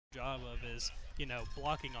job of is,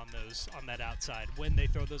 blocking on that outside. When they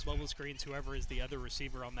throw those bubble screens, whoever is the other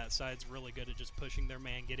receiver on that side is really good at just pushing their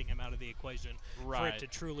man, getting him out of the equation for it to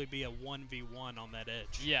truly be a 1v1 on that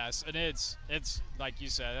edge. Yes, and it's like you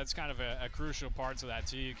said, that's kind of a crucial part to that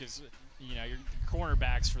too, because your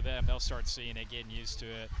cornerbacks for them, they'll start seeing it, getting used to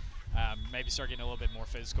it, maybe start getting a little bit more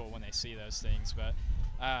physical when they see those things.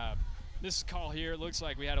 But this call here, looks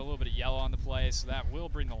like we had a little bit of yellow on the play, so that will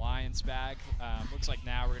bring the Lions back. Looks like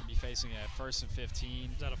now we're going to be facing a 1st and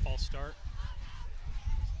 15. Is that a false start?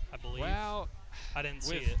 I believe. Well, I didn't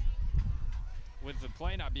see it. With the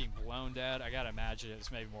play not being blown dead, I got to imagine it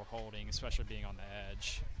was maybe more holding, especially being on the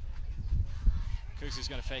edge. Cooksy's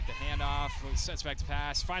going to fake the handoff, sets back to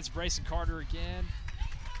pass, finds Brayson Carter again.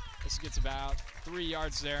 This gets about 3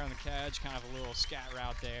 yards there on the catch, kind of a little scat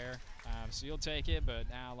route there. So you'll take it, but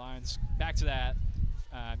now Lions back to that,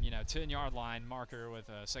 10-yard line marker with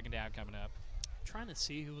a second down coming up. Trying to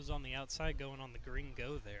see who was on the outside going on the green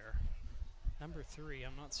go there. Number 3,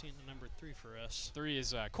 I'm not seeing the number 3 for us. 3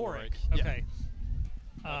 is Corrick. Yeah. Okay.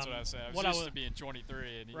 That's what I said. I was used to being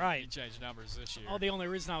 23, and he changed numbers this year. Oh, the only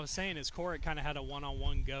reason I was saying is Corrick kind of had a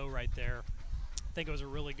one-on-one go right there. I think it was a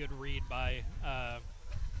really good read by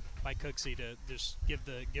Cooksey to just give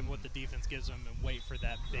what the defense gives them and wait for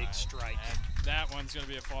that big strike. And that one's going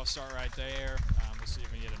to be a false start right there. We'll see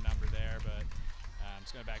if we can get a number there, but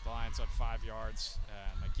it's going to back the Lions up 5 yards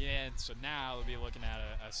again. So now we'll be looking at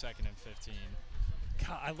a 2nd and 15.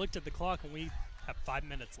 God, I looked at the clock and we have 5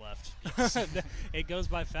 minutes left. Yes. It goes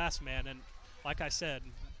by fast, man. And like I said,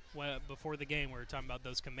 before the game, we were talking about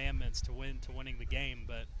those commandments to winning the game,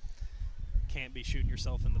 but can't be shooting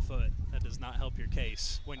yourself in the foot. That does not help your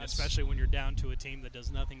case, especially when you're down to a team that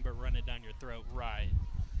does nothing but run it down your throat. Right.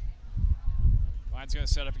 Lions going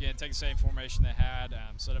to set up again, take the same formation they had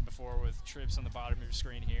set up before with trips on the bottom of your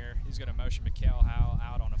screen here. He's going to motion Mikal Howell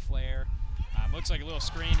out on a flare. Looks like a little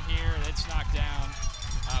screen here. It's knocked down.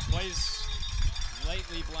 Plays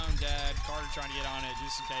lately blown dead. Carter trying to get on it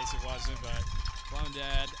just in case it wasn't, but blown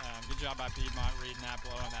dead. Good job by Piedmont reading that,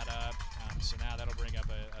 blowing that up. So now that'll bring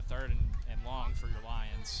up a 3rd and long for your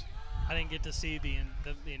Lions. I didn't get to see the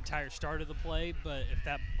entire start of the play, but if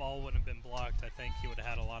that ball wouldn't have been blocked, I think he would have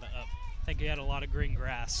had a lot of I think he had a lot of green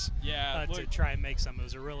grass to try and make some. It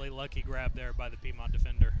was a really lucky grab there by the Piedmont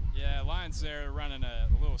defender. Yeah, Lions there running a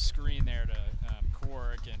little screen there to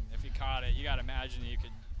Corrick, and if he caught it, you got to imagine you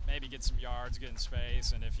could maybe get some yards, get in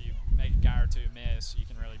space, and if you make a guy or two miss, you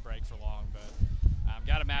can really break for long. But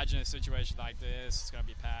got to imagine a situation like this. It's going to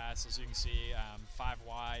be pass, as you can see, 5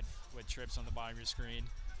 wide with trips on the bottom of your screen.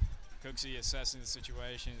 Cooksey assessing the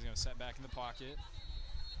situation. He's going to set back in the pocket.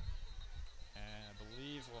 And I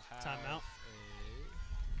believe we'll have timeout.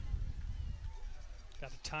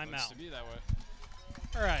 Got a timeout. Looks to be that way.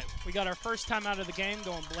 All right, we got our first timeout of the game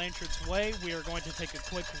going Blanchard's way. We are going to take a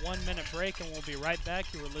quick 1-minute break, and we'll be right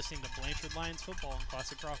back. You are listening to Blanchard Lions football on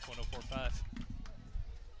Classic Rock 104.5.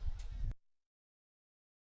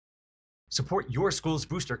 Support your school's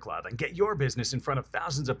booster club and get your business in front of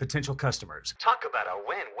thousands of potential customers. Talk about a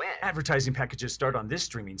win-win. Advertising packages start on this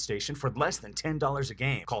streaming station for less than $10 a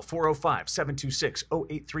game. Call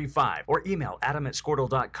 405-726-0835 or email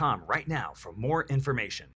adam@squirtle.com right now for more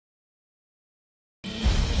information.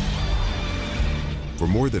 For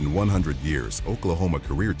more than 100 years, Oklahoma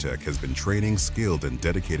Career Tech has been training skilled and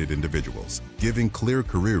dedicated individuals, giving clear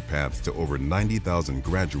career paths to over 90,000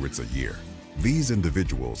 graduates a year. These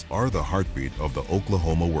individuals are the heartbeat of the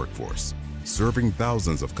Oklahoma workforce, serving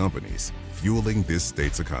thousands of companies, fueling this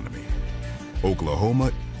state's economy.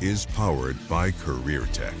 Oklahoma is powered by Career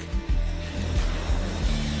Tech.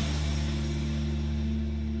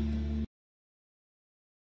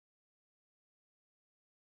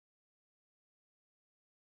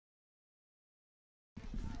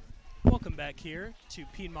 Welcome back here to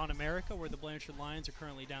Piedmont, America, where the Blanchard Lions are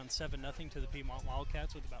currently down 7-0 to the Piedmont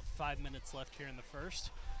Wildcats with about 5 minutes left here in the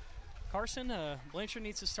first. Carson, Blanchard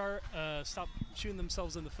needs to stop shooting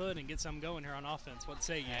themselves in the foot and get some going here on offense. What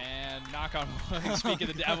say you? And knock on wood, speak of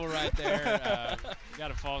the devil right there. We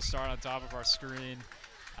got a false start on top of our screen.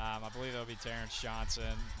 I believe it'll be Terrence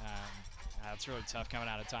Johnson. It's really tough coming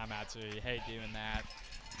out of timeout, too. You hate doing that.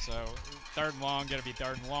 So 3rd and long, going to be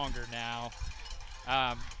 3rd and longer now.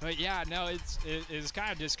 But yeah, no, it's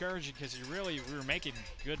kind of discouraging because we were making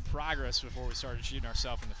good progress before we started shooting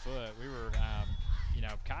ourselves in the foot. We were,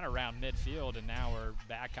 kind of around midfield, and now we're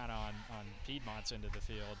back kind of on Piedmont's end of the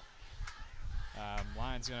field.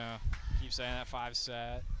 Lions gonna keep saying that 5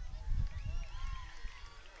 set.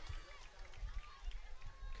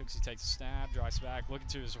 Cooksey takes a snap, drives back, looking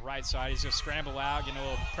to his right side. He's gonna scramble out, getting a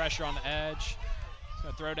little pressure on the edge. He's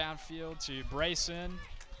gonna throw downfield to Brayson.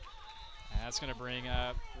 that's going to bring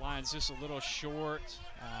up Lions just a little short.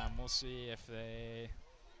 We'll see if they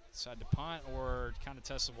decide to punt or kind of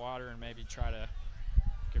test the water and maybe try to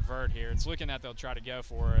convert here. It's looking that they'll try to go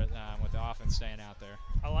for it with the offense staying out there.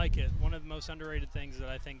 I like it. One of the most underrated things that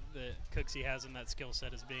I think that Cooksey has in that skill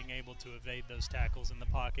set is being able to evade those tackles in the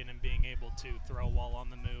pocket and being able to throw while on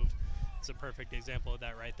the move. It's a perfect example of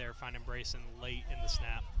that right there, finding Brayson late in the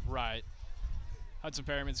snap. Right. Hudson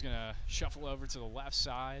Perryman's going to shuffle over to the left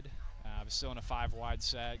side. Still in a 5-wide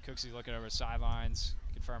set. Cooksey looking over the sidelines,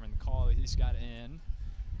 confirming the call that he's got in.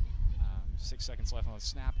 6 seconds left on the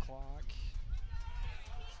snap clock.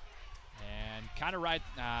 And kind of right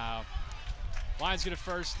now, Lions get a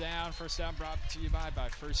first down. First down brought to you by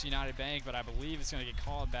First United Bank, but I believe it's going to get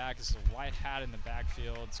called back. It's a white hat in the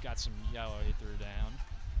backfield. It's got some yellow he threw down.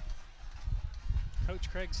 Coach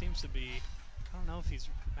Craig seems to be, I don't know if he's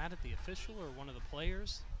mad at the official or one of the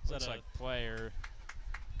players. Looks like player.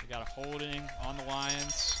 We got a holding on the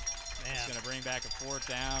Lions. Man. It's going to bring back a 4th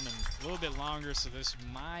down and a little bit longer, so this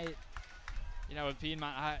might, with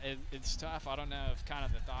Piedmont, it's tough. I don't know if kind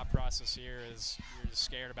of the thought process here is you're just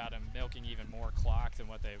scared about them milking even more clock than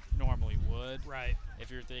what they normally would. Right. If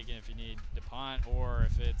you're thinking if you need to punt or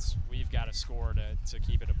if it's we've got to score to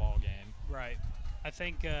keep it a ball game. Right. I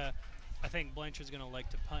think Blanchard's going to like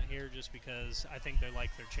to punt here just because I think they like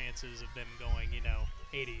their chances of them going,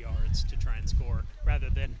 80 yards to try and score rather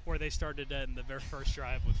than where they started in the very first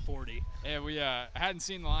drive with 40. Yeah, we hadn't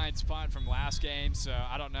seen the Lions punt from last game, so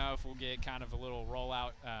I don't know if we'll get kind of a little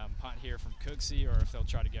rollout punt here from Cooksey or if they'll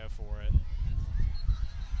try to go for it.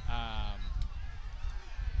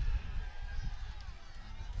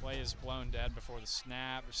 Play is blown dead before the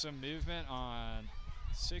snap. There's some movement on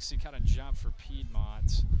 60, kind of jump for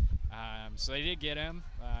Piedmont. So they did get him.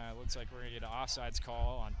 Looks like we're going to get an offsides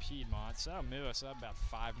call on Piedmont. So that'll move us up about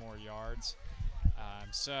 5 more yards.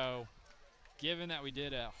 So given that we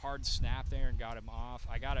did a hard snap there and got him off,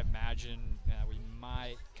 I got to imagine we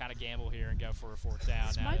might kind of gamble here and go for a 4th down.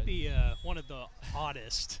 This might be one of the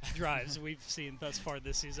oddest drives we've seen thus far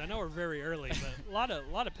this season. I know we're very early, but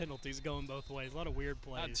a lot of penalties going both ways, a lot of weird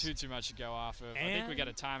plays. Not too much to go off of. And I think we got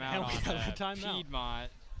a timeout on Piedmont.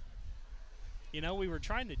 We were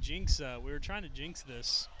trying to jinx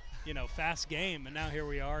this, fast game, and now here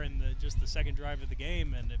we are in just the second drive of the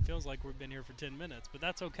game, and it feels like we've been here for 10 minutes, but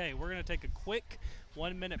that's okay. We're going to take a quick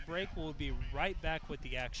 1-minute break. We'll be right back with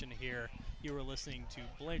the action here. You are listening to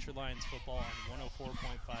Blanchard Lions football on 104.5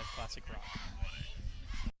 Classic Rock.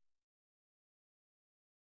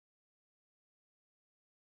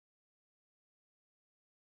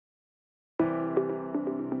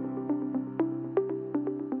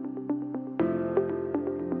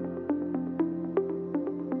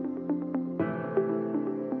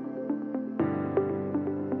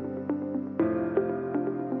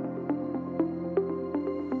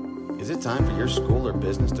 Is it time for your school or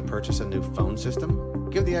business to purchase a new phone system?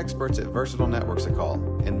 Give the experts at Versatile Networks a call.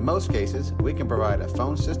 In most cases, we can provide a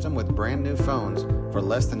phone system with brand new phones for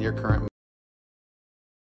less than your current.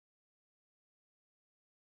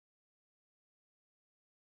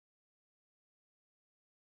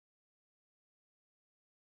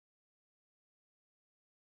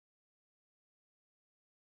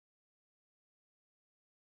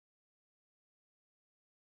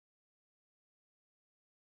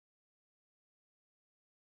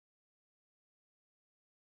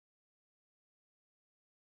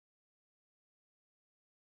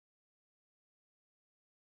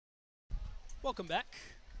 Welcome back.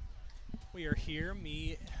 We are here,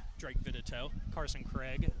 me, Drake Vitito, Carson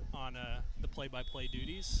Craig on the play-by-play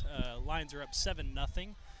duties. Lions are up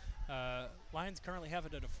 7-0. Lions currently have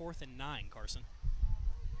it at a 4th and 9, Carson.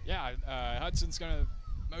 Yeah, Hudson's going to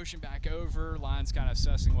motion back over. Lions kind of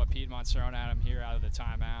assessing what Piedmont's throwing at him here out of the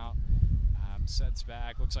timeout. Sets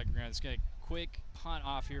back. Looks like we're going to get a quick punt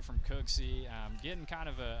off here from Cooksey. Getting kind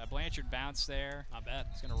of a Blanchard bounce there. Not bad.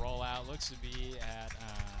 It's going to roll out. Looks to be at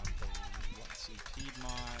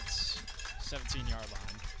Piedmont's 17-yard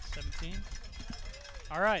line. 17?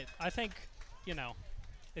 All right. I think,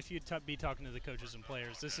 if you'd be talking to the coaches and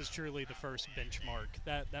players, this is truly the first benchmark.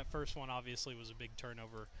 That first one obviously was a big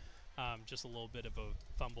turnover, just a little bit of a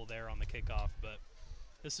fumble there on the kickoff, but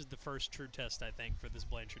this is the first true test, I think, for this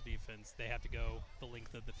Blanchard defense. They have to go the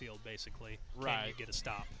length of the field, basically. Right. Can you get a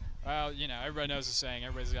stop? Well, everybody knows the saying,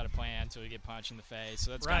 everybody's got a plan until you get punched in the face.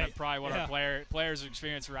 So that's kind of probably what our players are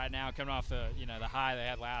experiencing right now, coming off the the high they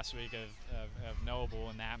had last week of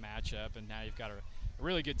Noble in that matchup, and now you've got a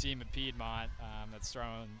really good team at Piedmont that's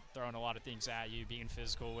throwing a lot of things at you, being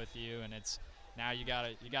physical with you, and it's now you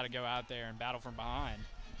gotta go out there and battle from behind.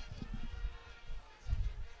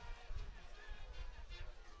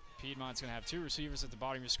 Piedmont's going to have 2 receivers at the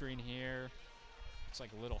bottom of your screen here. It's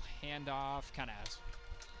like a little handoff, kind of,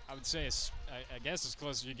 I would say, I guess as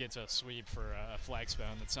close as you get to a sweep for a flex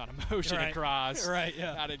bone. That's not a motion across. Right,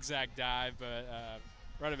 yeah. Not exact dive, but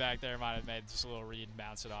running back there might have made just a little read and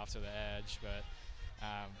bounce it off to the edge. But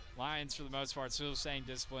Lions, for the most part, still staying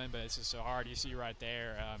disciplined, but it's just so hard. You see right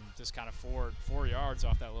there, just kind of 4 yards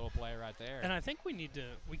off that little play right there. And I think we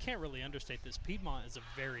can't really understate this. Piedmont is a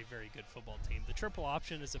very, very good football team. The triple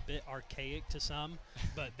option is a bit archaic to some,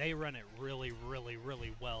 but they run it really, really,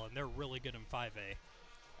 really well, and they're really good in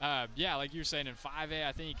 5A. Yeah, like you were saying in 5A,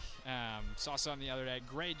 I think saw something the other day.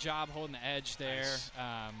 Great job holding the edge there. Nice.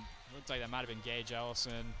 Looked like that might have been Gage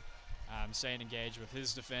Ellison staying engaged with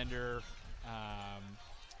his defender.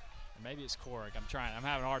 Or maybe it's Corrick. I'm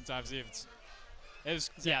having a hard time seeing if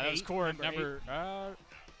that was Corrick number.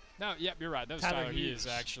 No, yep, you're right. That was Tyler Hughes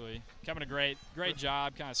actually. Coming a great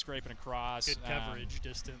job, kind of scraping across. Good coverage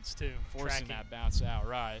distance too. Forcing that bounce out,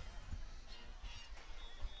 right.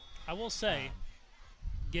 I will say,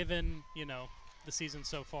 given, the season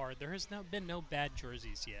so far, there has been no bad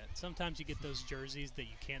jerseys yet. Sometimes you get those jerseys that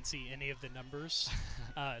you can't see any of the numbers,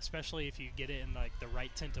 especially if you get it in like the right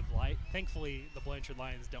tint of light. Thankfully, the Blanchard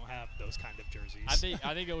Lions don't have those kind of jerseys. I think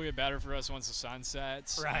it'll get better for us once the sun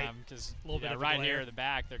sets. Right. Because right here at the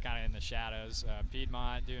back, they're kind of in the shadows.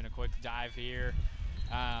 Piedmont doing a quick dive here.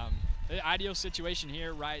 The ideal situation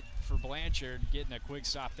here, right, for Blanchard, getting a quick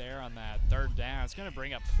stop there on that 3rd down. It's going to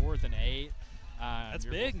bring up 4th and 8. That's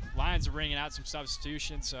big. Lions are bringing out some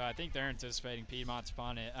substitutions, so I think they're anticipating Piedmont's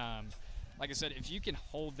punt it. Like I said, if you can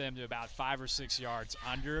hold them to about 5 or 6 yards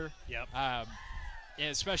under, yep.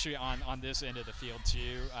 Especially on this end of the field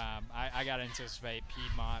too, I got to anticipate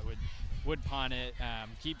Piedmont would punt it.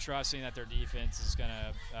 Keep trusting that their defense is going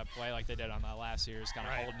to play like they did on the last year's, kind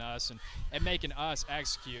of holding us and making us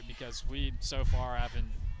execute, because we so far haven't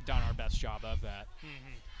done our best job of that.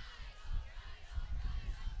 Mm-hmm.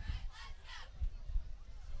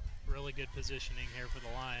 Really good positioning here for the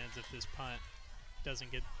Lions if this punt doesn't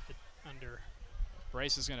get it under.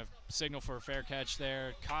 Brace is going to signal for a fair catch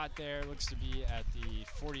there. Caught there, looks to be at the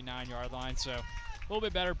 49-yard line. So a little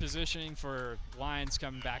bit better positioning for Lions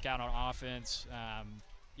coming back out on offense.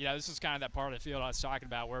 This is kind of that part of the field I was talking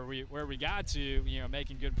about where we got to,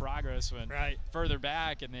 making good progress when further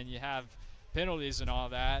back, and then you have penalties and all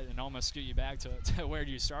that and almost scoot you back to where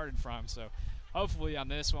you started from. So hopefully on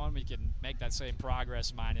this one we can make that same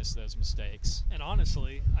progress minus those mistakes. And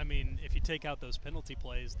honestly, if you take out those penalty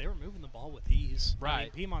plays, they were moving the ball with ease.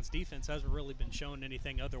 Right. Piedmont's defense hasn't really been showing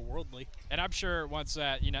anything otherworldly. And I'm sure once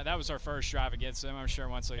that, that was our first drive against them, I'm sure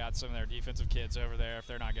once they got some of their defensive kids over there, if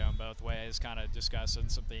they're not going both ways, kind of discussing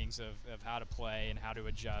some things of how to play and how to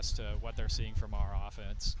adjust to what they're seeing from our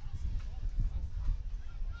offense.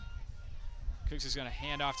 Cooks is going to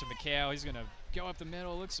hand off to McHale. He's going to go up the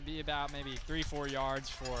middle. Looks to be about maybe 3-4 yards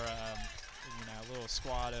for a little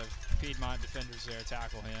squad of Piedmont defenders there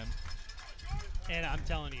tackle him. And I'm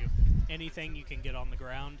telling you, anything you can get on the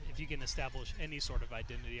ground, if you can establish any sort of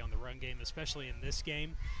identity on the run game, especially in this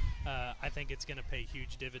game, I think it's going to pay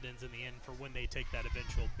huge dividends in the end for when they take that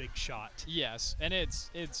eventual big shot. Yes, and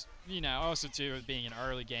it's also too, with being an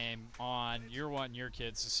early game on, you're wanting your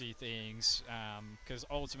kids to see things, because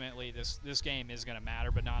ultimately this game is going to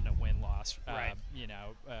matter, but not in a win-loss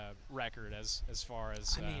record as far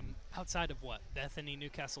as. Outside of what, Bethany,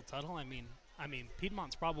 Newcastle, Tuttle.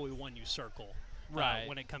 Piedmont's probably one you circle.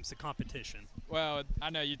 When it comes to competition. Well, I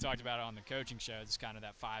know you talked about it on the coaching show. It's kind of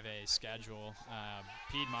that 5A schedule.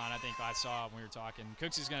 Piedmont, I think I saw when we were talking.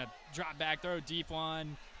 Cooksy's going to drop back, throw a deep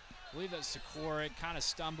one. I believe that's to Corrick. Kind of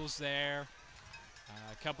stumbles there.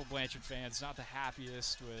 A couple Blanchard fans not the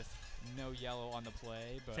happiest with no yellow on the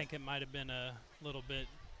play. But I think it might have been a little bit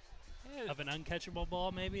of an uncatchable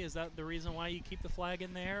ball, maybe? Is that the reason why you keep the flag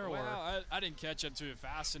in there? Well, I didn't catch up to it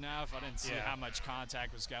fast enough. I didn't see how much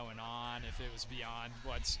contact was going on, if it was beyond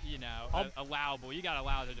what's, allowable. You got to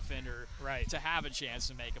allow the defender to have a chance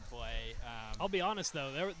to make a play. I'll be honest,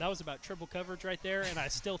 though. That was about triple coverage right there, and I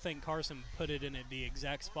still think Carson put it in at the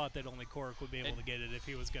exact spot that only Corrick would be able to get it if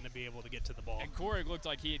he was going to be able to get to the ball. And Corrick looked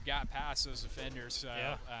like he had got past those defenders. So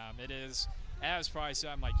it is – that was probably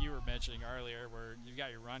something like you were mentioning earlier, where you've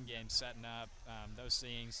got your run game setting up those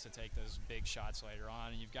things to take those big shots later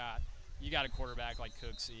on, and you got a quarterback like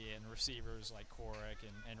Cooksey and receivers like Corrick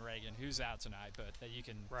and Reagan, who's out tonight, but that you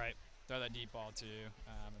can throw that deep ball to.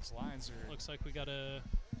 As Lions are. Looks like we got is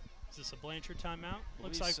this a Blanchard timeout?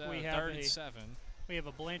 Looks like we have 3rd and 7. We have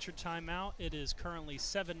a Blanchard timeout. It is currently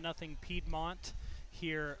 7-0 Piedmont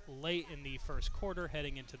here late in the first quarter,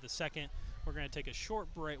 heading into the second. We're going to take a short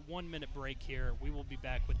break, 1-minute break here. We will be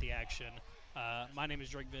back with the action My name is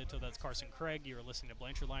Drake Vito. That's Carson Craig. You're listening to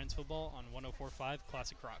Blanchard Lions football on 104.5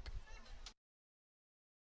 Classic Rock.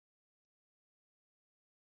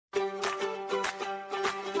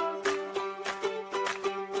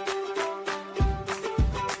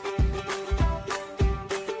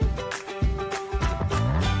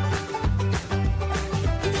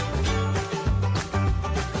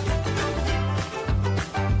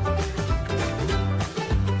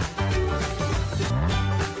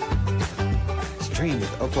 Stream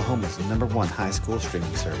with Oklahoma's #1 high school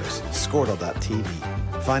streaming service, Squirtle.tv.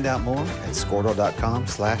 Find out more at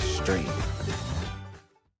squirtle.com/stream.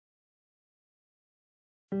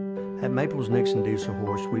 At Maples Nixon Diesel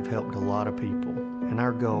Horse, we've helped a lot of people, and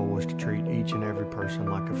our goal was to treat each and every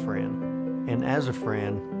person like a friend. And as a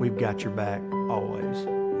friend, we've got your back, always.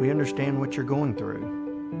 We understand what you're going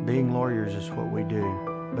through. Being lawyers is what we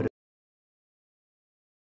do, but...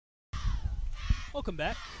 Welcome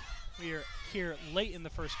back. We are here late in the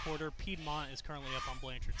first quarter. Piedmont is currently up on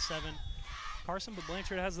Blanchard 7. Carson, but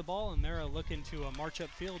Blanchard has the ball, and they're looking to march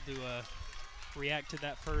upfield to react to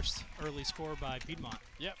that first early score by Piedmont.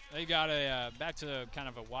 Yep, they got a back to kind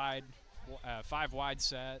of a wide, 5 wide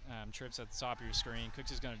set. Trips at the top of your screen.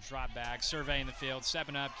 Cooks is going to drop back, surveying the field,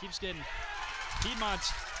 stepping up, keeps getting.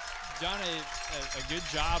 Piedmont's done a good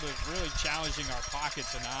job of really challenging our pocket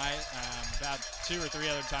tonight. About 2 or 3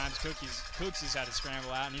 other times, Cooks has had to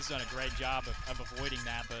scramble out, and he's done a great job of avoiding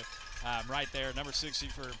that. But right there, number 60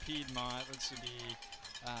 for Piedmont, looks to be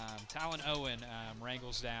Talon Owen,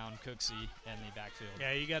 wrangles down Cooksey in the backfield.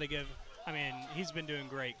 Yeah, you got to give. I mean, he's been doing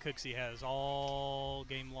great. Cooksey has all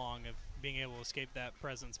game long of being able to escape that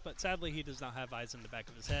presence, but sadly he does not have eyes in the back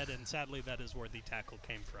of his head, and sadly that is where the tackle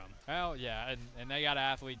came from. Well, yeah, and they got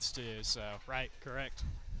athletes too, so. Right, correct.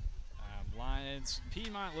 Lions,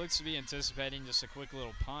 Piedmont looks to be anticipating just a quick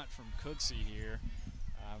little punt from Cooksey here.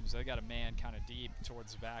 So they got a man kind of deep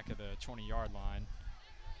towards the back of the 20-yard line.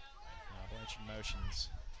 Blanchard motions.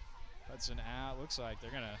 Hudson out. Looks like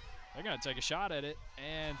they're gonna take a shot at it,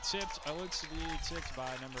 and tipped. Looks to be tipped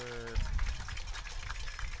by number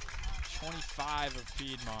 25 of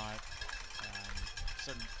Piedmont.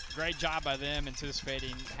 So great job by them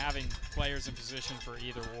anticipating having players in position for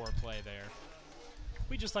either or play there.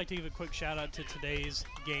 We'd just like to give a quick shout out to today's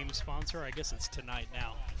game sponsor. I guess it's tonight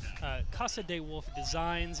now. Casa de Wolf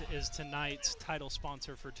Designs is tonight's title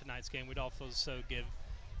sponsor for tonight's game. We'd also give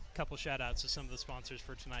a couple shout outs to some of the sponsors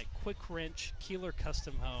for tonight. Quick Wrench, Keeler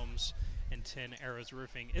Custom Homes, and 10 Arrows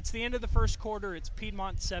Roofing. It's the end of the first quarter. It's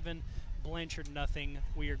Piedmont 7, Blanchard nothing.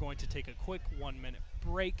 We are going to take a quick 1-minute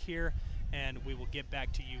break here, and we will get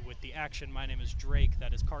back to you with the action. My name is Drake.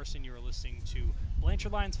 That is Carson. You are listening to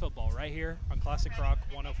Blanchard Lions football right here on Classic Rock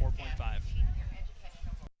 104.5.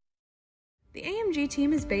 The AMG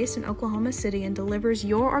team is based in Oklahoma City and delivers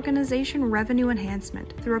your organization revenue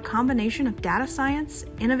enhancement through a combination of data science,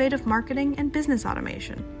 innovative marketing, and business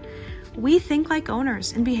automation. We think like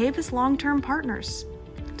owners and behave as long-term partners.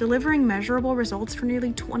 Delivering measurable results for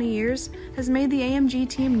nearly 20 years has made the AMG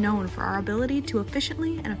team known for our ability to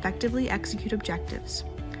efficiently and effectively execute objectives.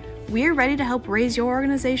 We're ready to help raise your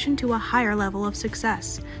organization to a higher level of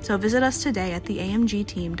success, so visit us today at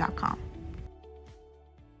theamgteam.com.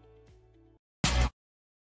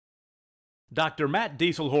 Dr. Matt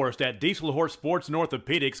Dieselhorst at Dieselhorst Sports and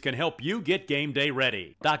Orthopedics can help you get game day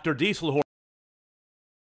ready. Dr. Dieselhorst.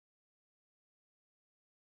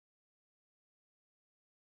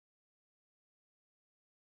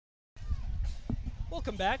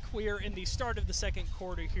 Welcome back. We are in the start of the second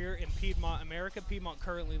quarter here in Piedmont, America. Piedmont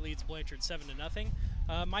currently leads Blanchard 7-0.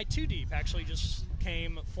 My 2-deep actually just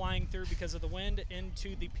came flying through because of the wind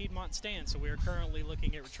into the Piedmont stand, so we are currently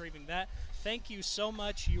looking at retrieving that. Thank you so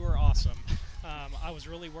much. You are awesome. I was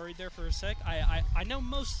really worried there for a sec. I know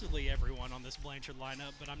mostly everyone on this Blanchard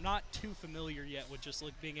lineup, but I'm not too familiar yet with just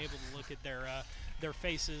being able to look at their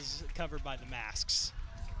faces covered by the masks.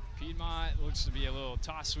 Piedmont looks to be a little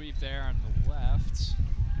toss sweep there on the left.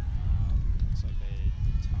 Looks like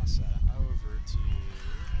they toss that over to.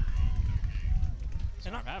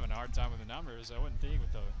 So I'm having a hard time with the numbers. I wouldn't think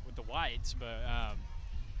with the whites, but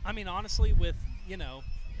I mean, honestly, with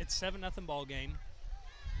it's 7-0 ball game.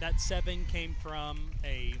 That 7 came from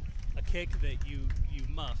a kick that you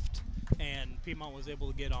muffed, and Piedmont was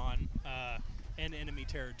able to get on in enemy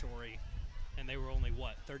territory. And they were only,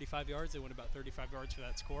 35 yards? They went about 35 yards for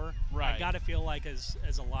that score. Right. I got to feel like as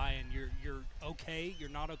a Lion, you're okay. You're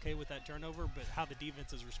not okay with that turnover, but how the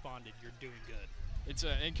defense has responded, you're doing good. It's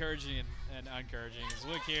encouraging and encouraging.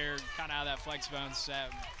 Look here, kind of how that flex bone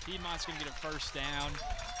set. Piedmont's going to get a first down.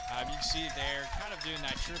 You can see it there, kind of doing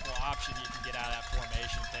that triple option you can get out of that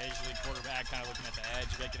formation occasionally. Quarterback kind of looking at the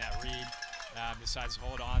edge, making that read. decides to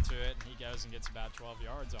hold on to it, and he goes and gets about 12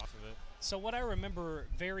 yards off of it. So what I remember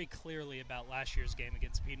very clearly about last year's game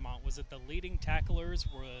against Piedmont was that the leading tacklers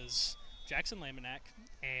was Jackson Laminack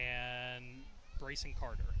and Brayson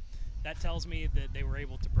Carter. That tells me that they were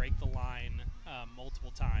able to break the line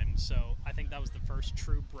multiple times. So I think that was the first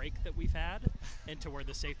true break that we've had into where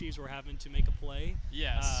the safeties were having to make a play.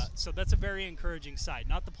 Yes. So that's a very encouraging side.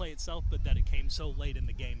 Not the play itself, but that it came so late in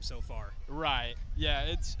the game so far. Right.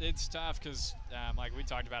 Yeah, it's tough because, like we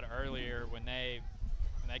talked about earlier, when they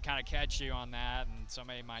kind of catch you on that and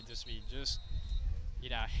somebody might just be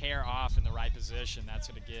hair off in the right position, that's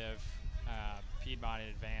going to give Piedmont an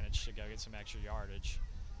advantage to go get some extra yardage.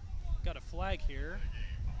 Got a flag here.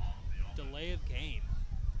 Delay of game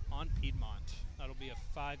on Piedmont. That'll be a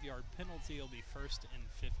 5-yard penalty. It'll be 1st and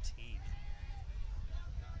 15.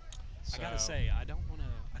 So, I gotta say, I don't want to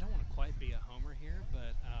quite be a homer here,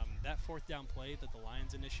 but that 4th down play that the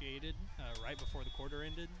Lions initiated right before the quarter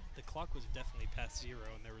ended, the clock was definitely past 0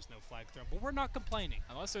 and there was no flag thrown. But we're not complaining.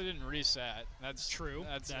 Unless they didn't reset. That's true.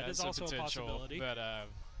 That is also a possibility. But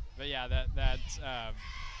yeah, it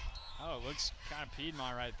looks kind of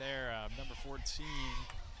Piedmont right there. Number 14,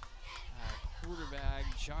 quarterback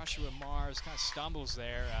Joshua Mars kind of stumbles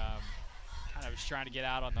there. Kind of was trying to get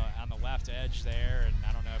out on the left edge there, and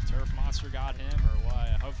I don't know if Turf Monster got him or what.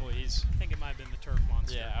 Hopefully he's. I think it might have been the Turf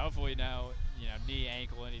Monster. Yeah, hopefully no, knee,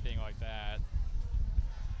 ankle, anything like that.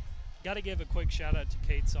 Got to give a quick shout out to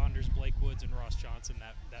Kate Saunders, Blake Woods, and Ross Johnson.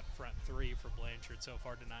 That front 3 for Blanchard so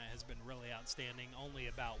far tonight has been really outstanding. Only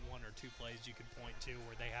about 1 or 2 plays you could point to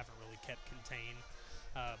where they haven't really kept contained.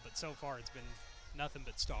 But so far it's been nothing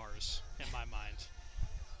but stars in my mind.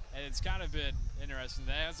 And it's kind of been interesting.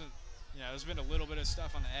 There's been a little bit of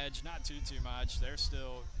stuff on the edge, not too much. They're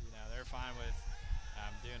still, they're fine with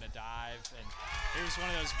doing a dive. And here's one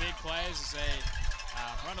of those big plays as they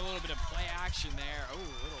run a little bit of play action there. Oh,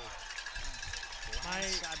 a little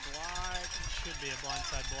blindside block. Should be a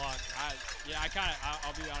blindside block.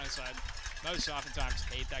 I'll be honest, I most oftentimes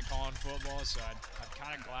hate that call in football, so I'm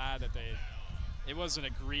kind of glad that it wasn't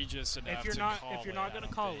egregious enough If you're not going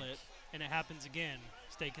to call think. it and it happens again,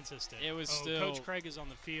 stay consistent. It was still. Coach Craig is on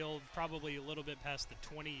the field, probably a little bit past the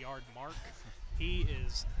 20-yard mark. He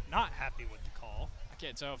is not happy with the call. I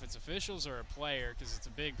can't tell if it's officials or a player because it's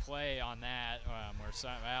a big play on that.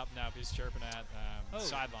 He's chirping at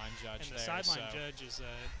sideline judge and there. The sideline judge is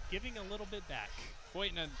giving a little bit back.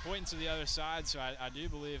 Pointing to the other side, so I do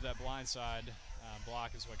believe that blindside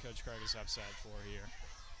block is what Coach Craig is upset for here.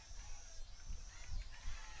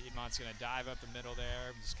 Piedmont's going to dive up the middle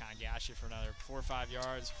there, just kind of gash it for another 4 or 5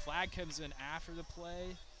 yards. Flag comes in after the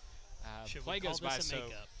play. Play goes by so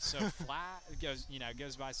flat. It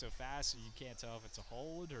goes by so fast, so you can't tell if it's a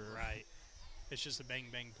hold or right. It's just a bang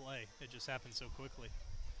play. It just happens so quickly.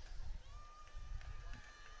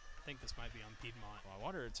 I think this might be on Piedmont. Well, I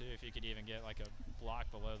wonder too if you could even get like a block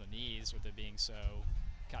below the knees with it being so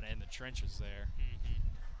kind of in the trenches there. Mm-hmm.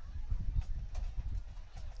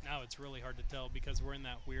 Now it's really hard to tell because we're in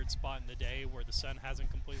that weird spot in the day where the sun hasn't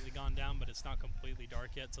completely gone down, but it's not completely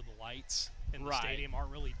dark yet, so the lights in the stadium aren't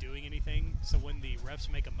really doing anything. So when the refs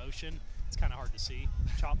make a motion, it's kind of hard to see.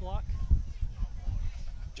 Chop block?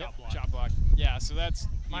 Chop block. Yeah, so that's...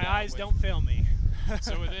 My eyes don't fail me.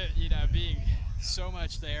 So with it, being so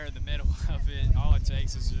much there in the middle of it, all it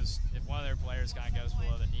takes is just if one of their players kind of goes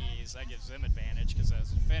below the knees, that gives them advantage because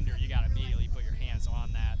as a defender, you got to immediately put your hands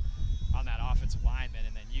on that offensive lineman,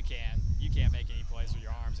 and then you can't make any plays with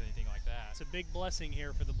your arms, anything like that. It's a big blessing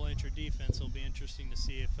here for the Blanchard defense. It'll be interesting to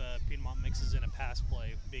see if Piedmont mixes in a pass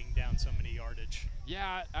play, being down so many yardage.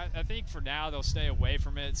 Yeah, I think for now they'll stay away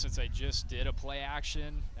from it since they just did a play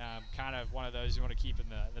action. Kind of one of those you want to keep in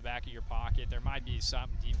the back of your pocket. There might be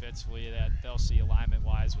something defensively that they'll see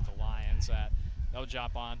alignment-wise with the Lions that they'll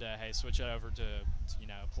jump on to, hey, switch it over to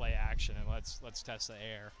play action and let's test the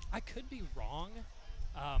air. I could be wrong.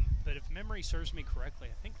 But if memory serves me correctly,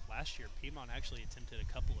 I think last year Piedmont actually attempted a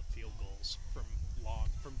couple of field goals from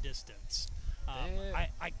distance.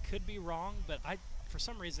 I could be wrong, but for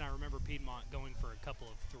some reason I remember Piedmont going for a couple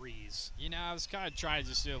of threes. I was kind of trying to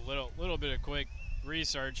just do a little bit of quick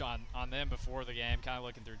research on them before the game, kind of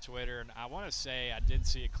looking through Twitter, and I want to say I did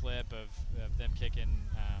see a clip of them kicking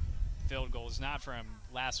field goals, not from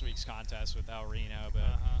last week's contest with El Reno,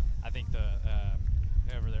 but I think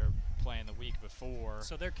whoever they're playing the week before.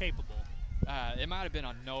 So they're capable. It might have been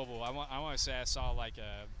on Noble. I want to say I saw like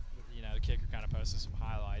the kicker kind of posted some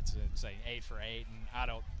highlights and saying 8 for 8, and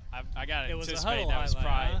I got to anticipate that was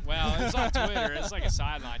probably well, it's on Twitter. It's like a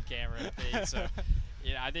sideline camera thing. So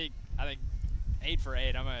I think 8 for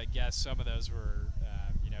 8. I'm gonna guess some of those were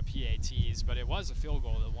PATs, but it was a field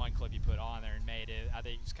goal, the one clip you put on there and made it. I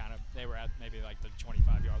think it's kind of, they were at maybe like the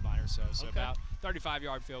 25-yard line or so, so about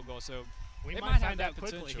 35-yard field goal. So we they might have find that out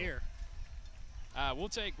quickly potential. here. We'll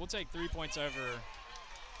take 3 points over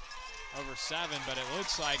 7, but it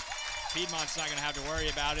looks like Piedmont's not going to have to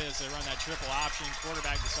worry about it as they run that triple option.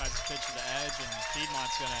 Quarterback decides to pitch to the edge, and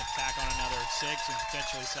Piedmont's going to tack on another 6 and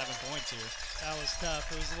potentially 7 points here. That was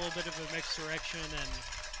tough. It was a little bit of a mixed direction, and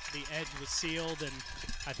the edge was sealed, and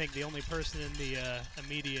I think the only person in the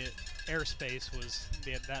immediate airspace was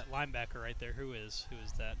that linebacker right there. Who is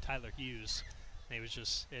that? Tyler Hughes. And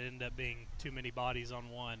it ended up being too many bodies on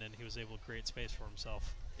one, and he was able to create space for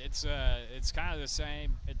himself. It's kind of the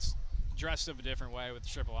same. It's dressed up a different way with the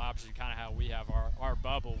triple option, kind of how we have our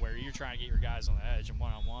bubble where you're trying to get your guys on the edge and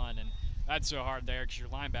one-on-one, and that's so hard there because your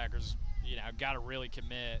linebackers, got to really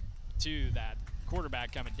commit to that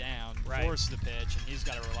quarterback coming down, force the pitch, and he's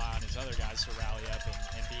got to rely on his other guys to rally up and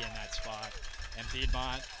be in that spot. And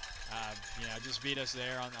Piedmont, just beat us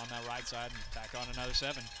there on that right side and back on another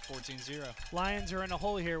 7, 14-0. Lions are in a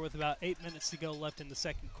hole here with about 8 minutes to go left in the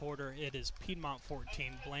second quarter. It is Piedmont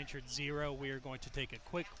 14, Blanchard 0. We are going to take a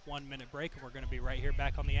quick 1-minute break, and we're going to be right here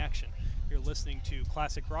back on the action. You're listening to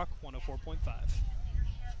Classic Rock 104.5.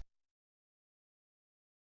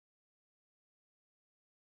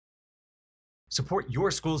 Support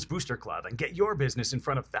your school's booster club and get your business in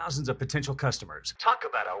front of thousands of potential customers. Talk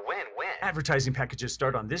about a win-win. Advertising packages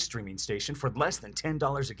start on this streaming station for less than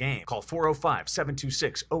 $10 a game. Call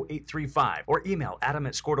 405-726-0835 or email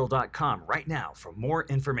adam@squirtle.com right now for more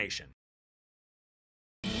information.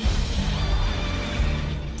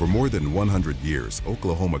 For more than 100 years,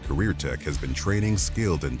 Oklahoma Career Tech has been training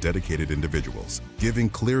skilled and dedicated individuals, giving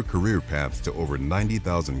clear career paths to over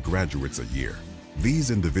 90,000 graduates a year.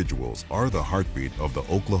 These individuals are the heartbeat of the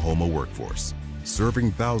Oklahoma workforce,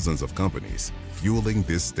 serving thousands of companies, fueling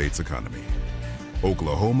this state's economy.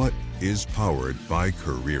 Oklahoma is powered by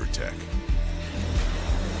Career Tech.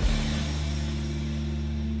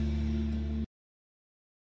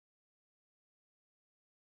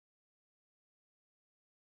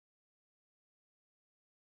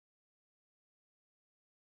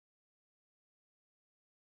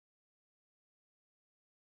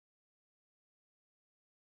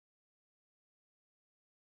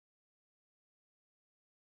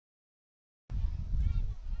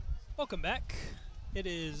 Welcome back. It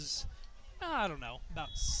is, about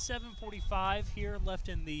 7:45 here left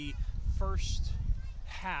in the first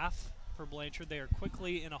half for Blanchard. They are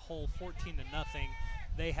quickly in a hole 14-0.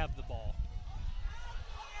 They have the ball.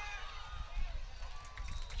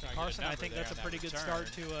 Carson, I think that's a pretty good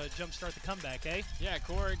start to jumpstart the comeback, eh? Yeah,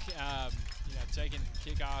 Cork, taking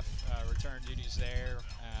kickoff return duties there.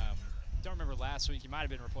 Don't remember last week. He might have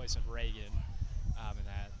been replacing Reagan in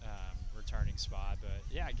that returning spot, but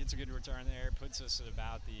yeah, gets a good return there. Puts us at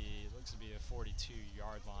about looks to be a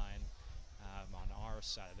 42-yard line on our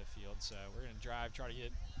side of the field. So we're going to try to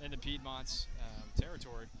get into Piedmont's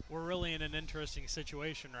territory. We're really in an interesting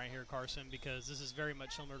situation right here, Carson, because this is very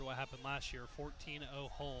much similar to what happened last year. 14-0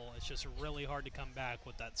 hole. It's just really hard to come back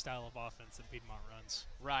with that style of offense that Piedmont runs.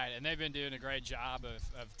 Right, and they've been doing a great job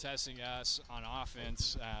of testing us on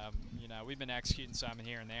offense. We've been executing some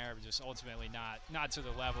here and there, but just ultimately not to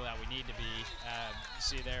the level that we need to be. You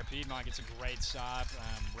see there, Piedmont gets a great stop,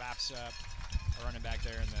 wraps up a running back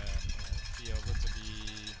there in the field. Looked to be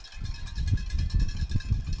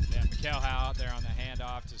Mikhail Howe out there on the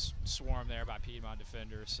handoff, just swarmed there by Piedmont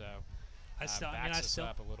defenders. So backs us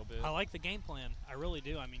up a little bit. I like the game plan. I really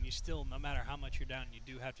do. I mean, you still, no matter how much you're down, you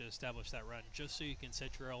do have to establish that run just so you can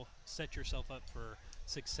set yourself up for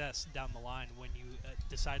success down the line when you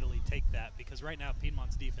decidedly take that, because right now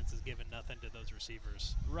Piedmont's defense is giving nothing to those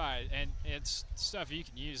receivers. Right, and it's stuff you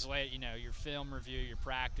can use late, your film review, your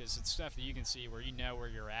practice. It's stuff that you can see where you know where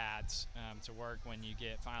you're at to work when you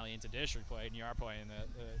get finally into district play and you are playing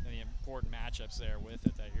the important matchups there with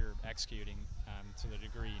it that you're executing to the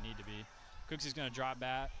degree you need to be. Cooksy's going to drop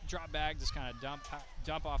back, just kind of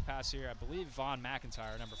dump off pass here. I believe Vaughn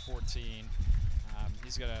McIntyre, number 14.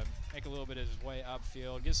 He's going to make a little bit of his way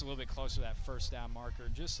upfield, gets a little bit closer to that first down marker,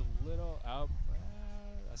 just a little up.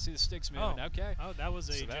 I see the sticks moving. Okay. Oh, that was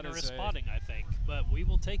a generous spotting, I think, but we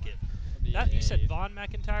will take it. You said Vaughn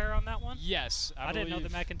McIntyre on that one? Yes, I didn't know the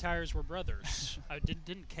McIntyres were brothers. I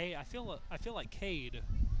didn't Cade. I feel like Cade.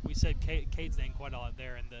 We said Cade's name quite a lot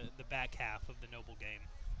there in the back half of the Noble game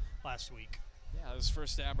last week. Yeah, this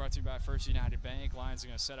first down brought to you by First United Bank. Lions are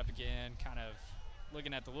going to set up again, kind of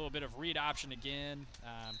looking at the little bit of read option again.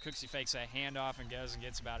 Cooksey fakes a handoff and goes and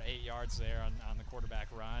gets about 8 yards there on the quarterback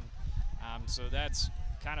run. So that's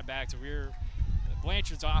kind of back to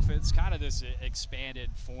Blanchard's offense, kind of this expanded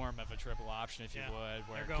form of a triple option, if you would,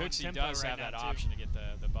 where Cooksey does have that option to get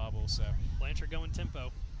the bubble. So Blanchard going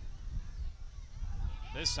tempo.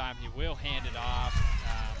 This time he will hand it off.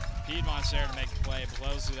 Piedmont's there to make the play,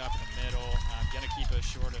 blows it up in the middle. Going to keep us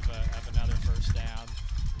short of another first down.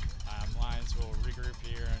 Lions will regroup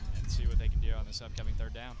here and see what they can do on this upcoming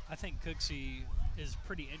third down. I think Cooksey is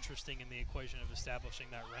pretty interesting in the equation of establishing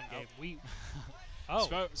that run game.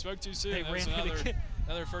 Spoke too soon. That was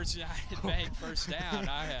another first bank first down.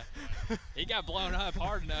 He got blown up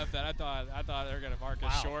hard enough that I thought they were going to mark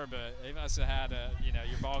us short, but they must have had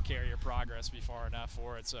your ball carrier progress be far enough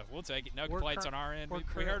for it. So we'll take it. No complaints on our end.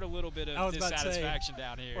 We heard a little bit of dissatisfaction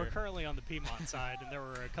down here. We're currently on the Piedmont side, and there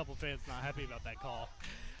were a couple fans not happy about that call.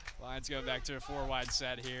 Lions go back to a 4-wide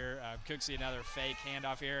set here. Cooksey another fake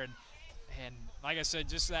handoff here, and like I said,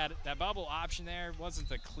 just that bubble option there wasn't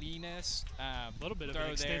the cleanest. A little bit of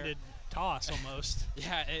an extended toss almost.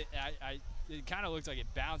 Yeah, it kind of looked like it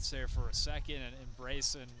bounced there for a second, and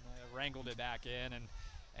Brayson wrangled it back in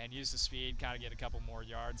and used the speed, kind of get a couple more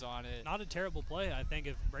yards on it. Not a terrible play. I think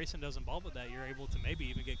if Brayson doesn't ball with that, you're able to maybe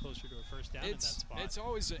even get closer to a first down in that spot. It's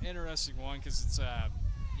always an interesting one because it's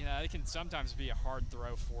it can sometimes be a hard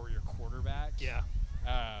throw for your quarterback. Yeah.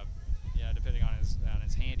 Depending on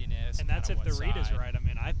his handiness. And that's if the read is right. I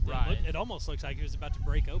mean, it almost looks like he was about to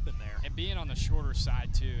break open there. And being on the shorter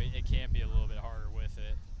side, too, it can be a little bit harder with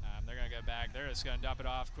it. They're going to go back. They're just going to dump it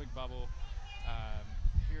off. Quick bubble.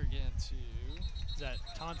 Here again to... Is that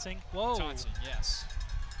taunting? Whoa. Taunting, yes.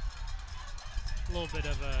 A little bit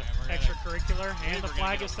of extracurricular, and the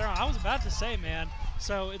flag is thrown. I was about to say, man,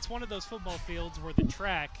 so it's one of those football fields where the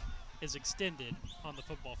track is extended on the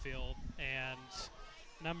football field, and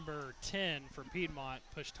number 10 for Piedmont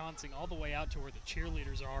pushed Taunting all the way out to where the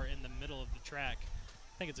cheerleaders are in the middle of the track.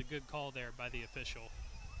 I think it's a good call there by the official.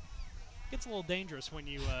 Gets a little dangerous when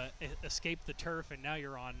you escape the turf, and now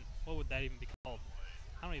you're on, what would that even be called?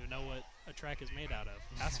 I don't even know what a track is made out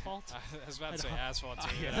of. Asphalt? I was about to say asphalt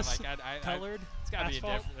too. Yes. Colored? It's got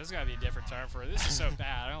to be a different term for it. This is so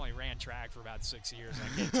bad. I only ran track for about 6 years.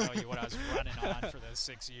 I can't tell you what I was running on for those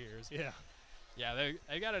 6 years. Yeah. Yeah,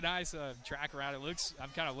 they got a nice track around it. I'm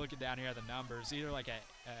kind of looking down here at the numbers. Either like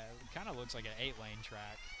kind of looks like an 8-lane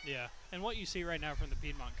track. Yeah, and what you see right now from the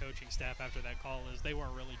Piedmont coaching staff after that call is they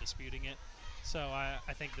weren't really disputing it. So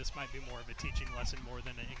I think this might be more of a teaching lesson more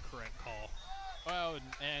than an incorrect call. Well,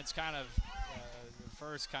 and it's kind of the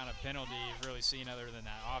first kind of penalty you've really seen other than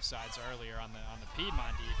that offsides earlier on the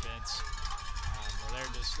Piedmont defense. Where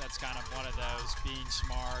that's kind of one of those being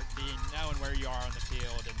smart, knowing where you are on the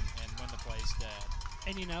field and when the play's dead.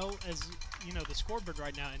 And as the scoreboard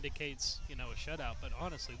right now indicates a shutout, but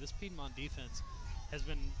honestly, this Piedmont defense has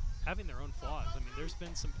been having their own flaws. I mean, there's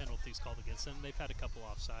been some penalties called against them. They've had a couple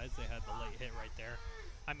offsides. They had the late hit right there.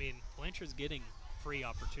 I mean, Blanchard's getting free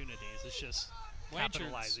opportunities. It's just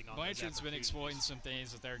capitalizing on Blanchard's been exploiting some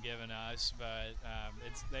things that they're giving us, but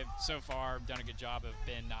they've so far done a good job of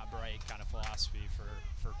bend not break kind of philosophy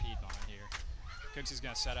for Piedmont here. Cooksey's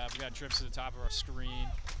going to set up. We got trips to the top of our screen.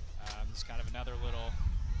 Just kind of another little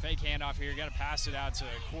fake handoff here. You got to pass it out to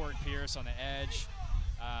Corey Pierce on the edge.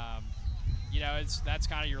 That's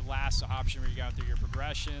kind of your last option where you're going through your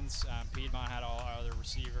progressions. Piedmont had all our other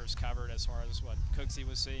receivers covered as far as what Cooksey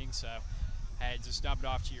was seeing, so hey, just dump it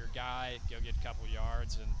off to your guy, go get a couple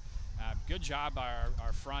yards, and good job by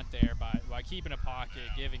our front there by keeping a pocket,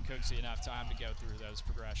 giving Cooksey enough time to go through those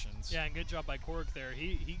progressions. Yeah, and good job by Cork there.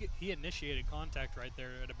 He initiated contact right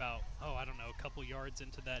there at about, a couple yards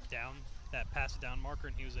into that pass down marker,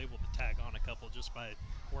 and he was able to tag on a couple just by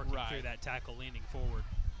working through that tackle leaning forward.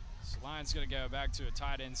 So Lions going to go back to a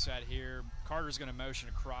tight end set here. Carter's going to motion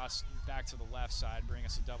across back to the left side, bring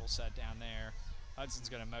us a double set down there. Hudson's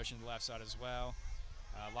going to motion to the left side as well.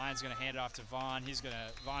 Lions going to hand it off to Vaughn.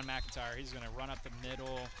 Vaughn McIntyre, he's going to run up the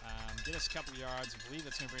middle, get us a couple yards. I believe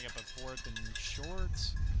that's going to bring up a 4th and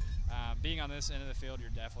short. Being on this end of the field,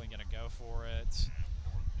 you're definitely going to go for it.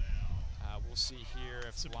 We'll see here if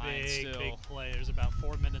it's a Lions big play. There's about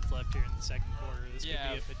 4 minutes left here in the second quarter. This could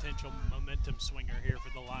be a potential momentum swinger here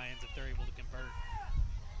for the Lions if they're able to convert.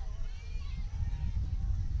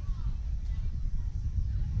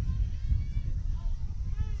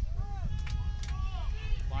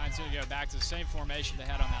 Lions going to go back to the same formation they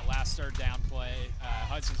had on that last third down play.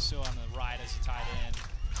 Hudson's still on the right as a tight end.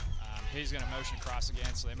 He's going to motion across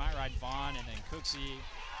again, so they might ride Vaughn, and then Cooksey,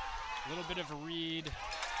 a little bit of a read.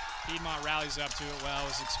 Piedmont rallies up to it well,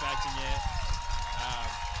 was expecting it.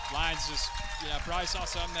 Lions just probably saw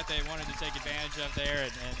something that they wanted to take advantage of there,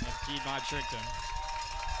 and Piedmont tricked them.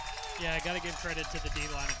 Yeah, I got to give credit to the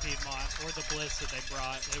D-line of Piedmont or the blitz that they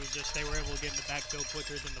brought. It was just they were able to get in the backfield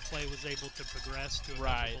quicker than the play was able to progress to a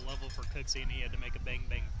comfortable level for Cooksey, and he had to make a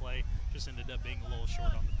bang-bang play. Just ended up being a little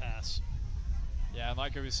short on the pass. Yeah,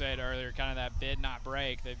 like we said earlier, kind of that bid not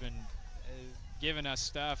break. They've been giving us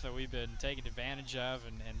stuff that we've been taking advantage of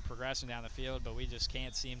and progressing down the field, but we just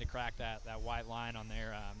can't seem to crack that white line on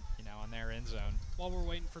their on their end zone. While we're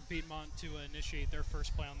waiting for Piedmont to initiate their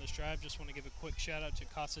first play on this drive, just want to give a quick shout out to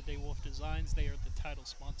Casa de Wolf Designs. They are the title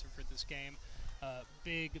sponsor for this game.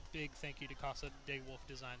 Big thank you to Casa de Wolf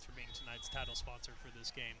Designs for being tonight's title sponsor for this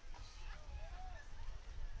game.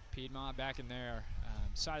 Piedmont back in their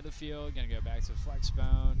side of the field, going to go back to the flex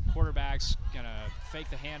bone. Quarterback's going to fake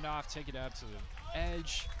the handoff, take it up to the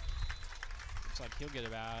edge. Looks like he'll get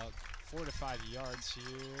about 4 to 5 yards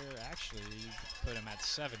here. Actually, put him at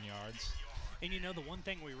 7 yards. And you know, the one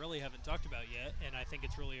thing we really haven't talked about yet, and I think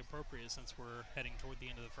it's really appropriate since we're heading toward the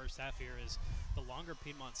end of the first half here, is the longer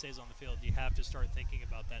Piedmont stays on the field, you have to start thinking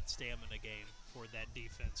about that stamina game for that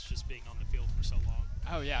defense just being on the field for so long.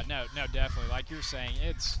 Oh, yeah, no, definitely. Like you're saying,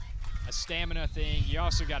 it's a stamina thing. You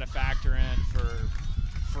also got to factor in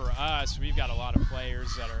for us, we've got a lot of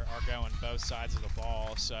players that are going both sides of the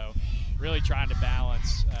ball, so really trying to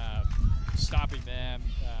balance stopping them,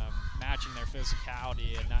 matching their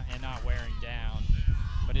physicality and not wearing down.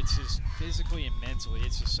 But it's just physically and mentally,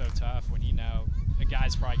 it's just so tough when you know a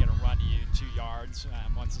guy's probably going to run to you 2 yards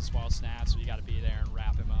once this ball snaps, so you got to be there and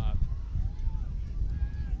wrap him up.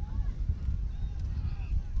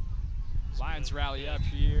 Lions rally up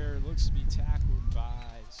here. Looks to be tackled by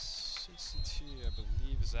 62, I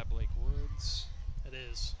believe. Is that Blake Woods? It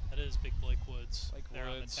is. That is big Blake Woods. They're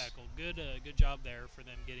on the tackle. Good job there for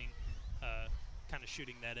them getting kind of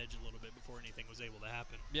shooting that edge a little bit before anything was able to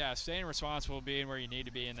happen. Yeah, staying responsible, being where you need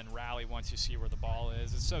to be, and then rally once you see where the ball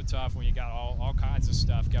is. It's so tough when you got all kinds of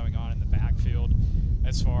stuff going on in the backfield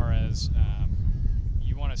as far as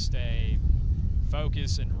you want to stay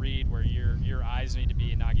focused and read where your eyes need to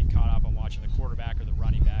be and not get caught up on watching the quarterback or the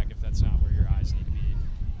running back if that's not where your eyes need to be.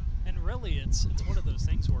 And really, it's one of those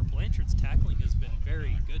things where Blanchard's tackling has been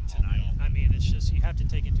very good tonight. I mean, it's just you have to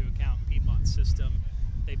take into account Piedmont's system.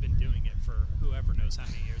 They've been doing it for whoever knows how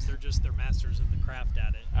many years. They're masters of the craft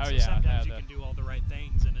at it. Oh, so yeah. Sometimes you can do all the right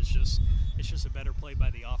things, and it's just a better play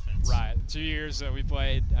by the offense. Right. 2 years that we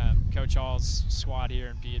played Coach Hall's squad here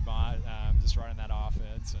in Piedmont, just running that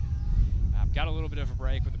offense, and got a little bit of a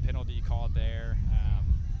break with the penalty you called there.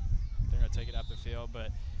 They're going to take it up the field,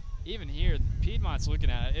 but even here, Piedmont's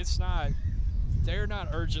looking at it. They're not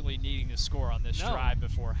urgently needing to score on this drive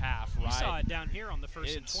before half, right? You saw it down here on the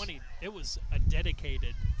first and 20. It was a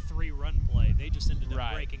dedicated 3-run play. They just ended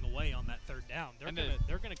up breaking away on that third down.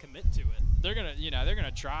 They're gonna commit to it. They're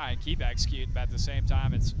gonna try and keep executing, but at the same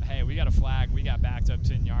time, it's hey, we got a flag. We got backed up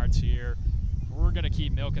 10 yards here. We're gonna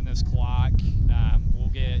keep milking this clock. We'll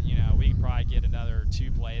get we can probably get another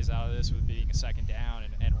 2 plays out of this with being a second down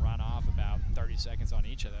and run off about 30 seconds on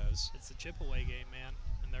each of those. It's a chip away game, man,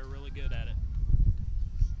 and they're really good at it.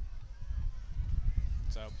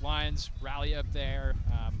 So Lions rally up there,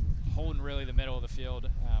 holding really the middle of the field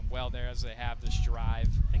well there as they have this drive.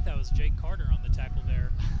 I think that was Jake Carter on the tackle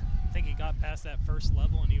there. I think he got past that first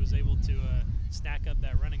level and he was able to snack up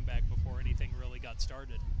that running back before anything really got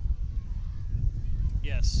started.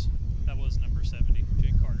 Yes, that was number 70,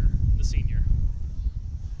 Jake Carter, the senior.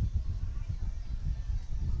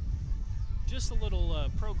 Just a little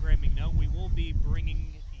programming note, we will be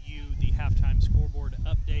bringing you the halftime scoreboard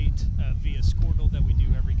update via Squirtle that we do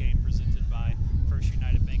every game presented by First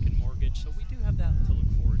United Bank and Mortgage. So we do have that to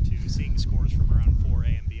look forward to, seeing scores from around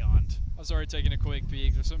 4A and beyond. I was already taking a quick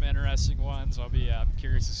peek. There's some interesting ones. I'll be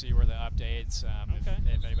curious to see where the updates,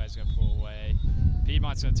 if anybody's going to pull away.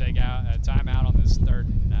 Piedmont's going to take out a timeout on this 3rd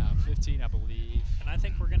and 15, I believe. And I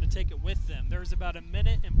think we're going to take it with them. There's about 1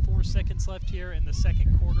 minute and 4 seconds left here in the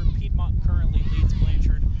second quarter. Piedmont currently leads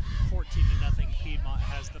Blanchard 14-0. Piedmont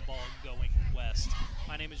has the ball going west.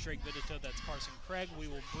 My name is Drake Vidito. That's Carson Craig. We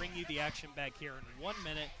will bring you the action back here in 1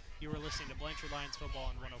 minute. You are listening to Blanchard Lions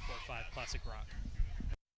Football on 104.5 Classic Rock.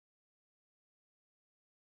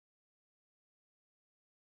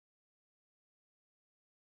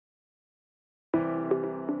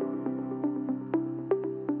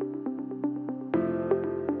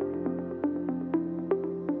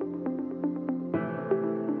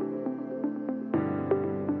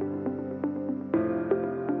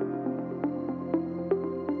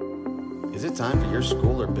 Is it time for your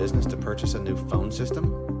school or business to purchase a new phone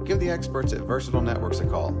system? Give the experts at Versatile Networks a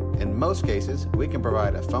call. In most cases, we can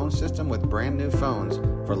provide a phone system with brand new phones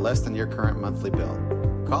for less than your current monthly bill.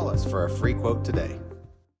 Call us for a free quote today.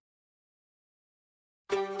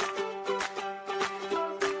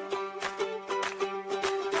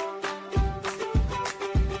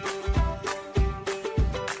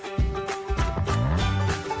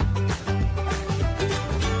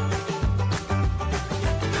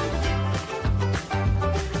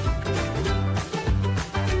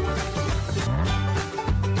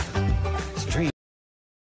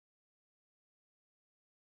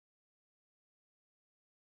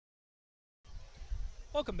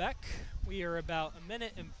 Welcome back. We are about a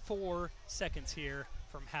minute and 4 seconds here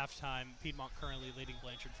from halftime. Piedmont currently leading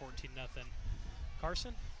Blanchard 14-0.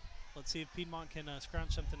 Carson, let's see if Piedmont can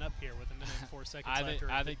scrounge something up here with a minute and 4 seconds left.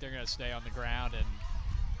 I think they're going to stay on the ground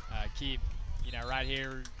and keep, right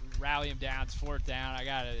here, rally them down. It's 4th down. I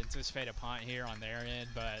got to anticipate a punt here on their end,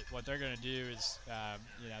 but what they're going to do is,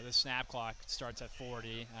 the snap clock starts at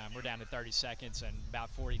 40. We're down to 30 seconds and about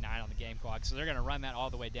 49 on the game clock, so they're going to run that all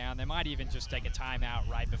the way down. They might even just take a timeout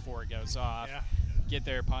right before it goes off. Yeah. Get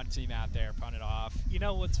their punt team out there, punt it off.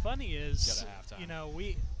 What's funny is,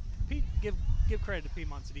 give credit to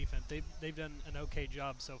Piedmont's defense. They've done an okay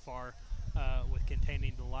job so far with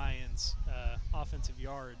containing the Lions' offensive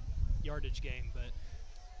yardage game, but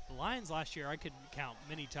the Lions last year, I could count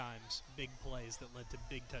many times big plays that led to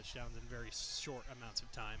big touchdowns in very short amounts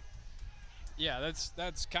of time. Yeah,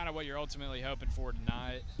 that's kind of what you're ultimately hoping for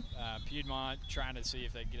tonight. Piedmont trying to see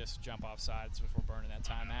if they can get us to jump off sides before burning that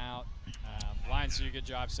timeout. Lions do a good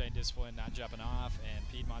job staying disciplined, not jumping off, and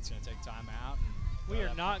Piedmont's going to take timeout. We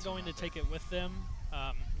are not going to take it with them.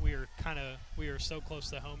 We are so close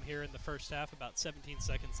to home here in the first half, about 17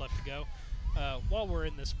 seconds left to go. While we're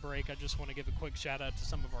in this break, I just want to give a quick shout out to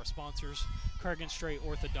some of our sponsors: Craig and Strait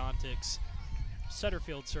Orthodontics,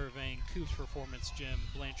 Sutterfield Surveying, Coops Performance Gym,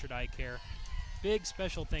 Blanchard Eye Care. Big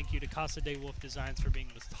special thank you to Casa de Wolf Designs for being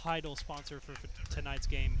the title sponsor for tonight's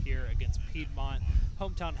game here against Piedmont.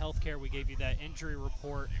 Hometown Healthcare, we gave you that injury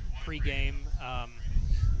report pregame.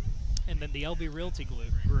 And then the LB Realty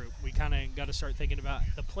Group, we kind of got to start thinking about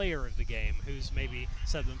the player of the game, who's maybe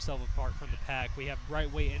set themselves apart from the pack. We have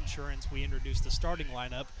Brightway Insurance. We introduced the starting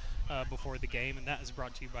lineup before the game, and that is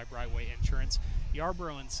brought to you by Brightway Insurance.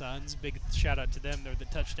 Yarborough and Sons, big shout out to them. They're the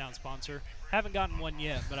touchdown sponsor. Haven't gotten one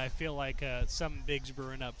yet, but I feel like some big's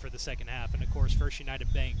brewing up for the second half. And, of course, First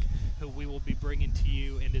United Bank, who we will be bringing to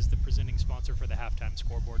you and is the presenting sponsor for the halftime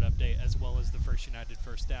scoreboard update, as well as the First United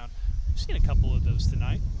First Down. We've seen a couple of those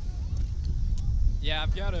tonight. Yeah,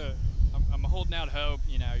 I'm holding out hope.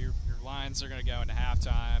 Your Lions are going to go into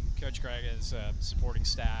halftime. Coach Craig and his supporting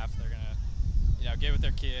staff, they're going to, get with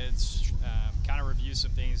their kids, kind of review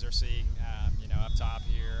some things they're seeing, up top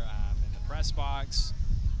here in the press box,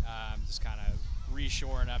 just kind of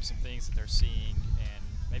reshoring up some things that they're seeing and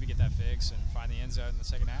maybe get that fixed and find the end zone in the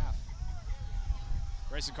second half.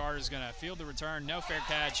 Grayson Carter's going to field the return. No fair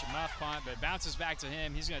catch, muff punt, but it bounces back to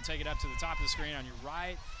him. He's going to take it up to the top of the screen on your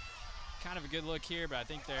right. Kind of a good look here, but I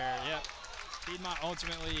think Piedmont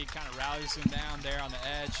ultimately kind of rallies them down there on the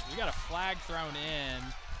edge. We got a flag thrown in.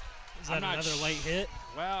 Is that another late hit?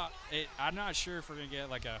 Well, I'm not sure if we're going to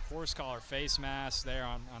get like a horse collar face mask there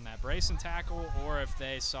on that brace and tackle, or if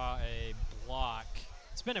they saw a block.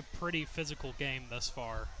 It's been a pretty physical game thus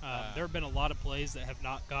far. There have been a lot of plays that have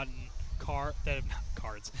not gotten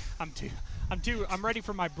cards. I'm ready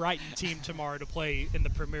for my Brighton team tomorrow to play in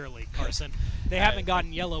the Premier League, Carson. They haven't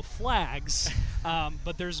gotten yellow flags,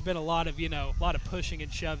 but there's been a lot of pushing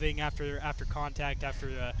and shoving after contact,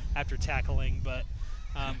 after tackling. But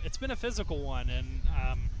it's been a physical one, and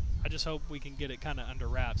I just hope we can get it kind of under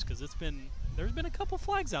wraps, because there's been a couple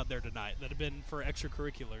flags out there tonight that have been for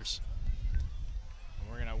extracurriculars.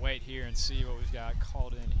 We're gonna wait here and see what we've got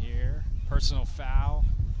called in here. Personal foul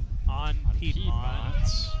on Piedmont.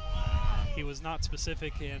 He was not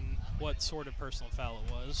specific in what sort of personal foul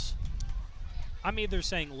it was. I'm either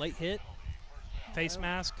saying late hit, face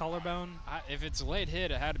mask, collarbone. If it's a late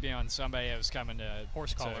hit, it had to be on somebody that was coming to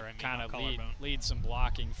horse collar, kind of lead some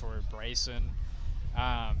blocking for Brayson.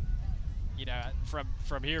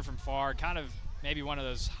 From here from far, kind of maybe one of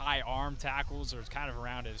those high arm tackles, or it's kind of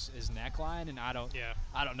around his neckline, and I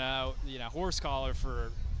don't know. Horse collar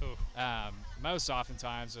for. Most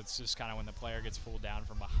oftentimes it's just kind of when the player gets pulled down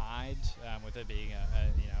from behind, with it being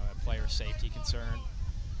a player safety concern.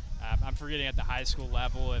 I'm forgetting at the high school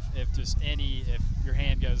level if your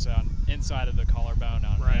hand goes on inside of the collarbone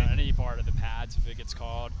on any part of the pads, if it gets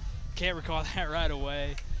called. Can't recall that right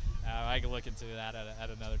away. I can look into that at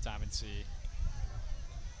another time and see.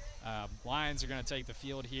 Lions are going to take the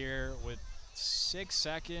field here with 6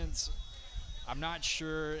 seconds. I'm not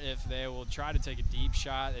sure if they will try to take a deep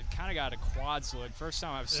shot. They've kind of got a quads look. First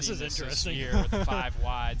time I've seen this year with the 5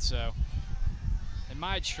 wide. So they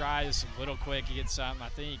might try this a little quick to get something. I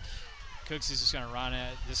think Cooks is just going to run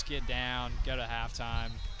it, just get down, go to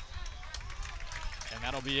halftime. And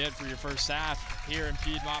that'll be it for your first half here in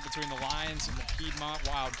Piedmont between the Lions and the Piedmont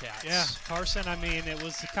Wildcats. Yeah, Carson, it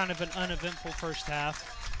was kind of an uneventful first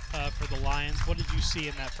half. For the Lions. What did you see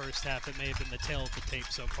in that first half that may have been the tail of the tape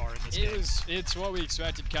so far in this game? It's what we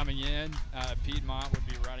expected coming in. Piedmont would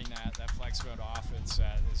be running that flex mode offense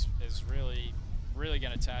that is really really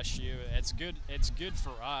going to test you. It's good. It's good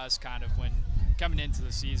for us, kind of when coming into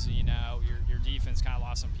the season. You know, your defense kind of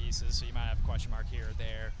lost some pieces, so you might have a question mark here or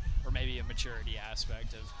there, or maybe a maturity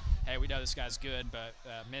aspect of, hey, we know this guy's good, but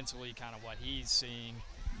mentally, kind of what he's seeing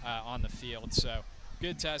on the field. So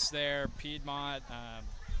good test there. Piedmont,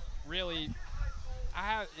 really.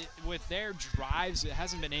 With their drives, it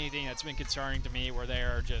hasn't been anything that's been concerning to me where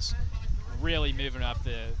they're just really moving up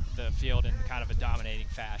the field in kind of a dominating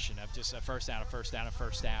fashion of just a first down, a first down, a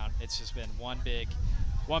first down. It's just been one big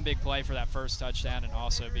play for that first touchdown, and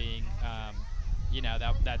also being,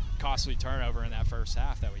 that costly turnover in that first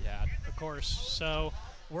half that we had. Of course. So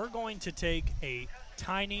we're going to take a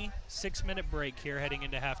tiny 6-minute break here heading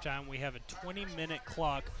into halftime. We have a 20-minute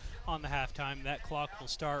clock on the halftime. That clock will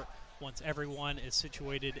start once everyone is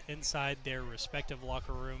situated inside their respective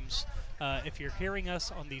locker rooms. If you're hearing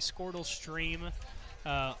us on the Squirtle stream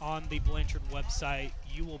on the Blanchard website,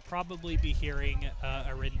 you will probably be hearing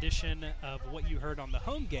a rendition of what you heard on the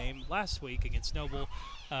home game last week against Noble.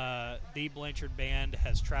 The Blanchard band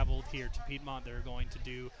has traveled here to Piedmont. They're going to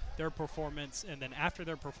do their performance, and then after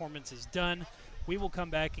their performance is done, we will come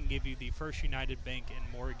back and give you the First United Bank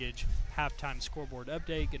and Mortgage halftime scoreboard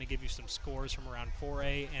update. Going to give you some scores from around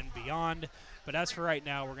 4A and beyond. But as for right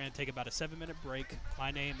now, we're going to take about a 7-minute break. My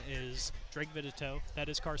name is Drake Vidito. That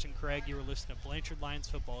is Carson Craig. You are listening to Blanchard Lions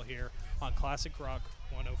football here on Classic Rock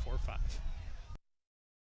 104.5.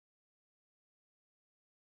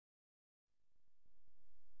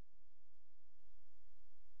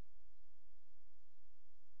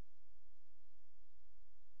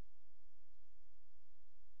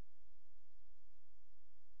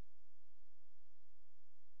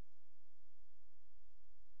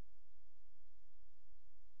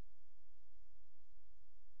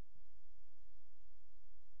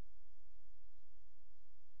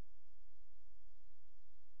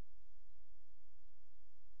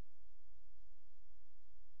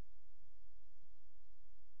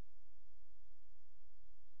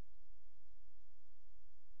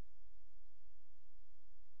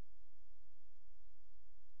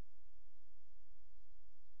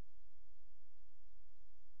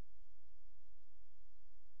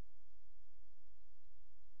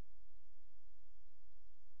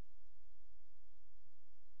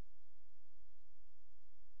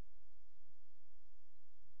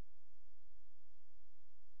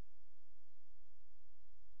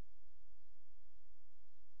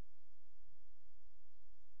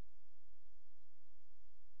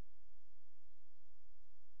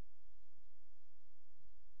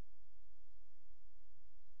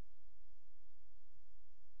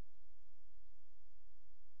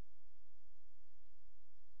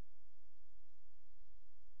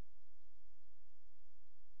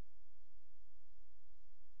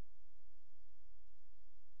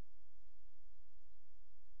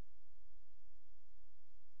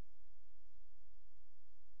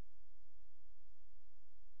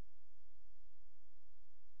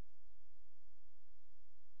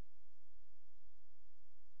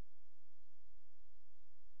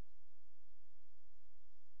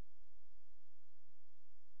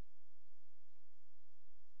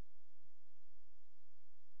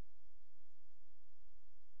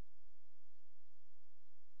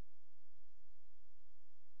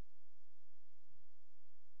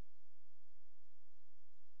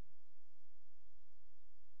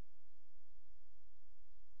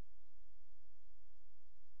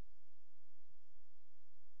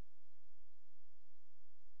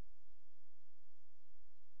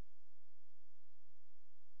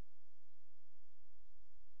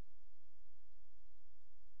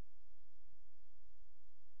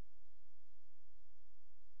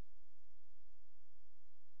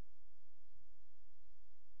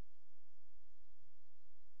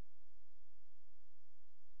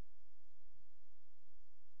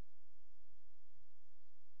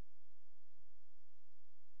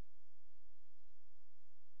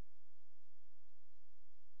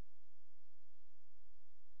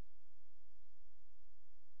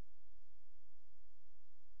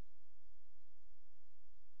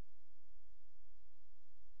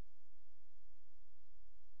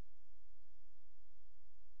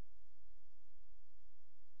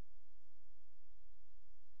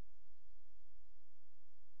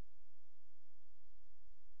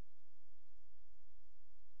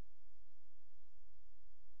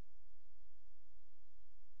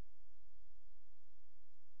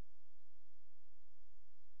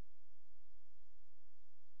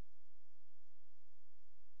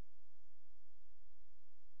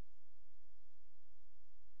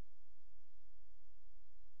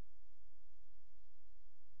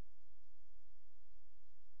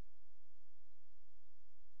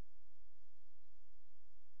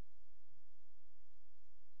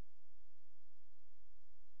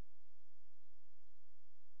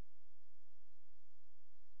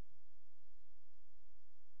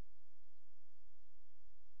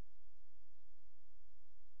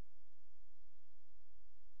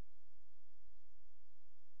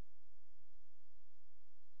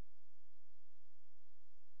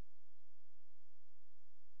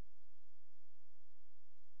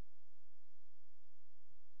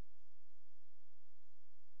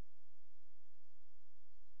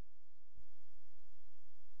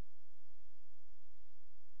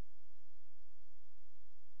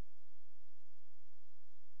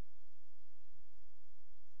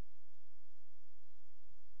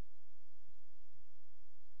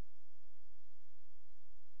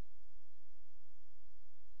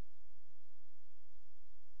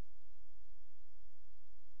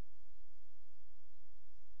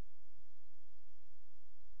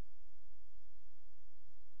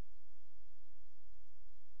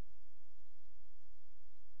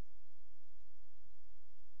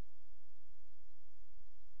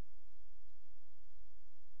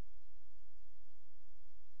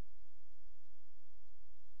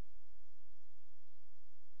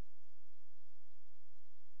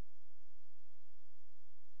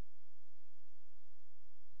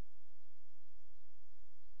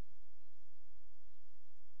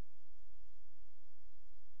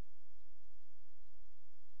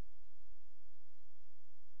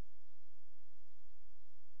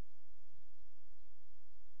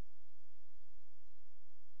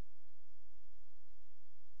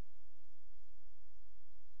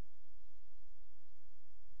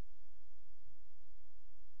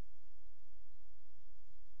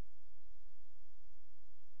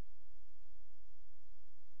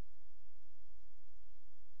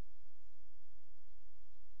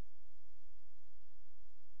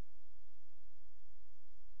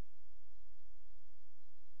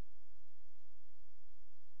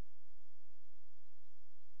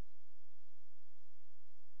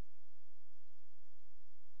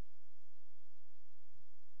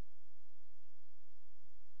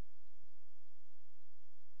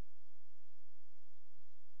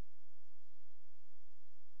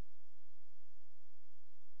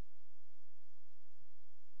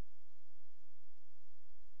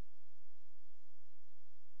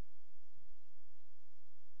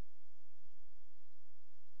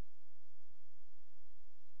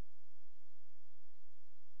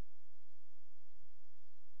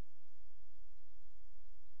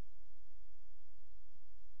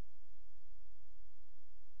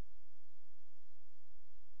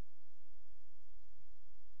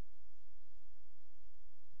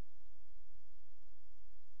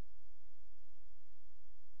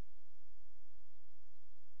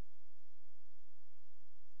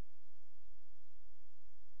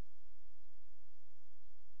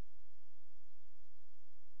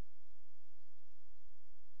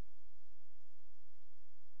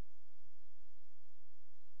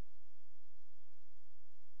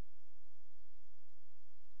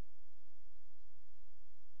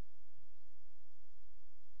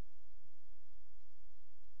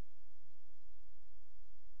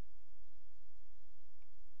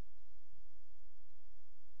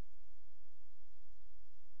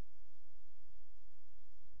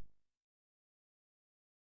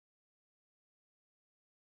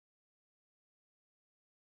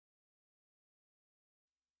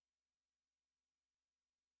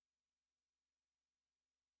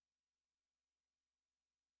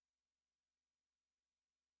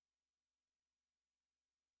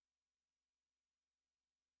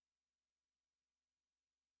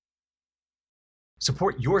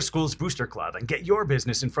 Support your school's Booster Club and get your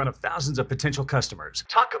business in front of thousands of potential customers.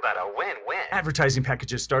 Talk about a win-win. Advertising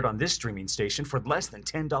packages start on this streaming station for less than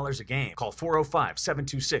 $10 a game. Call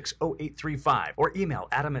 405-726-0835 or email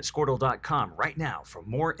adam@squirtle.com right now for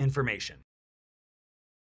more information.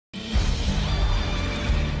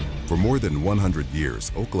 For more than 100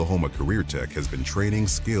 years, Oklahoma Career Tech has been training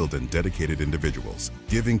skilled and dedicated individuals,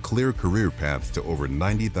 giving clear career paths to over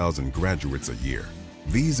 90,000 graduates a year.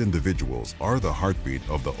 These individuals are the heartbeat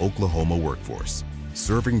of the Oklahoma workforce,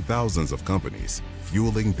 serving thousands of companies,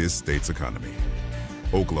 fueling this state's economy.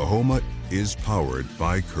 Oklahoma is powered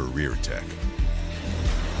by Career Tech.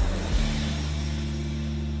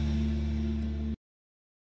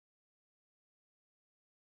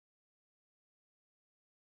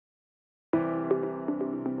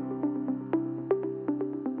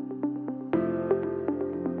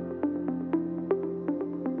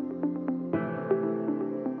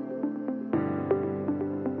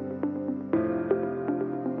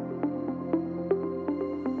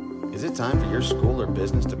 Is it time for your school or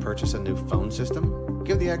business to purchase a new phone system?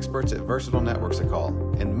 Give the experts at Versatile Networks a call.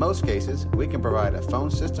 In most cases, we can provide a phone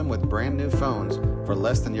system with brand new phones for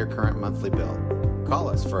less than your current monthly bill. Call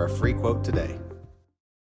us for a free quote today.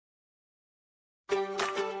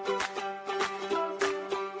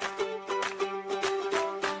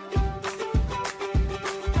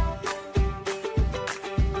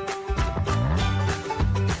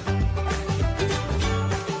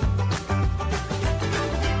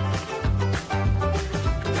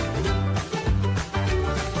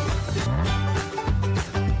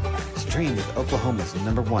 Stream with Oklahoma's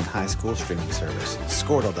 #1 high school streaming service,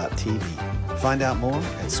 Squirtle.tv. Find out more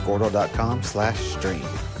at squirtle.com/stream.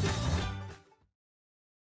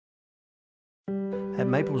 At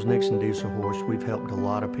Maples Nixon Diesel Horse, we've helped a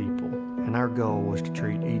lot of people, and our goal was to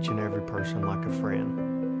treat each and every person like a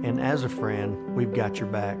friend. And as a friend, we've got your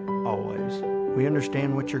back always. We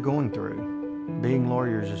understand what you're going through. Being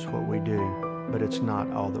lawyers is what we do, but it's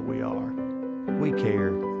not all that we are. We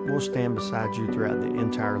care. We'll stand beside you throughout the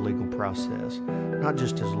entire legal process, not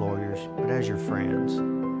just as lawyers, but as your friends.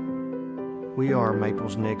 We are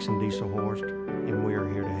Maples Nixon Diesel Horse, and we are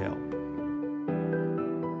here to help.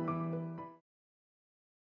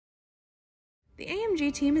 The AMG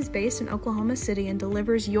team is based in Oklahoma City and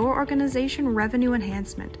delivers your organization revenue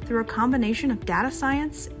enhancement through a combination of data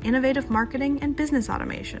science, innovative marketing, and business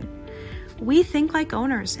automation. We think like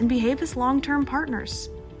owners and behave as long-term partners.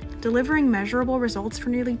 Delivering measurable results for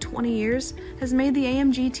nearly 20 years has made the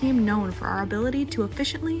AMG team known for our ability to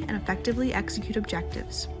efficiently and effectively execute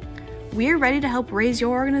objectives. We're ready to help raise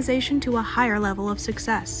your organization to a higher level of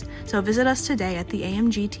success, so visit us today at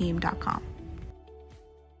theamgteam.com.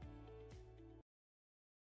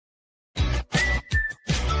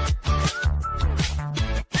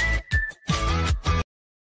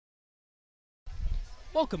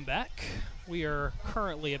 Welcome back. We are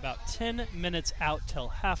currently about 10 minutes out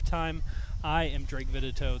till halftime. I am Drake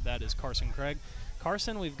Vidito. That is Carson Craig.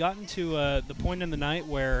 Carson, we've gotten to the point in the night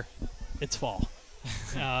where it's fall.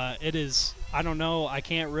 It is, I don't know,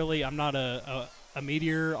 I'm not a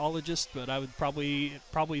meteorologist, but I would probably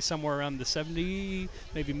somewhere around the 70,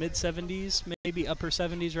 maybe mid-70s, maybe upper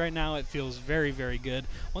 70s right now. It feels very, very good.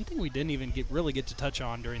 One thing we didn't even really get to touch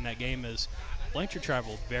on during that game is Blanchard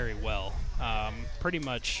traveled very well. Pretty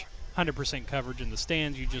much 100% coverage in the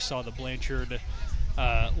stands. You just saw the Blanchard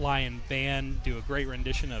Lion Band do a great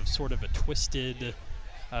rendition of sort of a twisted,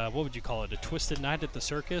 what would you call it? A twisted night at the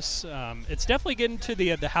circus. It's definitely getting to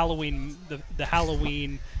the Halloween, the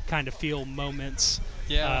Halloween kind of feel moments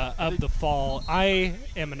of the fall. I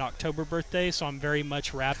am an October birthday, so I'm very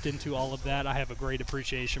much wrapped into all of that. I have a great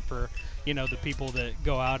appreciation for the people that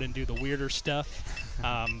go out and do the weirder stuff.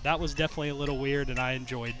 That was definitely a little weird, and I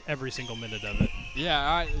enjoyed every single minute of it. Yeah,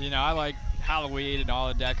 I like Halloween and all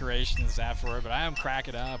the decorations for it, but I am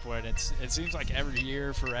cracking up when it seems like every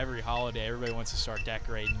year for every holiday, everybody wants to start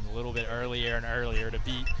decorating a little bit earlier and earlier to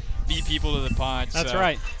beat people to the punch. That's so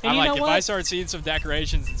right. And I'm you like, know if what? I start seeing some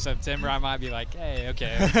decorations in September, I might be like, hey,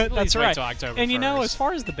 okay, at least wait till October And 1st. as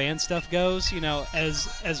far as the band stuff goes,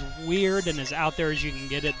 as weird and as out there as you can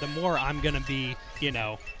get it, the more I'm gonna be,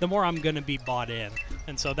 the more I'm gonna be bought in.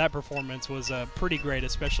 And so that performance was pretty great,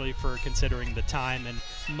 especially for considering the time and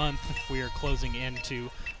month we are closing into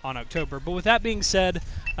on October. But with that being said,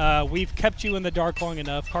 we've kept you in the dark long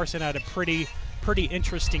enough. Carson had a pretty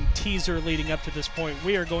interesting teaser leading up to this point.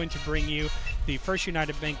 We are going to bring you the First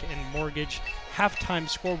United Bank and Mortgage halftime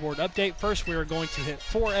scoreboard update. First, we are going to hit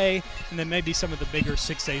 4A, and then maybe some of the bigger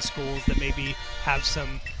 6A schools that maybe have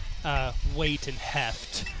some weight and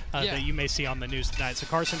heft that you may see on the news tonight. So,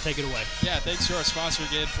 Carson, take it away. Yeah, thanks to our sponsor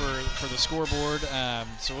again for the scoreboard.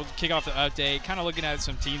 So we'll kick off the update, kind of looking at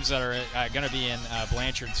some teams that are going to be in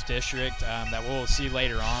Blanchard's district that we'll see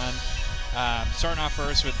later on. Starting off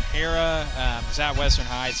first with Hera, is at Western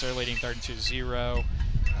Heights. They're leading 32-0.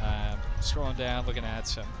 Scrolling down, looking at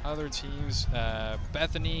some other teams.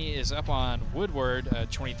 Bethany is up on Woodward,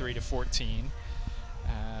 23-14.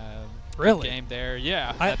 Really? Game there,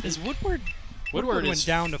 yeah. Is Woodward went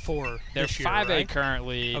down to 4. They're this year, 5A right?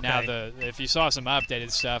 currently. Okay. Now, if you saw some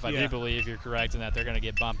updated stuff, I Yeah. do believe you're correct in that they're going to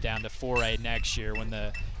get bumped down to 4A next year when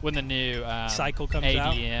the new cycle comes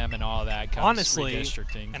out. ADM and all that comes. Honestly,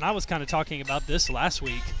 redistricting. and I was kind of talking about this last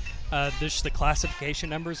week. Just the classification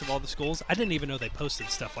numbers of all the schools. I didn't even know they posted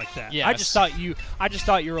stuff like that. Yes. I just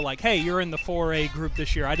thought you were like, hey, you're in the 4A group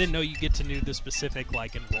this year. I didn't know you get to know the specific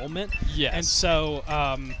like enrollment. Yes. And so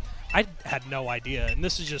I had no idea, and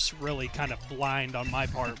this is just really kind of blind on my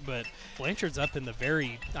part. But Blanchard's up in the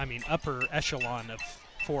upper echelon of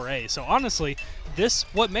 4A. So honestly,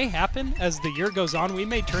 what may happen as the year goes on, we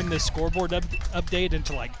may turn this scoreboard update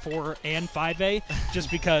into like 4 and 5A, just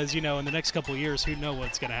because in the next couple of years, who knows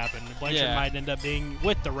what's going to happen. Blanchard might end up being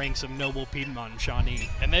with the ranks of Noble, Piedmont, and Shawnee.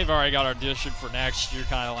 And they've already got our district for next year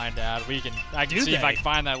kind of lined out. I can see if I can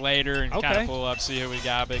find that later and kind of pull up, see who we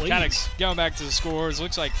got. But kind of going back to the scores,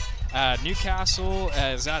 looks like Newcastle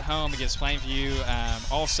is at home against Plainview.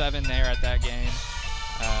 All 7 there at that game.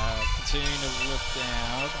 Continuing to look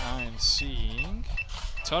down, I am seeing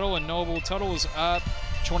Tuttle and Noble. Tuttle is up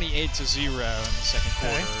 28-0 in the second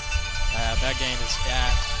quarter. That game is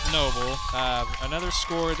at Noble. Another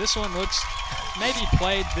score. This one looks maybe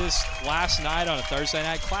played this last night on a Thursday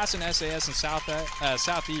night. Classen SAS in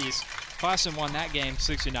Southeast. Classen won that game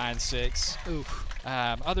 69-6. Oof.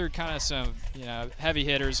 Other kind of some heavy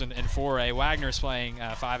hitters in 4A. Wagner's playing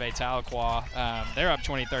 5A Tahlequah. They're up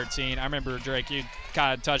 2013. I remember, Drake, you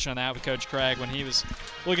kind of touched on that with Coach Craig when he was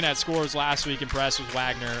looking at scores last week. Impressed with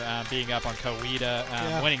Wagner being up on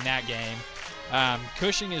Coweta, winning that game.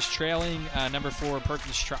 Cushing is trailing number 4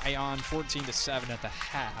 Perkins Tryon 14-7 at the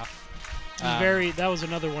half. That was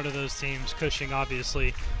another one of those teams. Cushing,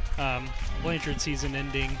 obviously, Blanchard season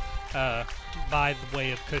ending. By the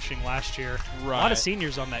way of Cushing last year. Right. A lot of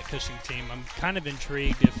seniors on that Cushing team. I'm kind of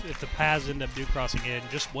intrigued if the Paz end up crossing in,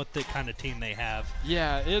 just what the kind of team they have.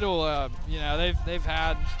 Yeah, it'll, they've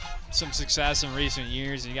had some success in recent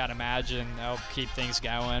years. You got to imagine they'll keep things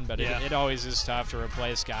going, but it always is tough to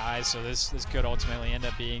replace guys, so this could ultimately end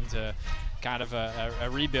up being to kind of a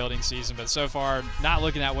rebuilding season, but so far not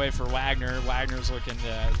looking that way for Wagner. Wagner's looking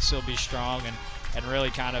to still be strong and really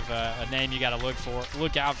kind of a name you got to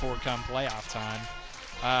look out for come playoff time.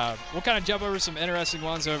 We'll kind of jump over some interesting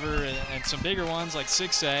ones and some bigger ones like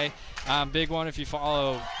 6A. Big one if you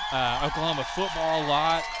follow Oklahoma football a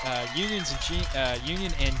lot. Union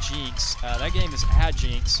and Jinx. That game is at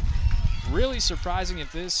Jinx. Really surprising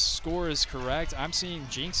if this score is correct. I'm seeing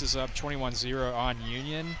Jinx is up 21-0 on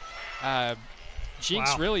Union.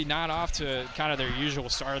 Jinx really not off to kind of their usual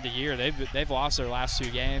start of the year. They've lost their last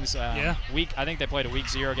 2 games. I think they played a week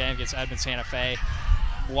 0 game against Edmond Santa Fe.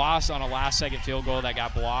 Lost on a last-second field goal that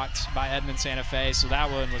got blocked by Edmond Santa Fe, so that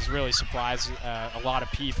one was really surprised a lot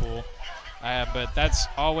of people. But that's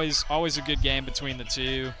always a good game between the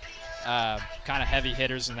two. Kind of heavy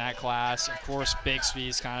hitters in that class. Of course,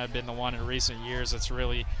 Bixby's kind of been the one in recent years that's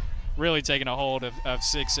really taken a hold of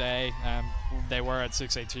 6A. They were at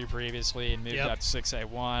 6A2 previously and moved up to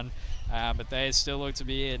 6A1. But they still look to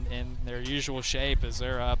be in their usual shape as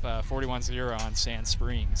they're up 41-0 on Sand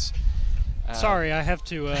Springs. Sorry, I have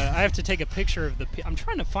to take a picture of I'm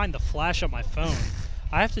trying to find the flash on my phone.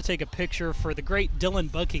 I have to take a picture for the great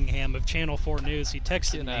Dylan Buckingham of Channel 4 News. He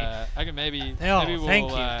texted me. I can maybe thank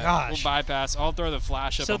you. Gosh. We'll bypass. I'll throw the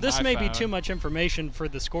flash up on my phone. So this may be too much information for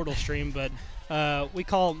the Squirtle stream, but we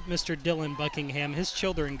call Mr. Dylan Buckingham. His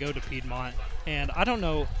children go to Piedmont, and I don't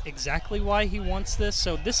know exactly why he wants this.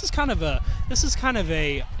 So this is kind of a.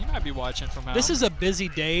 You might be watching from home. This is a busy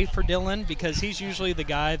day for Dylan because he's usually the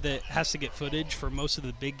guy that has to get footage for most of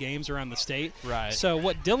the big games around the state. Right. So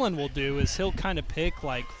what Dylan will do is he'll kind of pick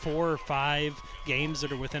like 4 or 5 games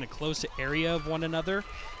that are within a close area of one another,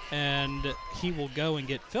 and he will go and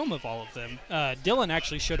get film of all of them. Dylan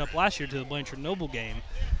actually showed up last year to the Blanchard Noble game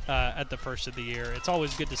at the first of the year. It's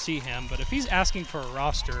always good to see him, but if he's asking for a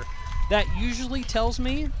roster, that usually tells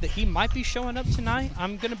me that he might be showing up tonight.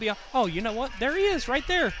 I'm going to be, you know what? There he is right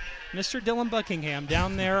there. Mr. Dylan Buckingham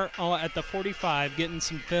down there at the 45 getting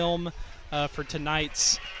some film for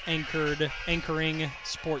tonight's anchoring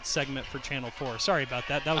sports segment for Channel 4. Sorry about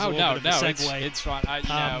that. That was a little bit of a segue. It's fun.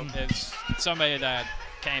 It's somebody that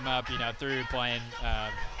came up, through playing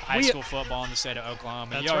high school football in the state of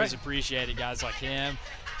Oklahoma. That's You always right. appreciated guys like him.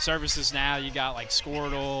 Services now, you got like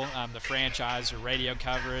Squirtle, the franchise or radio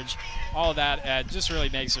coverage. All of that just really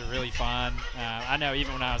makes it really fun. I know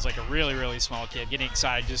even when I was like a really, really small kid, getting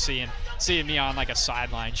excited just seeing me on like a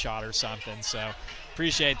sideline shot or something. So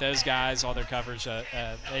appreciate those guys, all their coverage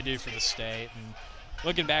they do for the state. And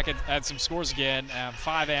looking back at some scores again,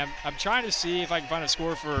 5 I'm trying to see if I can find a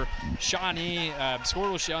score for Shawnee.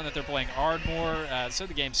 Squirtle showing that they're playing Ardmore. So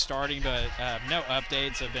the game's starting, but no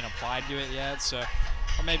updates have been applied to it yet. So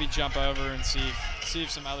I'll maybe jump over and see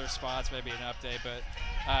if some other spots, maybe an update. But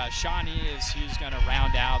Shawnee is who's going to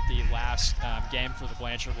round out the last game for the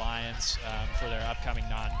Blanchard Lions for their upcoming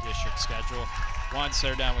non-district schedule. Once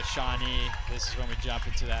they're done with Shawnee, this is when we jump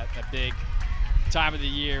into that big time of the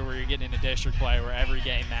year where you're getting into district play where every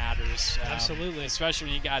game matters. Absolutely. Especially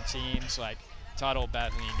when you got teams like Tuttle,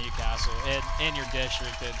 Bethany, Newcastle in your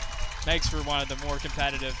district. It makes for one of the more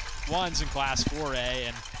competitive ones in Class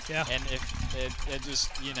 4A. And if it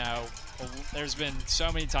just, there's been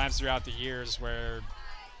so many times throughout the years where,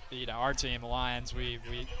 our team, the Lions, we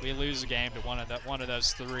lose a game to one of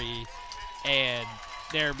those three, and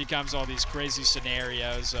there becomes all these crazy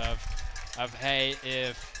scenarios of hey,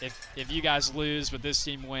 if you guys lose but this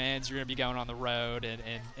team wins, you're going to be going on the road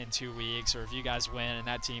in 2 weeks, or if you guys win and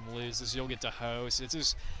that team loses, you'll get to host. It's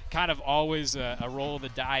just kind of always a roll of the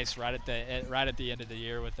dice right at the end of the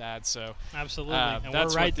year with that. So absolutely, and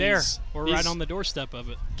that's we're right there. We're these right on the doorstep of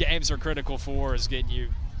it. Games are critical for is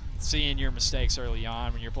seeing your mistakes early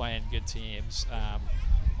on when you're playing good teams,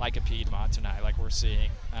 like a Piedmont tonight, like we're seeing.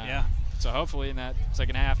 So hopefully in that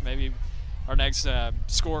second half, maybe our next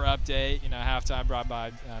score update, halftime brought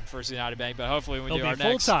by First United Bank, but hopefully when we do our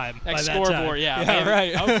next scoreboard,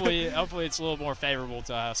 right. hopefully it's a little more favorable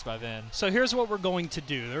to us by then. So here's what we're going to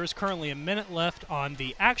do. There is currently a minute left on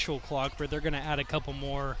the actual clock, but they're going to add a couple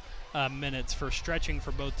more minutes for stretching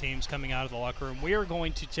for both teams coming out of the locker room. We are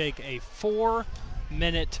going to take a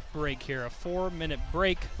 4-minute break here, a 4-minute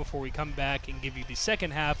break before we come back and give you the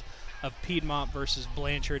second half of Piedmont versus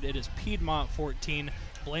Blanchard. It is Piedmont 14,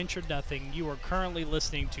 Blanchard nothing. You are currently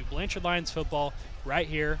listening to Blanchard Lions football right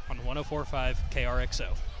here on 104.5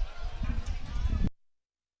 KRXO.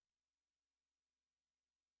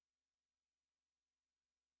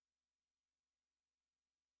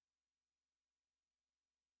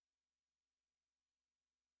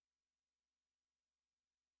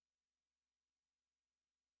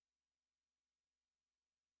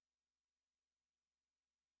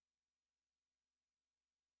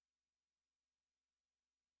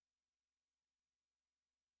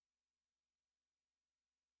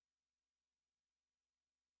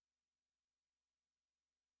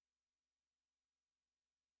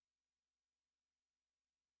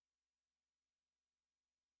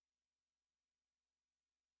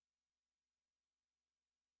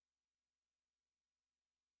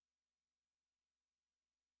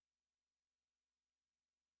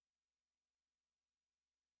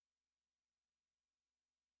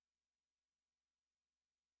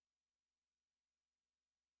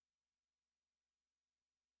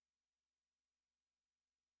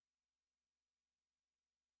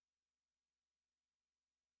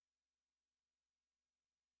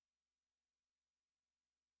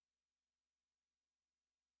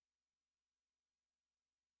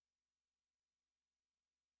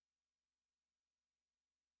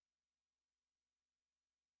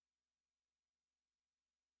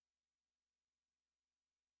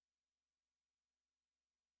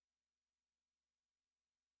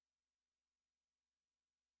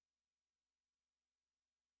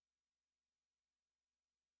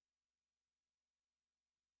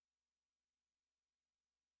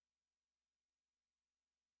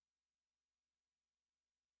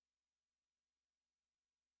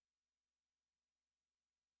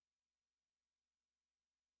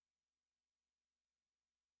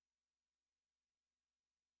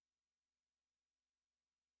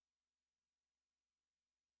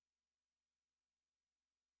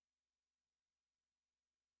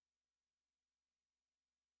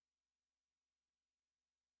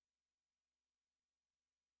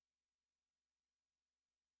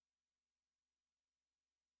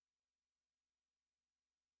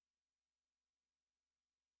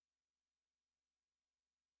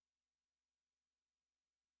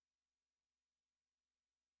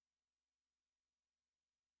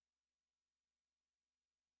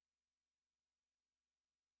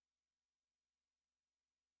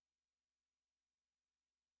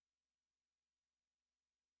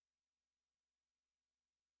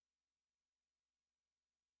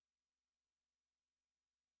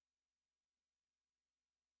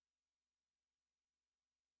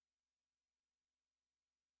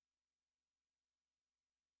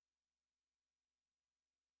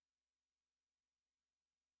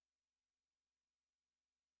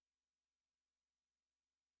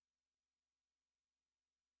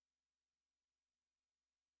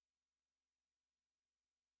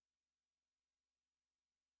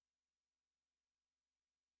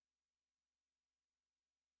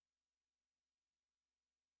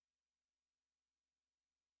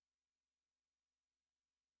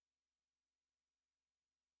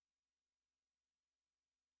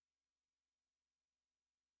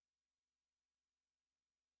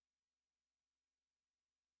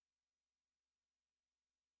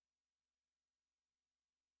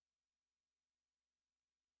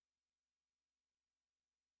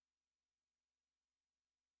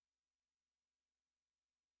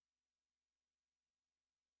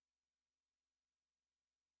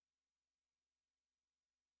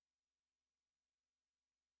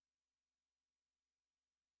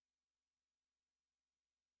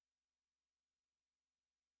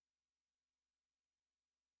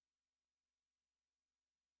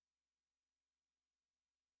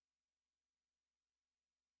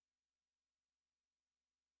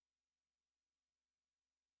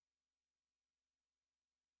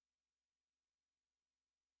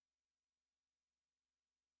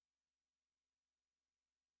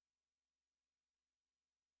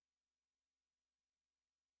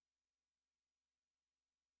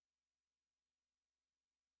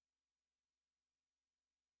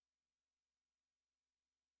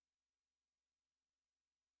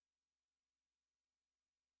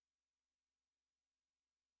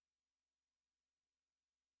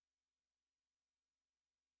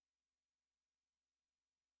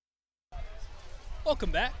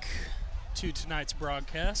 Welcome back to tonight's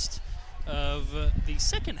broadcast of the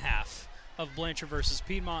second half of Blanchard versus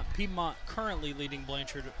Piedmont. Piedmont currently leading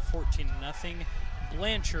Blanchard 14-0.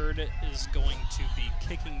 Blanchard is going to be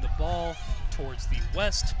kicking the ball towards the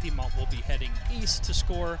west. Piedmont will be heading east to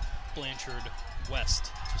score. Blanchard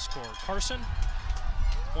west to score. Carson,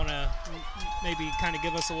 want to maybe kind of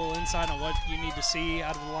give us a little insight on what you need to see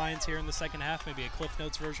out of the Lions here in the second half, maybe a Cliff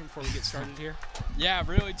Notes version before we get started here? Yeah,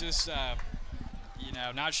 really just,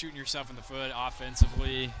 not shooting yourself in the foot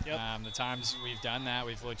offensively. Yep. The times we've done that,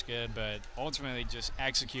 we've looked good, but ultimately just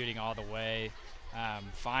executing all the way,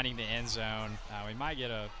 finding the end zone. We might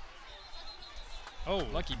get a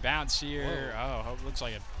lucky bounce here. Whoa. Oh, looks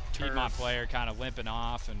like a Piedmont player kind of limping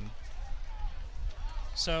off. And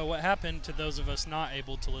so what happened, to those of us not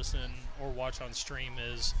able to listen or watch on stream,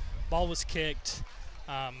 is ball was kicked.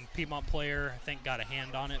 Piedmont player, I think, got a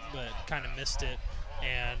hand on it, but kind of missed it.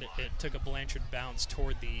 And it took a Blanchard bounce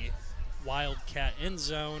toward the Wildcat end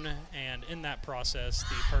zone, and in that process,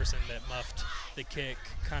 the person that muffed the kick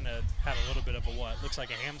kind of had a little bit of a looks like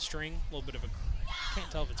a hamstring, a little bit of a, can't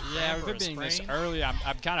tell if it's a cramp or a being this sprain. early,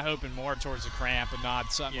 I'm kind of hoping more towards a cramp and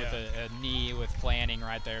not something with a knee with planning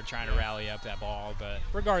right there, trying to rally up that ball. But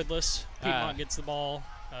regardless, Piedmont gets the ball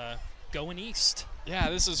going east.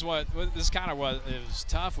 Yeah, this is kind of what it was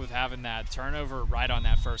tough with having that turnover right on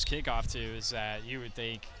that first kickoff too, is that you would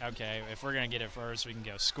think, okay, if we're going to get it first, we can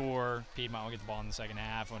go score. Piedmont will get the ball in the second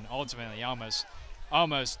half, when ultimately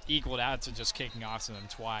almost equaled out to just kicking off to them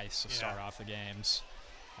twice to start off the games.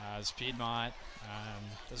 As Piedmont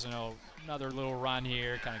does another little run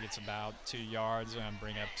here, kind of gets about 2 yards and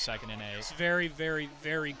bring up 2nd and 8. It's very, very,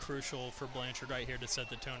 very crucial for Blanchard right here to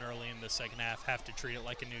set the tone early in the second half. Have to treat it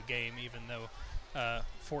like a new game, even though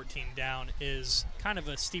 14 down is kind of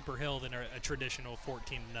a steeper hill than a traditional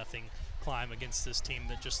 14-0 climb against this team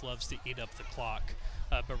that just loves to eat up the clock.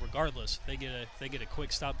 But regardless, they get a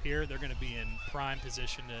quick stop here, they're going to be in prime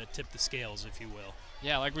position to tip the scales, if you will.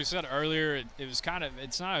 Yeah, like we said earlier, it was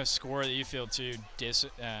it's not a score that you feel too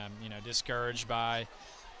discouraged by.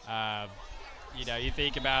 You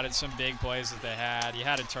think about it, some big plays that they had. You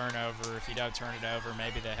had a turnover. If you don't turn it over,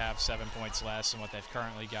 maybe they have 7 points less than what they've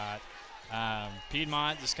currently got.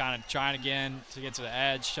 Piedmont just kind of trying again to get to the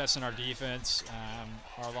edge, testing our defense.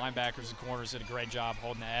 Our linebackers and corners did a great job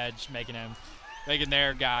holding the edge, making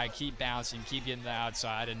their guy keep bouncing, keep getting to the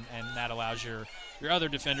outside, and that allows your other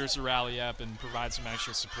defenders to rally up and provide some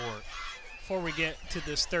extra support. Before we get to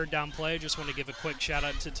this third down play, just want to give a quick shout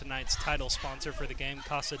out to tonight's title sponsor for the game,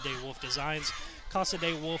 Casa de Wolf Designs. Casa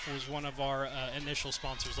de Wolf was one of our initial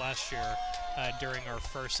sponsors last year during our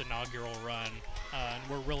first inaugural run, and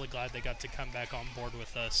we're really glad they got to come back on board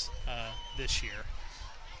with us this year.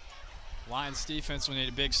 Lions defense will need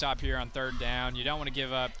a big stop here on third down. You don't want to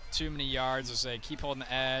give up too many yards as they keep holding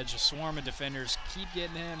the edge. A swarm of defenders keep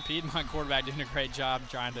getting in. Piedmont quarterback doing a great job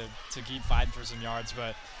trying to keep fighting for some yards.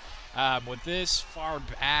 But with this far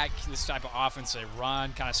back, this type of offense they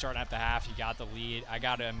run, kind of starting at the half, you got the lead. I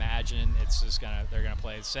got to imagine they're gonna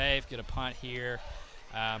play it safe, get a punt here.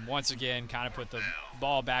 Once again, kind of put the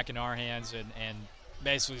ball back in our hands and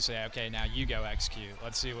basically say, okay, now you go execute.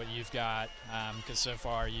 Let's see what you've got, because so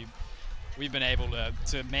far we've been able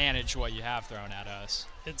to manage what you have thrown at us.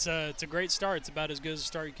 It's a great start. It's about as good as a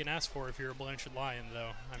start you can ask for if you're a Blanchard Lion,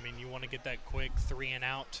 though. I mean, you want to get that quick 3 and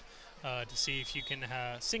out to see if you can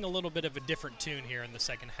sing a little bit of a different tune here in the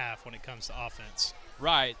second half when it comes to offense.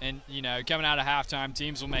 Right, and coming out of halftime,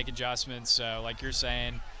 teams will make adjustments. So, like you're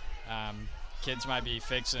saying, kids might be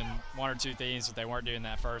fixing 1 or 2 things that they weren't doing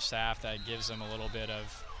that first half. That gives them a little bit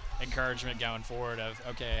of encouragement going forward of,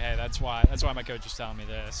 okay, hey, that's why my coach is telling me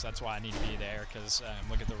this. That's why I need to be there, because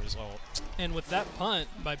look at the result. And with that punt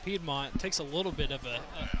by Piedmont, it takes a little bit of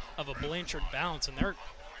a Blanchard bounce, and they're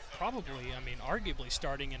probably, arguably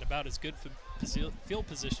starting in about as good field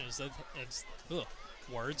position as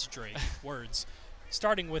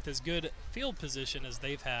starting with as good field position as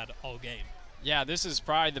they've had all game. Yeah, this is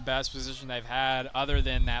probably the best position they've had, other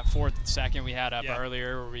than that 4th and 2nd we had up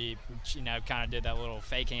earlier, where we, kind of did that little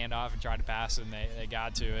fake handoff and tried to pass it, and they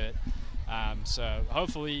got to it. So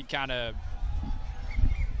hopefully, kind of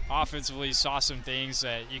offensively, saw some things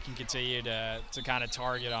that you can continue to kind of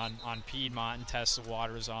target on Piedmont and test the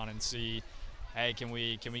waters on and see, hey, can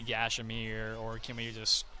we gash them here, or can we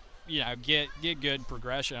just get good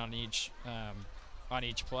progression on each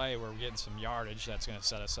play where we're getting some yardage that's going to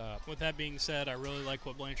set us up. With that being said, I really like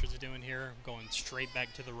what Blanchard's doing here, going straight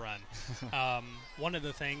back to the run. One of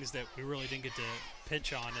the things that we really didn't get to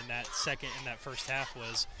pitch on in that first half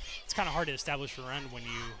was it's kind of hard to establish a run when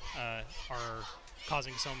you are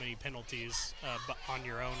causing so many penalties on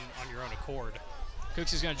your own accord.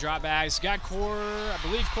 Cooks is going to drop back. He's got I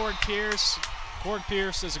believe Cord Pierce. Cord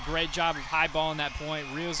Pierce does a great job of highballing that point,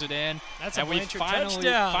 reels it in. That's and a we Blanchard finally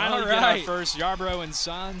touchdown. get our first Yarbrough and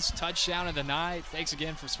Sons touchdown of the night. Thanks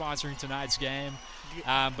again for sponsoring tonight's game.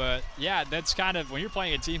 But, yeah, that's kind of – when you're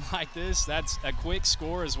playing a team like this, that's a quick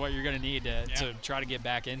score is what you're going to need to try to get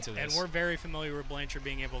back into this. And we're very familiar with Blanchard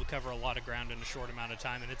being able to cover a lot of ground in a short amount of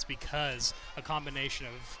time, and it's because a combination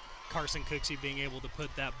of Carson Cooksey being able to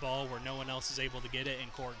put that ball where no one else is able to get it,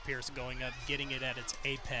 and Cord Pierce going up, getting it at its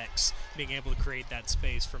apex, being able to create that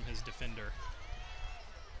space from his defender.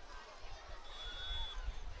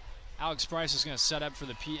 Alex Price is going to set up for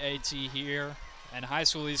the PAT here. And high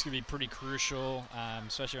school league's going to be pretty crucial,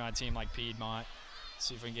 especially on a team like Piedmont.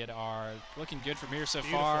 See if we can get our looking good from here so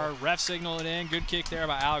far. Ref signal it in. Good kick there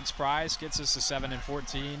by Alex Price. Gets us to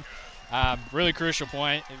 7-14. Really crucial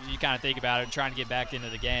point if you kind of think about it, trying to get back into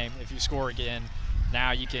the game. If you score again,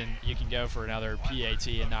 now you can go for another PAT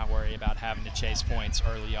and not worry about having to chase points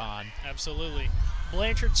early on. Absolutely.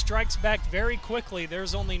 Blanchard strikes back very quickly.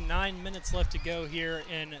 There's only 9 minutes left to go here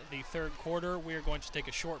in the third quarter. We are going to take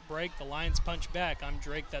a short break. The Lions punch back. I'm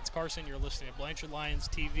Drake. That's Carson. You're listening to Blanchard Lions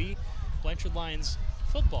TV. Blanchard Lions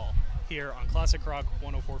football here on Classic Rock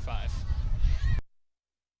 104.5.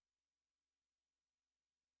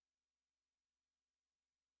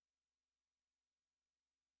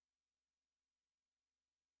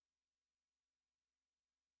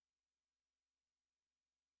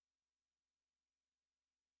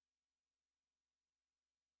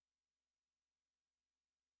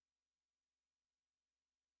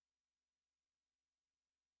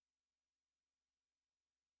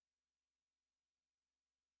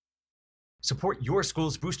 Support your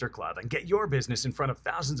school's booster club and get your business in front of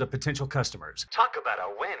thousands of potential customers. Talk about a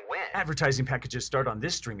win-win. Advertising packages start on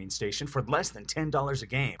this streaming station for less than $10 a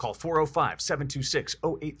game. Call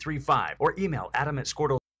 405-726-0835 or email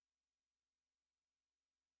Adam@Squirtle.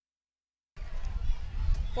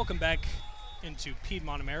 Welcome back into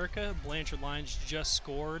Piedmont, America. Blanchard Lions just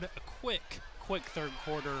scored a quick third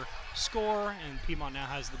quarter score, and Piedmont now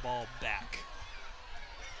has the ball back.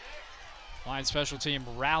 Lions special team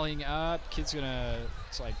rallying up. Kid's gonna,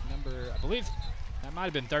 it's like number, I believe that might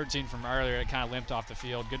have been 13 from earlier. It kind of limped off the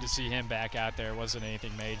field. Good to see him back out there. It wasn't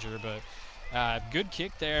anything major, but good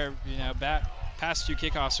kick there. You know, past 2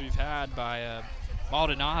 kickoffs we've had by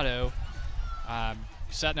Maldonado,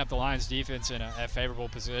 setting up the Lions defense in a favorable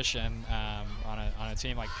position on a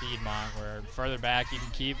team like Piedmont, where further back you can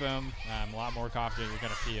keep them, a lot more confident you're going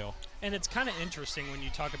to feel. And it's kind of interesting when you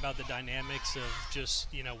talk about the dynamics of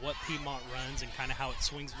just, you know, what Piedmont runs and kind of how it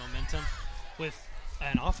swings momentum. With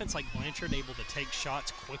an offense like Blanchard able to take shots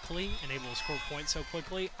quickly and able to score points so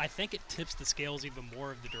quickly, I think it tips the scales even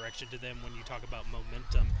more of the direction to them when you talk about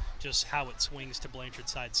momentum, just how it swings to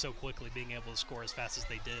Blanchard's side so quickly, being able to score as fast as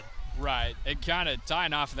they did. Right. And kind of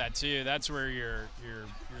tying off of that too, that's where your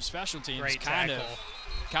special teams kind of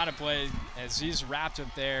play as he's wrapped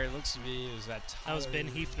up there. It looks to be that was Ben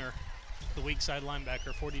Hefner, the weak side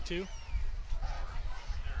linebacker, 42. I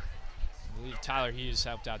believe Tyler Hughes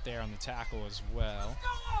helped out there on the tackle as well.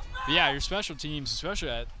 But yeah, your special teams, especially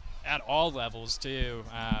at all levels too,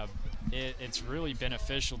 it's really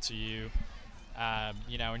beneficial to you.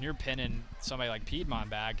 You know, when you're pinning somebody like Piedmont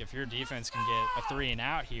back, if your defense can get a 3 and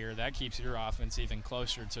out here, that keeps your offense even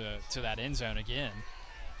closer to that end zone again.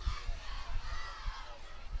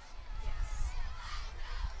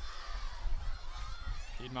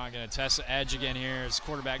 Piedmont going to test the edge again here. It's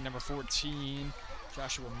quarterback number 14,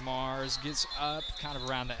 Joshua Mars, gets up kind of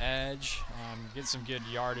around the edge, gets some good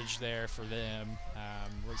yardage there for them.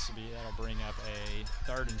 Looks to be that'll bring up a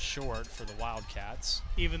 3rd and short for the Wildcats.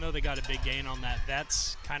 Even though they got a big gain on that,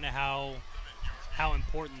 that's kind of how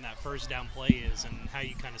important that first down play is and how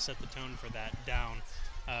you kind of set the tone for that down.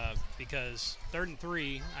 Because 3rd and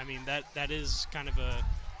 3, I mean, that is kind of a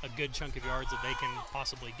good chunk of yards that they can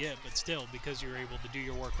possibly get, but still, because you're able to do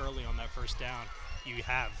your work early on that first down, you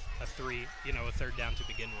have a 3rd down to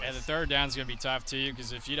begin with. Yeah, the 3rd down is going to be tough too,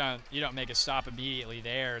 because if you don't make a stop immediately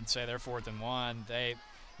there and say they're 4th and 1,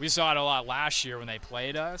 we saw it a lot last year when they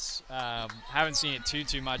played us. Haven't seen it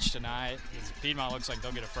too much tonight. Piedmont looks like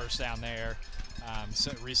they'll get a first down there,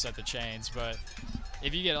 reset the chains, but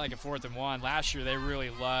if you get like a 4th and 1, last year they really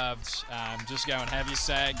loved just going heavy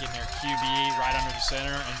set, getting their QB right under the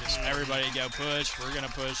center, and just everybody go push. We're gonna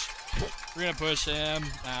push him.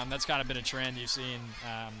 That's kind of been a trend you've seen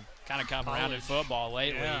kind of come around in football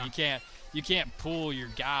lately. Yeah. You can't pull your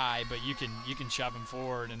guy, but you can shove him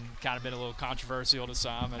forward, and kind of been a little controversial to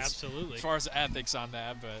some. Absolutely. As far as the ethics on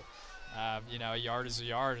that, but you know, a yard is a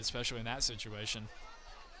yard, especially in that situation.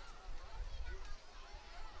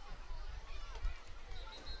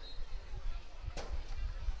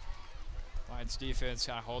 Phoenix defense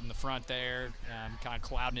kind of holding the front there, kind of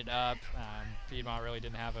clouding it up. Piedmont really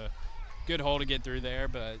didn't have a good hole to get through there,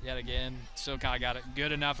 but yet again, still kind of got it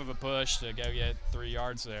good enough of a push to go get 3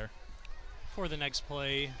 yards there. For the next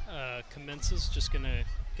play commences, just going to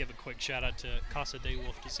give a quick shout out to Casa de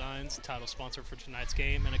Wolf Designs, the title sponsor for tonight's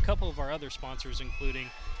game, and a couple of our other sponsors, including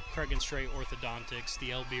Craig and Strait Orthodontics, the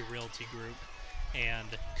LB Realty Group, and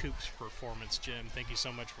Coops Performance Gym. Thank you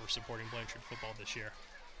so much for supporting Blanchard football this year.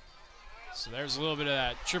 So there's a little bit of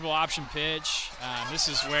that triple option pitch. This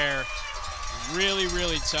is where really,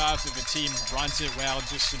 really tough if a team runs it well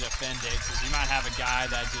just to defend it, because you might have a guy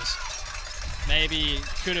that just maybe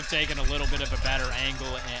could have taken a little bit of a better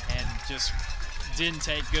angle and just didn't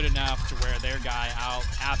take good enough to where their guy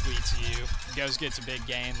out-athletes you, goes gets a big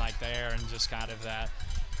gain like there, and just kind of that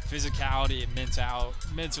physicality and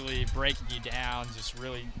mentally breaking you down, just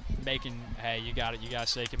really making, hey, you got it, you got to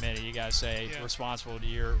stay committed, you got to stay responsible to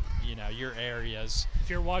your areas. If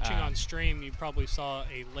you're watching on stream, you probably saw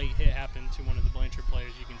a late hit happen to one of the Blanchard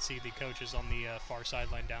players. You can see the coaches on the far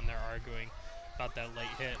sideline down there arguing about that late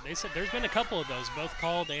hit. They said there's been a couple of those, both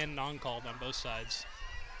called and non-called on both sides.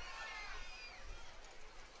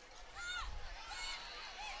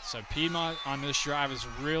 So Piedmont on this drive is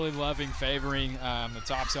really favoring the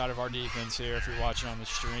top side of our defense here. If you're watching on the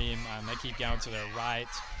stream, they keep going to their right.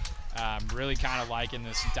 Really kind of liking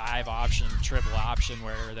this dive option, triple option,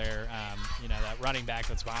 where they're, that running back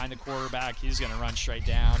that's behind the quarterback, he's going to run straight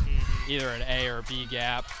down, either an A or a B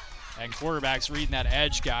gap. And quarterback's reading that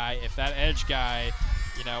edge guy. If that edge guy,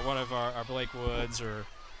 one of our Blake Woods or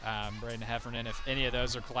Braden Heffernan, if any of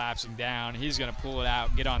those are collapsing down, he's going to pull it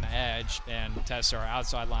out, get on the edge, and test our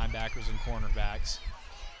outside linebackers and cornerbacks.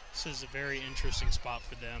 This is a very interesting spot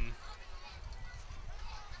for them.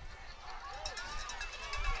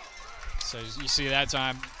 So you see that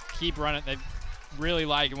time, keep running. They're really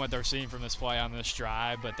liking what they're seeing from this play on this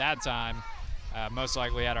drive, but that time, most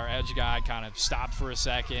likely had our edge guy kind of stop for a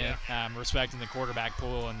second, respecting the quarterback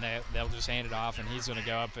pull, and they'll just hand it off, and he's going to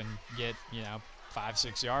go up and get,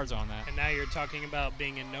 5-6 yards on that. And now you're talking about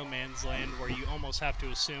being in no man's land, where you almost have to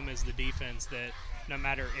assume as the defense that no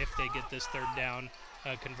matter if they get this third down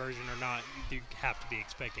conversion or not, you have to be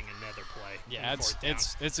expecting another play. Yeah,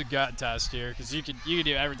 it's a gut test here, because you could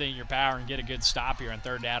do everything in your power and get a good stop here on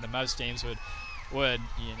third down, and most teams would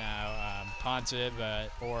punt it,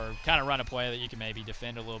 or kind of run a play that you can maybe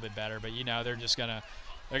defend a little bit better. But they're just gonna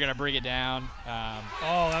bring it down.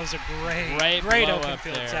 That was a great open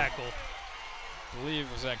field tackle. I believe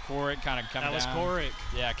it was that Corrick kind of coming down. That was Corrick.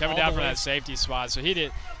 Yeah, coming down from that safety spot. So he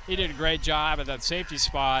did a great job at that safety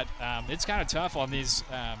spot. It's kind of tough on these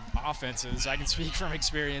offenses. I can speak from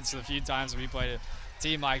experience the few times we played a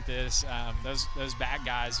team like this. Those back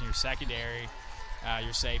guys in your secondary,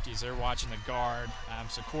 your safeties, they're watching the guard.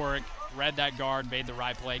 So Corrick read that guard, made the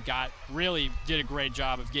right play, really did a great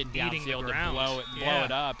job of getting downfield to blow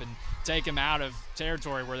it up and take them out of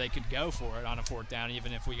territory where they could go for it on a fourth down,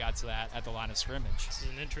 even if we got to that at the line of scrimmage. This is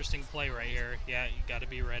an interesting play right here. Yeah, you got to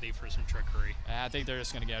be ready for some trickery. I think they're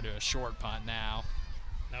just going to go to a short punt now.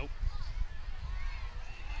 Nope.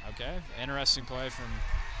 Okay, interesting play from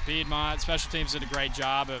Piedmont. Special teams did a great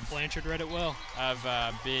job of Blanchard read it well. Of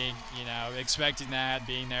being, expecting that,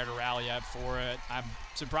 being there to rally up for it. I'm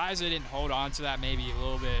surprised they didn't hold on to that maybe a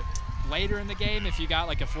little bit later in the game if you got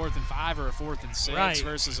like a 4th and 5 or a 4th and 6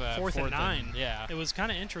 versus a 4th and 9. Yeah, it was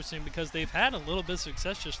kind of interesting because they've had a little bit of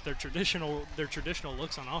success, just their traditional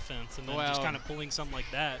looks on offense, and then just kind of pulling something like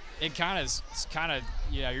that. It kind of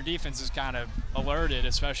your defense is kind of alerted,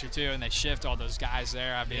 especially too, and they shift all those guys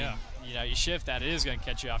there. I mean, you shift that, it is going to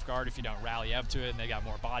catch you off guard if you don't rally up to it, and they got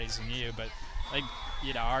more bodies than you. But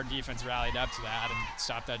our defense rallied up to that and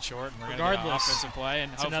stopped that short, and we're going to get an offensive play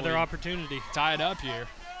and it's another opportunity tie it up here.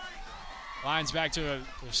 Line's back to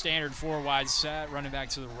a standard 4-wide set, running back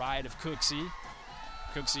to the right of Cooksey.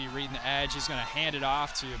 Cooksey reading the edge. He's going to hand it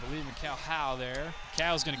off to, I believe, Mikal Howe there.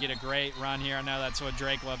 Cal's going to get a great run here. I know that's what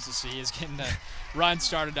Drake loves to see, is getting the run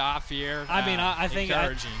started off here. I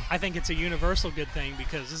think it's a universal good thing,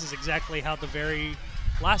 because this is exactly how the very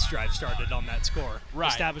last drive started on that score. Right.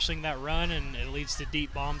 Establishing that run, and it leads to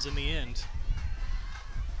deep bombs in the end.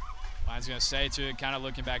 Line's going to stay to it, kind of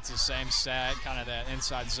looking back to the same set, kind of that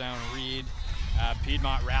inside zone read.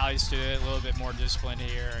 Piedmont rallies to it, a little bit more discipline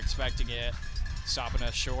here, expecting it, stopping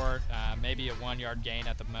us short, maybe a 1-yard gain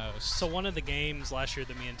at the most. So one of the games last year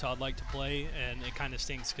that me and Todd like to play, and it kind of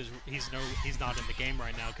stinks because he's not in the game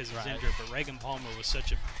right now because he's injured, but Reagan Palmer was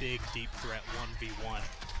such a big, deep threat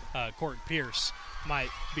 1v1. Court Pierce might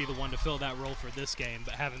be the one to fill that role for this game,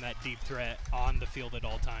 but having that deep threat on the field at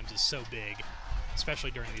all times is so big,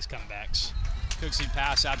 especially during these comebacks. Cooksey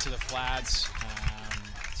pass out to the flats.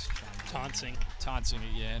 Taunting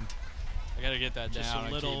again. I got to get that just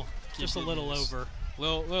down. Just a little over.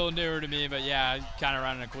 Little newer to me, but yeah, kind of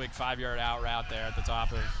running a quick 5-yard out route there at the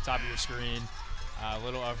top of your screen. A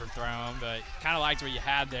little overthrown, but kind of liked what you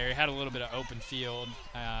had there. You had a little bit of open field.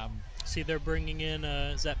 See, they're bringing in,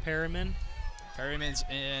 is that Perriman? Perryman's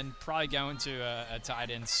in, probably going to a tight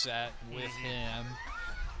end set with him.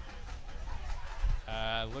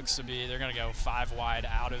 Looks to be they're going to go 5 wide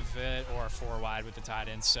out of it or 4 wide with the tight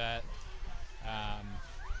end set.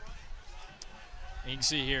 You can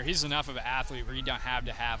see here he's enough of an athlete where you don't have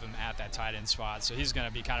to have him at that tight end spot, so he's going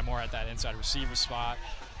to be kind of more at that inside receiver spot.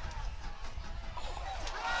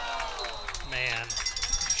 Man,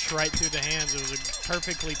 just right through the hands. It was a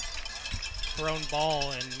perfectly thrown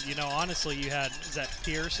ball, and you know, honestly, you had, is that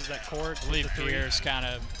Pierce? Is that Court? I believe Pierce kind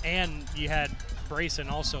of, and you had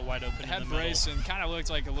Brayson also wide open. Had in the middle. Brayson kind of looked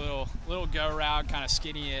like a little go route, kind of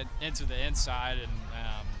skinny it into the inside, and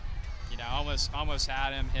you know, almost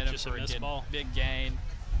had him, hit him just for a big gain.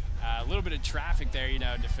 A little bit of traffic there, you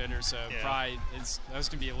know, defender, so probably those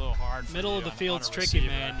can be a little hard for middle you of the on, field's on tricky,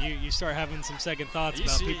 receiver. Man. You start having some second thoughts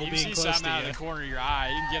about people being close to you. You see something out of the corner of your eye,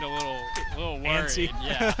 you can get a little worried. Antsy.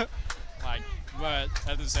 Yeah. But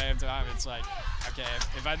at the same time, it's like, okay,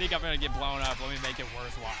 if I think I'm going to get blown up, let me make it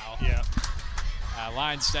worthwhile. Yeah.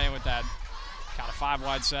 Lions staying with that kind of 5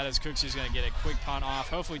 wide set as Cooksey's going to get a quick punt off.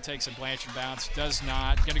 Hopefully takes a Blanchard bounce. Does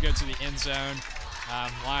not. Going to go to the end zone.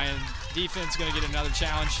 Lion defense going to get another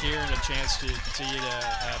challenge here and a chance to continue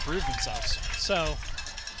to prove themselves. So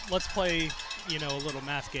let's play, you know, a little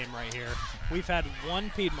math game right here. We've had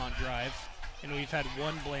 1 Piedmont drive, and we've had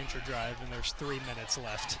 1 Blanchard drive, and there's 3 minutes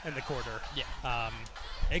left in the quarter. Yeah.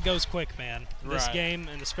 It goes quick, man. This Right. game,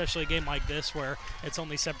 and especially a game like this where it's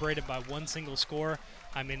only separated by 1 single score,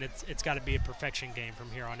 I mean, it's got to be a perfection game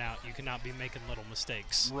from here on out. You cannot be making little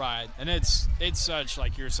mistakes. Right, and it's such,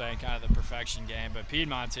 like you're saying, kind of the perfection game. But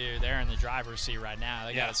Piedmont, too, they're in the driver's seat right now.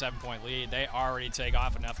 They got a 7-point lead. They already take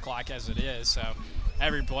off enough clock as it is. So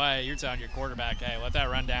every play, you're telling your quarterback, hey, let that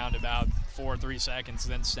run down to about 4 or 3 seconds,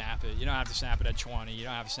 then snap it. You don't have to snap it at 20. You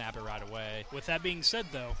don't have to snap it right away. With that being said,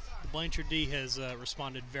 though, the Blanchard D has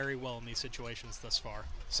responded very well in these situations thus far.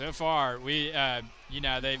 So far, we, you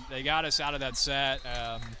know, they got us out of that set.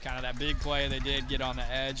 Kind of that big play they did get on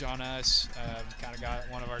the edge on us. Kind of got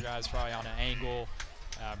one of our guys probably on an angle,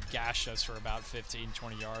 gashed us for about 15,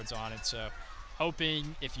 20 yards on it. So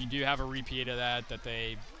hoping if you do have a repeat of that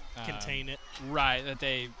they contain it. Right, that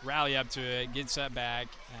they rally up to it, get set back,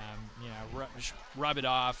 you know, rub it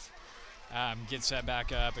off, get set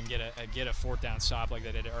back up, and get a 4th down stop like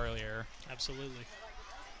they did earlier. Absolutely.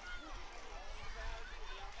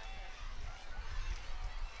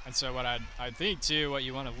 And so what I think, too, what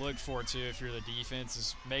you want to look for, too, if you're the defense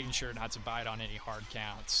is making sure not to bite on any hard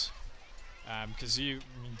counts. Because you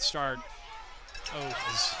start,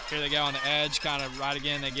 here they go on the edge, kind of right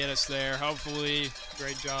again, they get us there. Hopefully.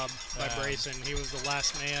 Great job by Brayson. He was the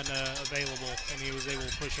last man available, and he was able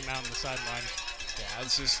to push him out on the sideline. Yeah,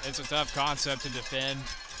 it's a tough concept to defend.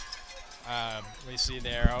 We see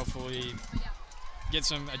there, hopefully get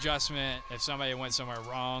some adjustment. If somebody went somewhere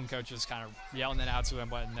wrong, coach is kind of yelling it out to them,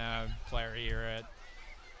 letting the player hear it.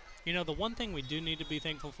 You know, the one thing we do need to be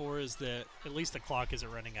thankful for is that at least the clock isn't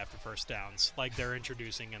running after first downs like they're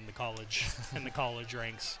introducing in the college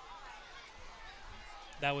ranks.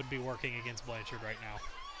 That would be working against Blanchard right now.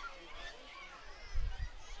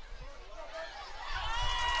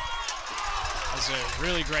 That's a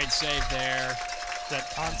really great save there. Is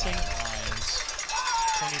that Tonsing? Lions.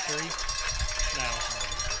 23? No.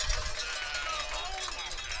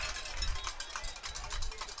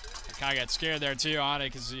 I kind of got scared there too on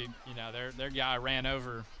it because you know their guy ran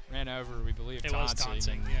over we believe it was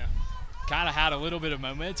Tonsing, yeah. Kind of had a little bit of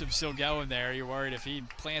momentum still going there. You're worried if he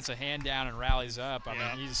plants a hand down and rallies up.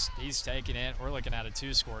 I mean he's taking it. We're looking at a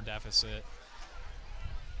 2-score deficit.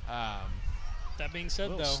 That being said,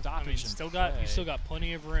 though, I mean, you still got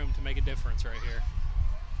plenty of room to make a difference right here.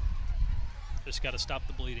 Just got to stop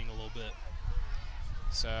the bleeding a little bit.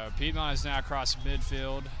 So Piedmont is now across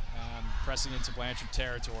midfield, pressing into Blanchard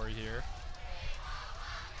territory here.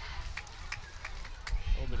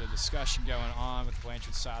 A little bit of discussion going on with the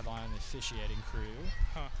Blanchard sideline and the officiating crew.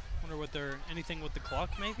 Huh. Wonder what anything with the clock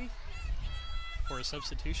maybe? Or a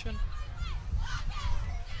substitution?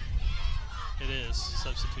 It is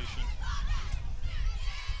substitution.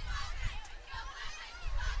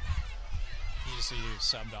 You just see who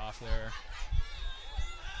subbed off there.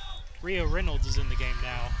 Rio Reynolds is in the game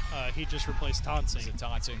now. He just replaced Tonsing. Is it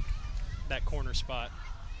Tonsing? That corner spot.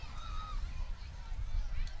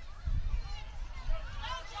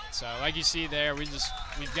 So like you see there, we've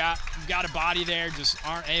got a body there, just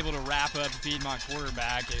aren't able to wrap up the Piedmont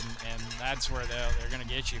quarterback, and that's where they're going to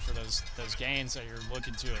get you for those gains that you're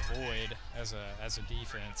looking to avoid as a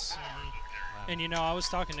defense. And, you know, I was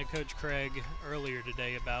talking to Coach Craig earlier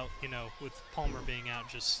today about, you know, with Palmer being out,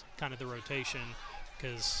 just kind of the rotation,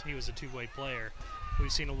 because he was a two-way player.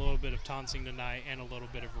 We've seen a little bit of Tonsing tonight and a little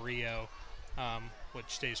bit of Rio, which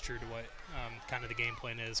stays true to what kind of the game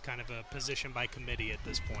plan is, kind of a position by committee at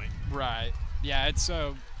this point. Right. Yeah, it's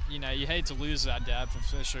so, you know, you hate to lose that depth,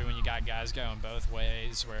 especially when you got guys going both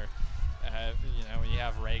ways where, you know, when you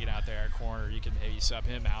have Reagan out there at corner, you can maybe sub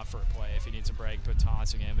him out for a play if he needs a break, put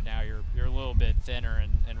Tonsing in, but now you're a little bit thinner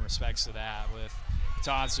in respects to that with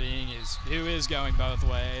Tonsing who is going both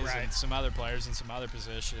ways, right, and some other players in some other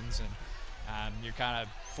positions, and you're kind of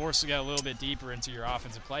forced to go a little bit deeper into your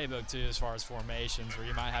offensive playbook too, as far as formations, where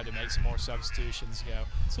you might have to make some more substitutions, go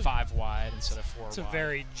 5 wide instead of 4 wide. It's a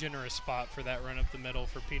very generous spot for that run up the middle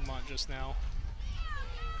for Piedmont just now.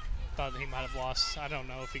 Thought he might have lost. I don't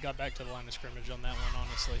know if he got back to the line of scrimmage on that one,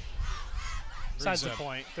 honestly. Besides the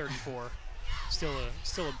point, 34.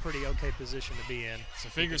 Still a pretty okay position to be in. So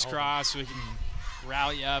fingers crossed we can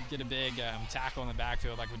rally up, get a big tackle in the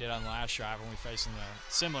backfield like we did on the last drive when we faced in a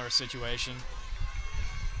similar situation.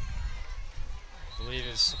 I believe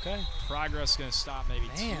his progress is going to stop maybe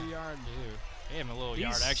 2 yards. They gave him a little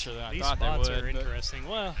yard extra than I thought they would. These spots are interesting.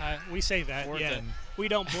 Well, we say that, yeah. We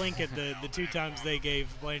don't blink at the 2 times they gave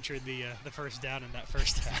Blanchard the first down in that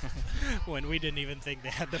first half when we didn't even think they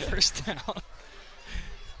had the first down.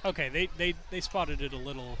 Okay, they spotted it a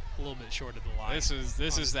little bit short of the line.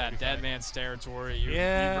 This is that dead man's territory you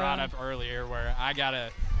brought up earlier, where I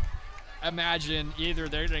gotta imagine either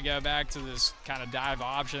they're gonna go back to this kind of dive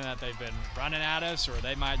option that they've been running at us, or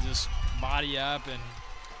they might just body up and,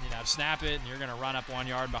 you know, snap it, and you're gonna run up 1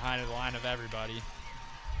 yard behind the line of everybody.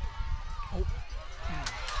 Oh.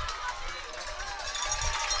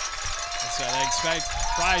 So they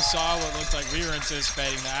probably saw what looked like we were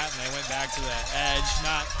anticipating that, and they went back to the edge.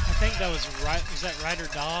 I think that was Ryder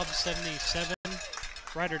Dobbs, 77?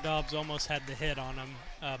 Ryder Dobbs almost had the hit on him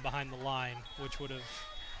behind the line, which would have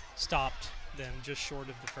stopped them just short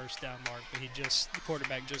of the first down mark, but the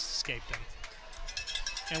quarterback just escaped him.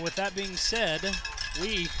 And with that being said,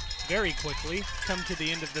 we very quickly come to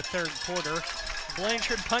the end of the third quarter.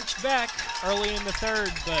 Blanchard punched back early in the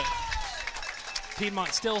third, but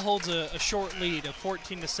Piedmont still holds a short lead of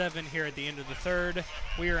 14-7 here at the end of the third.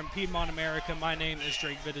 We are in Piedmont, America. My name is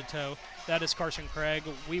Drake Vidito. That is Carson Craig.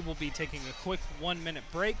 We will be taking a quick 1-minute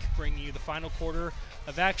break, bringing you the final quarter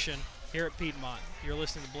of action here at Piedmont. You're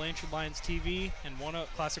listening to Blanchard Lions TV and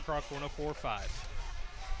Classic Rock 104.5.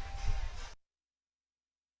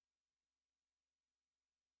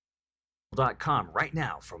 .com right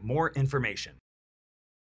now for more information.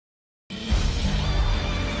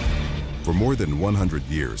 For more than 100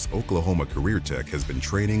 years, Oklahoma Career Tech has been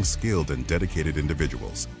training skilled and dedicated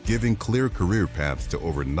individuals, giving clear career paths to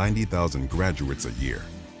over 90,000 graduates a year.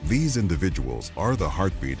 These individuals are the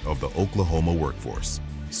heartbeat of the Oklahoma workforce,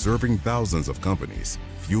 serving thousands of companies,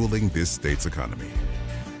 fueling this state's economy.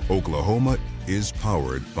 Oklahoma is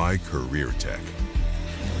powered by Career Tech.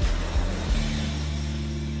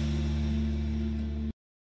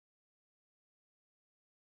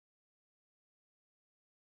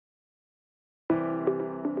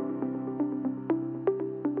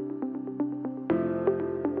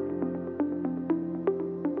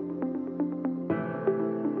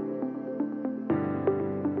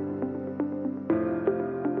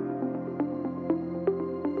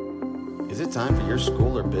 Is it time for your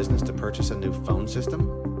school or business to purchase a new phone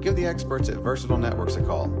system? Give the experts at Versatile Networks a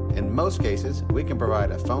call. In most cases, we can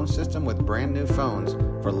provide a phone system with brand new phones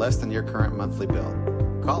for less than your current monthly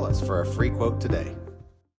bill. Call us for a free quote today.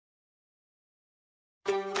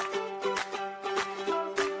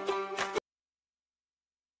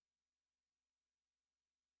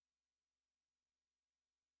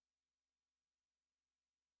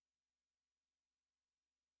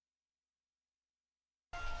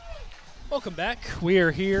 Welcome back. We are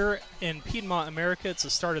here in Piedmont, America. It's the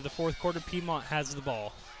start of the fourth quarter. Piedmont has the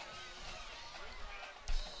ball.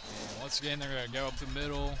 And once again, they're going to go up the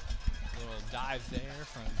middle. A little dive there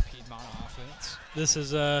from Piedmont offense. This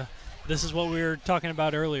is what we were talking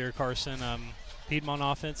about earlier, Carson. Piedmont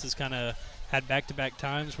offense has kind of had back-to-back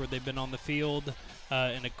times where they've been on the field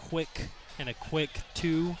in a quick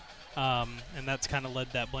 2, and that's kind of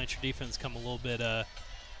led that Blanchard defense come a little bit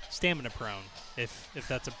stamina prone, if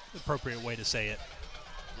that's an appropriate way to say it.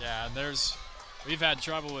 Yeah, and we've had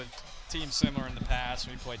trouble with teams similar in the past.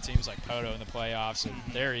 We played teams like Poto in the playoffs, and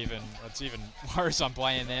they're even – what's even worse on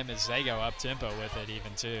playing them is they go up-tempo with it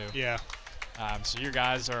even too. Yeah. So your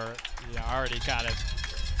guys are already kind of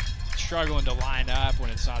struggling to line up when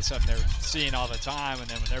it's not something they're seeing all the time, and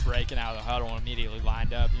then when they're breaking out of the huddle and immediately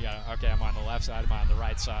lined up, you got, okay, am I on the left side, am I on the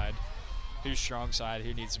right side? Who's strong side,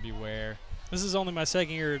 who needs to be where? This is only my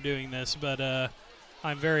second year of doing this, but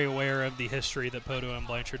I'm very aware of the history that Poto and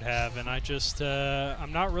Blanchard have, and I just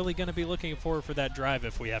I'm not really going to be looking forward for that drive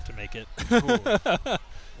if we have to make it.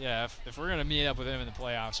 Yeah, if we're going to meet up with them in the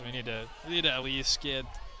playoffs, we need to at least get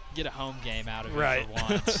a home game out of it for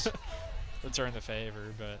once. Return the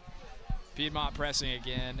favor, but Piedmont pressing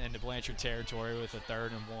again into Blanchard territory with a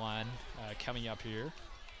 3rd and 1 coming up here.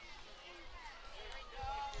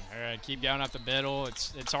 All right, keep going up the middle.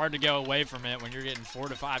 It's hard to go away from it when you're getting 4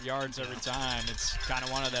 to 5 yards every time. It's kind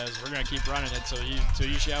of one of those, we're going to keep running it till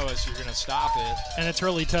you show us you're going to stop it. And it's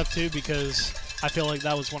really tough, too, because I feel like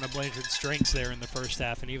that was one of Blanchard's strengths there in the first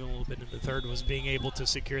half, and even a little bit in the third, was being able to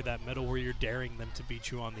secure that middle where you're daring them to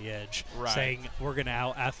beat you on the edge, saying we're going to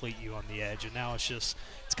out-athlete you on the edge. And now it's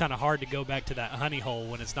kind of hard to go back to that honey hole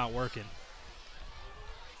when it's not working.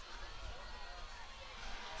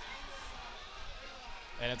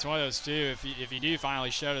 And it's one of those, too, if you do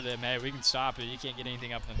finally show to them, hey, we can stop it, you can't get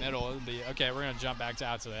anything up in the middle, it'll be, okay, we're going to jump back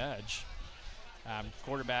out to the edge.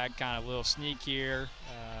 Quarterback kind of a little sneak here,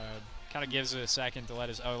 kind of gives it a second to let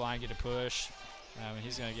his O-line get a push. And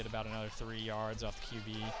he's going to get about another 3 yards off the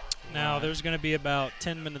QB. Now, there's going to be about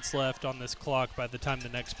 10 minutes left on this clock by the time the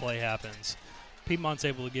next play happens. Piedmont's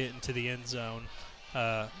able to get into the end zone.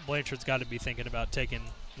 Blanchard's got to be thinking about taking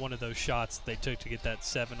one of those shots they took to get that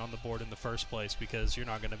 7 on the board in the first place, because you're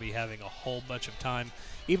not going to be having a whole bunch of time,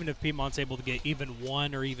 even if Piedmont's able to get even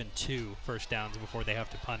 1 or even 2 first downs before they have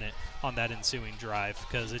to punt it on that ensuing drive,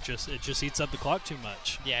 because it just eats up the clock too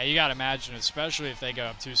much. Yeah, you got to imagine, especially if they go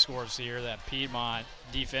up 2 scores here, that Piedmont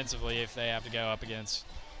defensively, if they have to go up against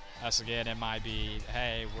us again, it might be,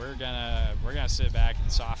 hey, we're gonna sit back in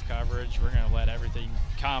soft coverage. We're gonna let everything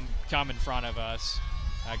come in front of us,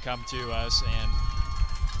 come to us, and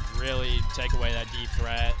really take away that deep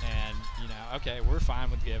threat. And okay, we're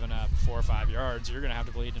fine with giving up 4 or 5 yards. You're gonna have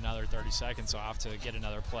to bleed another 30 seconds off to get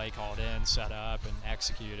another play called in, set up, and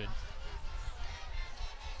executed.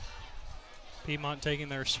 Piedmont taking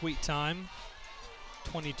their sweet time.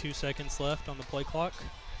 22 seconds left on the play clock.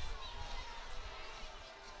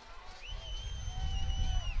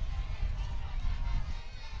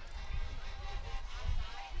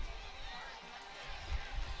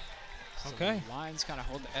 Okay. So Lions kind of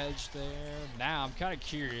hold the edge there. Now I'm kind of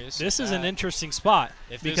curious. This is an interesting spot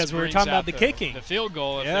because we were talking about the kicking. The field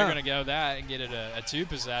goal, if they're going to go that and get it a 2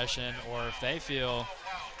 possession, or if they feel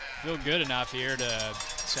good enough here to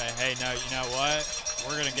say, hey, no, you know what?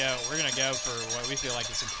 We're gonna go for what we feel like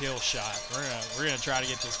is a kill shot. We're gonna try to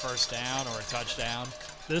get this first down or a touchdown.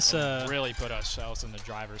 This really put ourselves in the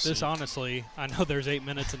driver's seat. This honestly, I know there's 8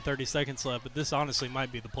 minutes and 30 seconds left, but this honestly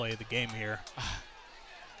might be the play of the game here.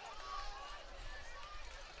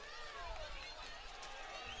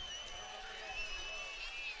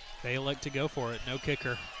 They elect to go for it. No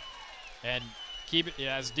kicker. And keep it,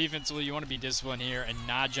 as defensively, you want to be disciplined here and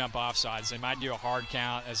not jump off sides. They might do a hard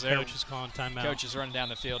count as their coach is calling timeout. Coach is running down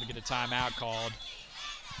the field to get a timeout called.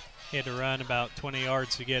 He had to run about 20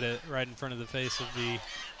 yards to get it right in front of the face of the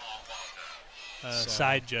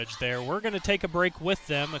side judge there. We're going to take a break with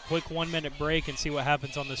them, a quick 1-minute break, and see what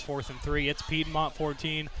happens on this 4th and 3. It's Piedmont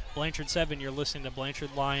 14, Blanchard 7. You're listening to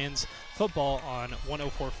Blanchard Lions football on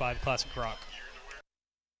 104.5 Classic Rock.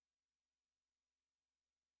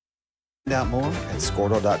 Find out more at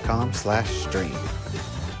scordo.com/stream.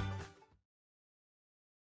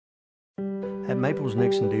 At Maples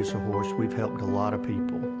Nixon Diesel Horse, we've helped a lot of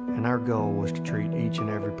people, and our goal was to treat each and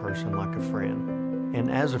every person like a friend.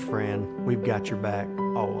 And as a friend, we've got your back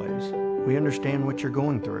always. We understand what you're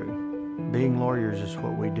going through. Being lawyers is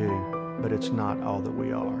what we do, but it's not all that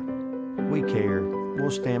we are. We care.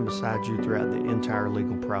 We'll stand beside you throughout the entire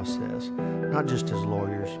legal process, not just as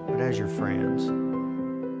lawyers, but as your friends.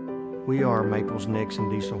 We are Maples Nixon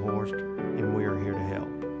Diesel Horse, and we are here to help.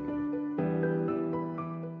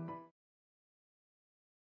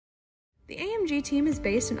 The AMG team is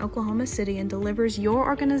based in Oklahoma City and delivers your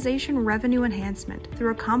organization revenue enhancement through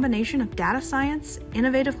a combination of data science,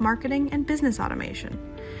 innovative marketing, and business automation.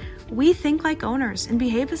 We think like owners and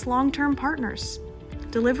behave as long-term partners.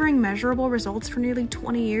 Delivering measurable results for nearly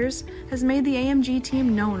 20 years has made the AMG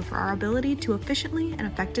team known for our ability to efficiently and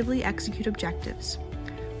effectively execute objectives.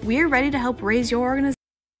 We're ready to help raise your organization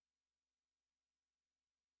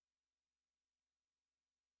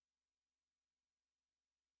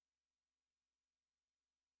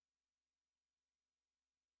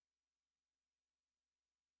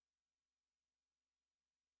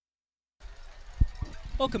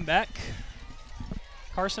Welcome back.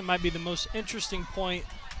 Carson might be the most interesting point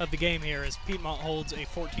of the game here as Piedmont holds a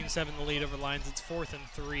 14-7 lead over Lions. It's 4th and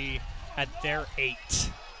 3 at their 8.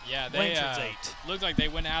 Yeah, Blanchard's 8. Looked like they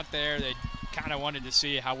went out there. They kind of wanted to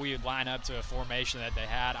see how we would line up to a formation that they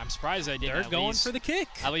had. I'm surprised they didn't. They're going for the kick.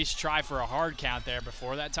 At least try for a hard count there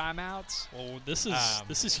before that timeout. Well, this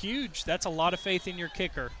is huge. That's a lot of faith in your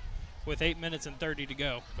kicker with 8 minutes and 30 to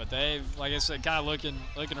go. But they've, like I said, kind of looking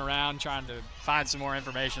around, trying to find some more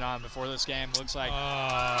information on before this game. Looks like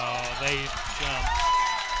they jumped.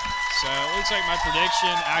 So it looks like my prediction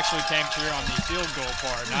actually came true on the field goal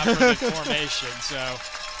part, not for the formation. So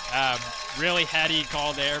really heady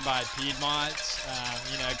call there by Piedmont,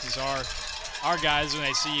 because our guys, when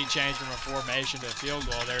they see you change from a formation to a field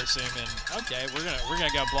goal, they're assuming, okay, we're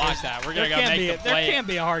gonna go block that. We're gonna go make the play. There can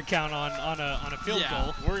be a hard count on a field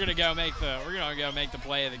goal. We're gonna go make the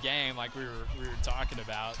play of the game, like we were talking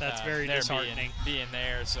about. That's very disheartening. Being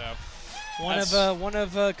there, so. One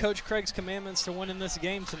of Coach Craig's commandments to winning this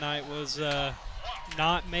game tonight was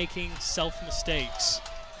not making self-mistakes.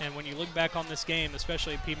 And when you look back on this game,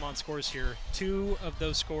 especially Piedmont scores here, 2 of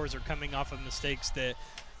those scores are coming off of mistakes that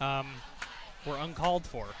were uncalled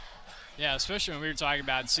for. Yeah, especially when we were talking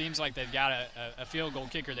about, it seems like they've got a field goal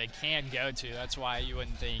kicker they can go to. That's why you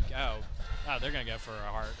wouldn't think, oh, they're going to go for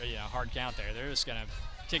a hard count there. They're just going to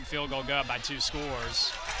kick field goal, go up by 2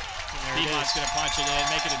 scores. Piedmont's going to punch it in,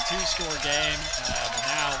 make it a 2-score game, and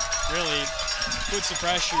now really puts the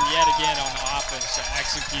pressure yet again on the offense to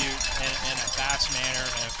execute in a fast manner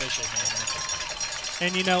and an efficient manner.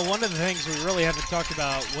 And, one of the things we really haven't talked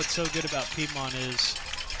about, what's so good about Piedmont is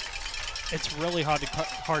it's really hard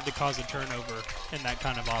to cause a turnover in that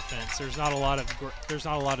kind of offense. There's not a lot of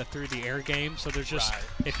through the air game, so there's just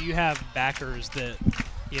if you have backers that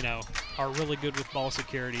are really good with ball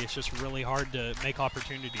security, it's just really hard to make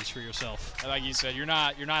opportunities for yourself. Like you said, you're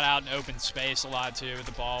not out in open space a lot too with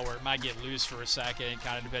the ball, where it might get loose for a second,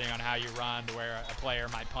 kind of depending on how you run, to where a player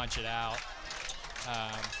might punch it out.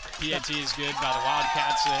 PAT is good by the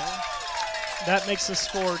Wildcats there. That makes the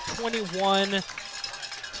score 21-7.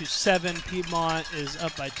 Piedmont is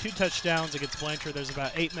up by 2 touchdowns against Blanchard. There's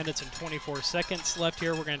about 8 minutes and 24 seconds left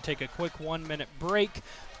here. We're going to take a quick 1-minute break.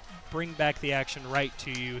 Bring back the action right to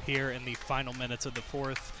you here in the final minutes of the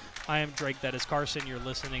 4th. I am Drake, that is Carson. You're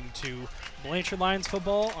listening to Blanchard Lions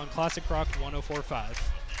football on Classic Rock 104.5.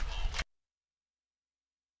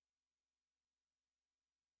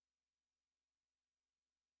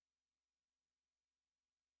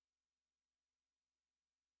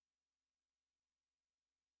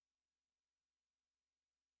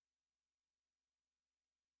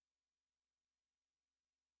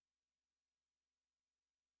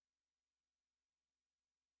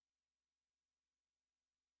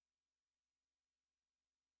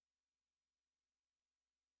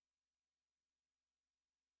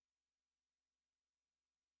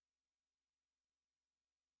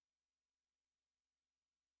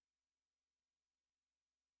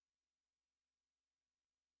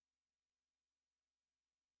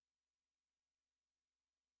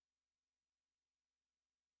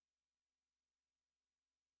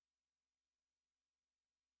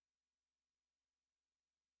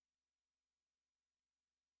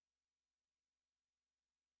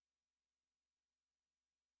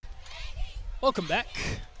 Welcome back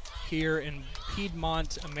here in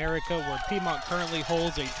Piedmont, America, where Piedmont currently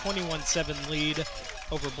holds a 21-7 lead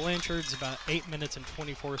over Blanchard's. About 8 minutes and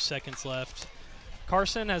 24 seconds left.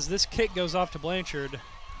 Carson, as this kick goes off to Blanchard,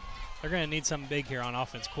 they're going to need something big here on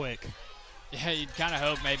offense quick. Yeah, you'd kind of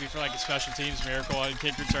hope maybe for like a special teams miracle and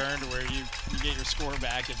kick return to where you get your score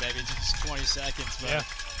back in maybe just 20 seconds. But yeah.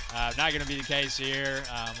 Not going to be the case here.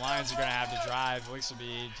 Lions are going to have to drive. Looks to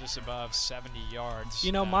be just above 70 yards.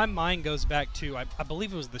 My mind goes back to, I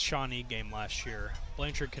believe it was the Shawnee game last year.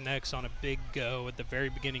 Blanchard connects on a big go at the very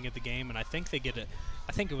beginning of the game, and I think they get it.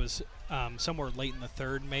 I think it was somewhere late in the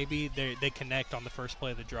 3rd maybe. They connect on the first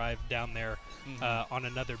play of the drive down there on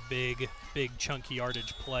another big chunky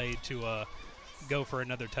yardage play to go for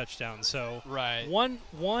another touchdown. So one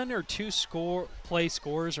or 2 play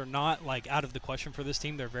scores are not like out of the question for this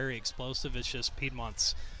team. They're very explosive. It's just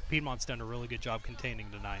Piedmont's done a really good job containing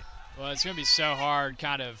tonight. Well, it's going to be so hard.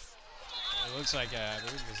 Kind of. It looks like I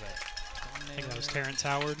think that was Terrence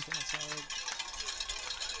Howard.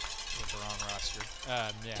 The wrong roster.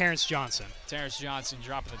 Yeah. Terrence Johnson. Terrence Johnson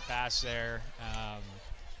dropping the pass there.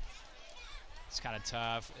 It's kind of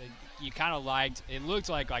tough. You kind of it looked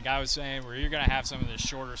like I was saying, where you're going to have some of the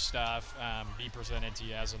shorter stuff be presented to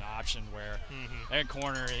you as an option, where that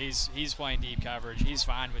corner, he's playing deep coverage. He's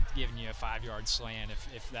fine with giving you a 5-yard slant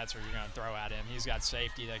if that's what you're going to throw at him. He's got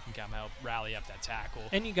safety that can come help rally up that tackle.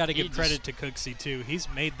 And you got to give credit to Cooksey, too. He's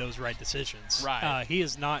made those right decisions. Right. He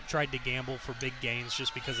has not tried to gamble for big gains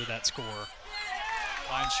just because of that score.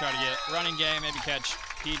 Lions try to get running game, maybe catch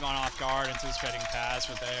Piedmont off guard, anticipating pass,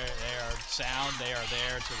 but they are sound. They are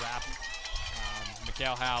there to wrap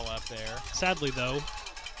Mikhail Howell up there. Sadly, though,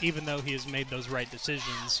 even though he has made those right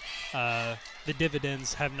decisions, the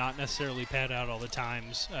dividends have not necessarily panned out all the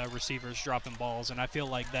times. Receivers dropping balls, and I feel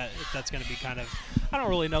like that's going to be kind of, I don't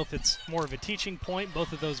really know if it's more of a teaching point.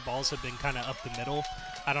 Both of those balls have been kind of up the middle.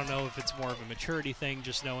 I don't know if it's more of a maturity thing,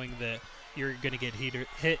 just knowing that you're going to get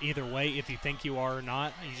hit either way if you think you are or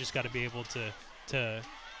not. You just got to be able to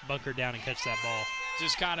bunker down and catch that ball.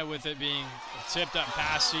 Just kind of with it being a tipped up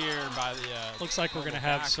pass here by the looks like we're going to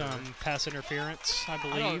have some pass interference, I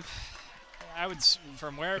believe. I would,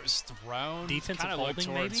 from where it was thrown, defensive kind of holding, look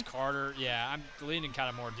towards maybe? Carter. Yeah, I'm leaning kind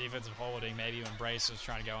of more defensive holding, maybe when Brace was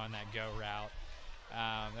trying to go on that go route.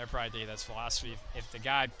 They're probably thinking that's philosophy. If the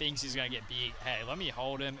guy thinks he's going to get beat, hey, let me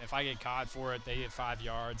hold him. If I get caught for it, they get 5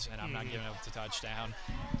 yards, and I'm not giving up the touchdown.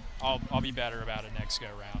 I'll be better about it next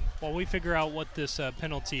go-round. While we figure out what this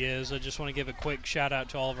penalty is, I just want to give a quick shout-out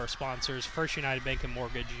to all of our sponsors. First United Bank and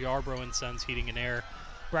Mortgage, Yarbrough & Sons Heating and Air,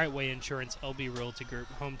 Brightway Insurance, LB Realty Group,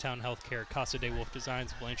 Hometown Healthcare, Casa de Wolf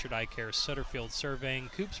Designs, Blanchard Eye Care, Sutterfield Surveying,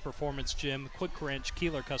 Coops Performance Gym, Quick Wrench,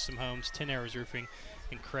 Keeler Custom Homes, 10 Arrows Roofing,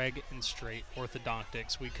 and Craig and Straight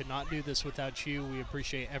Orthodontics. We could not do this without you. We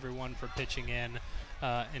appreciate everyone for pitching in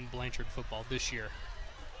Blanchard football this year.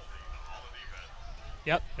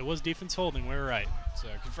 Yep, it was defense holding. We were right. So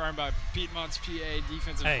confirmed by Piedmont's PA,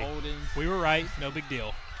 defensive holding. We were right. No big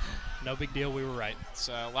deal. No big deal. We were right.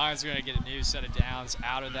 So Lions are going to get a new set of downs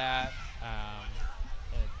out of that.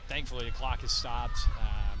 Thankfully, the clock has stopped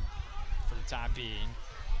for the time being.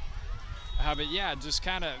 But yeah, just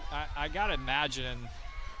kind of, I got to imagine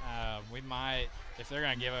we might, if they're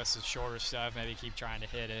going to give us the shorter stuff, maybe keep trying to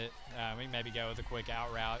hit it. We can maybe go with a quick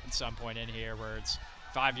out route at some point in here where it's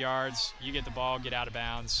 5 yards, you get the ball, get out of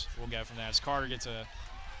bounds. We'll go from there. As Carter gets a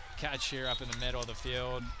catch here up in the middle of the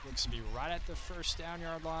field. Looks to be right at the first down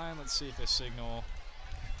yard line. Let's see if the signal.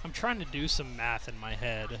 I'm trying to do some math in my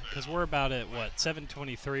head because we're about at,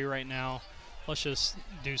 7:23 right now. Let's just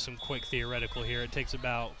do some quick theoretical here. It takes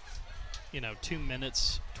about, 2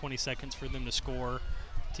 minutes, 20 seconds for them to score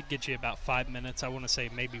to get you about 5 minutes. I want to say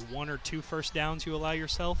maybe 1 or 2 first downs you allow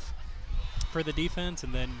yourself for the defense,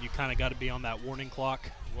 and then you kind of got to be on that warning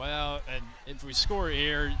clock. Well, and if we score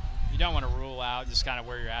here, you don't want to rule out just kind of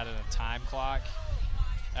where you're at in a time clock.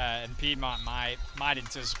 And Piedmont might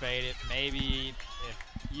anticipate it. Maybe if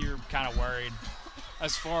you're kind of worried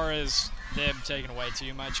as far as them taking away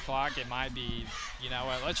too much clock, it might be, you know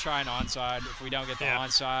what, let's try an onside. If we don't get the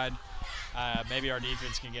onside, maybe our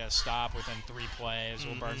defense can get a stop within 3 plays.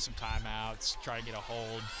 We'll burn some timeouts, try to get a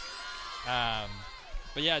hold.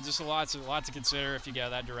 But yeah, just a lot to consider if you go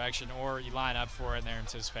that direction, or you line up for it and they're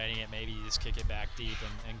anticipating it. Maybe you just kick it back deep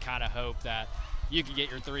and kind of hope that you can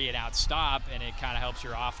get your 3 and out stop, and it kind of helps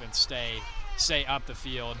your offense stay up the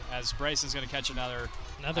field. As Brayson's going to catch another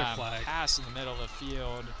flag pass in the middle of the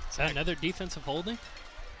field. Is that another defensive holding?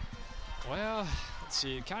 Well, let's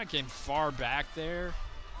see. It kind of came far back there.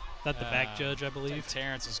 That the back judge, I believe.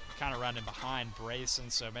 Terrence is kind of running behind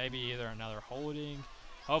Brayson, so maybe either another holding.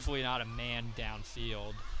 Hopefully not a man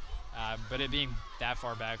downfield. But it being that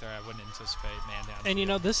far back there, I wouldn't anticipate man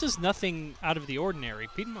downfield. And, this is nothing out of the ordinary.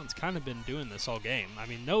 Piedmont's kind of been doing this all game. I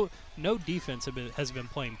mean, no defense has been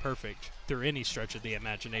playing perfect through any stretch of the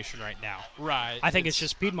imagination right now. Right. I think it's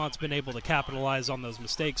just Piedmont's been able to capitalize on those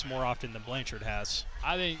mistakes more often than Blanchard has.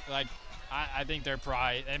 I think, I think they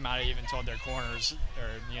might have even told their corners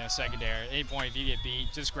or secondary, at any point if you get beat,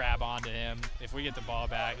 just grab onto him. If we get the ball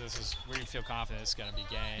back, we feel confident it's going to be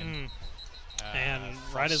game. And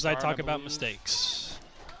right as I talk about mistakes,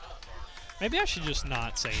 maybe I should just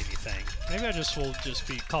not say anything. Maybe I will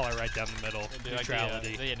call it right down the middle. Neutrality.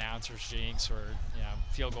 Like the announcer's jinx, where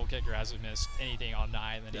field goal kicker hasn't missed anything all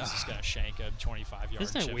night, and then he's just going to shank a 25-yard.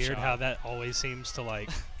 Isn't it weird how that always seems to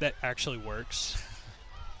that actually works?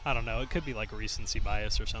 I don't know. It could be like recency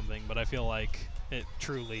bias or something, but I feel like it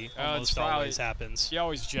truly almost always happens. You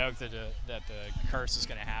always joke that the curse is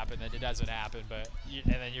going to happen, that it doesn't happen, and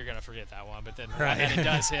then you're going to forget that one. But then when it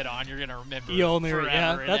does hit on, you're going to remember forever.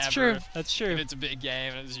 Yeah, that's and true. ever. That's true. If it's a big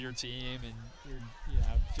game and it's your team and you're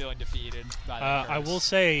feeling defeated by that. I will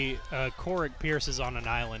say Corrick Pierce is on an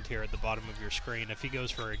island here at the bottom of your screen. If he goes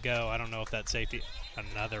for a go, I don't know if that's safety.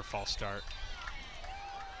 Another false start.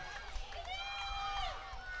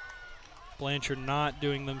 Blanchard not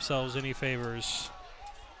doing themselves any favors.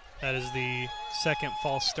 That is the second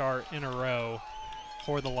false start in a row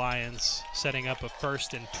for the Lions, setting up a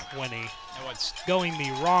 1st and 20. And what's going the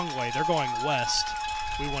wrong way. They're going west.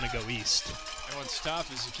 We want to go east. And what's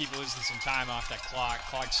tough is you keep losing some time off that clock.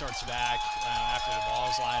 Clock starts back after the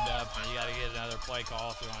ball's lined up, and you got to get another play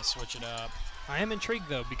call if you want to switch it up. I am intrigued,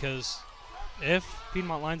 though, because if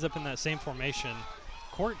Piedmont lines up in that same formation,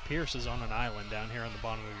 Corrick Pierce is on an island down here on the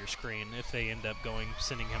bottom of your screen if they end up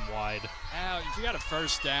sending him wide. Now, if you got a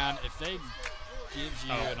first down, if they give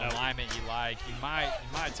you an alignment you like, you might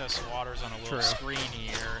test the waters on a little screen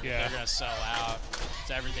here. Yeah. They're going to sell out.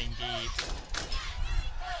 It's everything deep.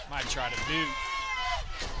 Might try to move.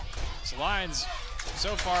 So Lions,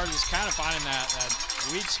 so far, just kind of finding that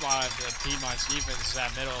weak spot of the Piedmont's defense is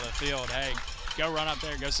that middle of the field. Hey, go run up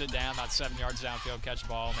there, go sit down about 7 yards downfield, catch a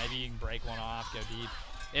ball. Maybe you can break one off, go deep.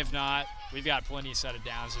 If not, we've got plenty of set of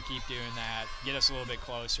downs to keep doing that, get us a little bit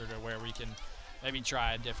closer to where we can maybe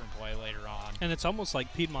try a different play later on. And it's almost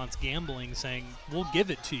like Piedmont's gambling, saying, we'll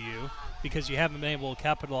give it to you because you haven't been able to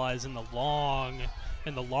capitalize in the long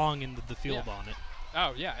end of the field on it.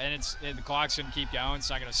 Oh, yeah, and the clock's going to keep going. It's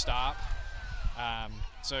not going to stop.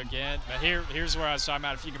 So, again, but here's where I was talking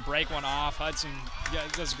about. If you can break one off, Hudson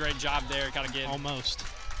does a great job there, kind of getting almost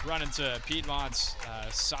running to Piedmont's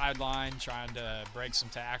sideline, trying to break some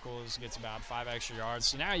tackles, gets about 5 extra yards.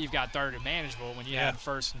 So now you've got 3rd and manageable when you had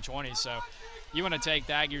 1st and 20. So you want to take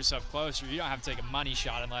that, get yourself closer. You don't have to take a money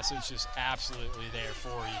shot unless it's just absolutely there for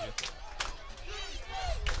you.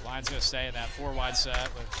 Lions going to stay in that 4-wide set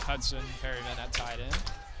with Hudson Perryman at tight end.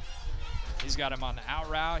 He's got him on the out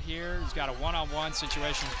route here. He's got a one-on-one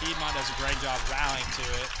situation. Piedmont does a great job rallying to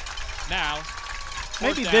it. Now,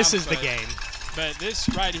 maybe this is the game. But this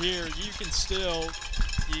right here,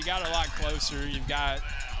 you got a lot closer.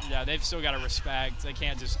 They've still got to respect. They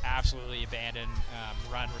can't just absolutely abandon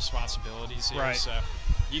run responsibilities here. Right. So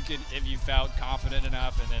you could, if you felt confident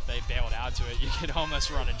enough and if they bailed out to it, you could almost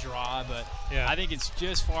run a draw. But I think it's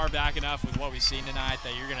just far back enough with what we've seen tonight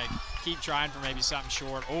that you're going to keep trying for maybe something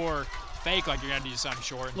short or fake like you're going to do something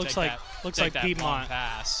short and looks take like that Piedmont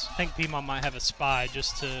pass. I think Piedmont might have a spy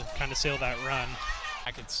just to kind of seal that run.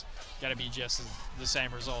 It's got to be just the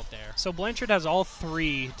same result there. So Blanchard has all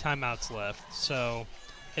 3 timeouts left. So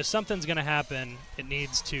if something's going to happen, it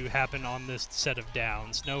needs to happen on this set of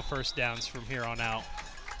downs. No first downs from here on out.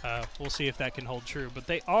 We'll see if that can hold true. But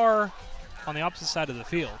they are on the opposite side of the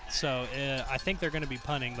field. So I think they're going to be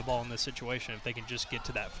punting the ball in this situation if they can just get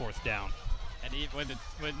to that 4th down. And when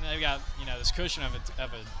they've got this cushion of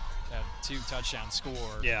a 2-touchdown score.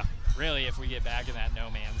 Yeah. Really, if we get back in that no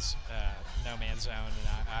man's zone,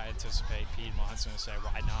 and I anticipate Piedmont's going to say,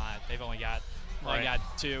 why not? They've only got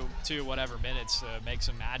two whatever minutes to make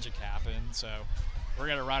some magic happen. So we're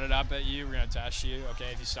going to run it up at you. We're going to test you.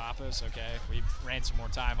 Okay, if you stop us, okay. We ran some more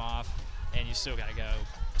time off, and you still got to go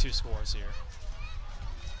 2 scores here.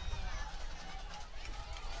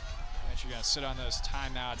 You're going to sit on those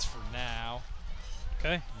timeouts for now.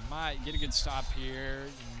 Okay. You might get a good stop here.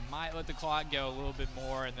 You might let the clock go a little bit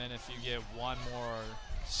more, and then if you get one more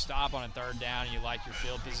stop on a 3rd down and you like your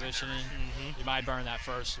field positioning, you might burn that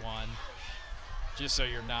first one just so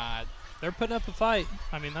you're not. They're putting up a fight.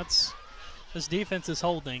 I mean, this defense is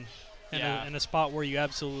holding in a spot where you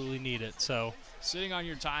absolutely need it. So sitting on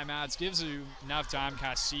your timeouts gives you enough time to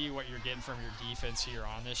kind of see what you're getting from your defense here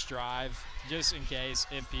on this drive, just in case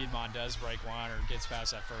if Piedmont does break one or gets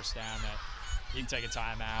past that first down that you can take a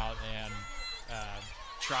timeout and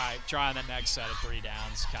try on the next set of 3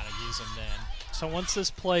 downs, kind of use them then. So once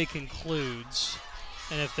this play concludes,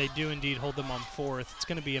 and if they do indeed hold them on 4th, it's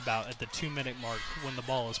going to be about at the 2-minute mark when the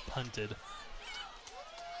ball is punted.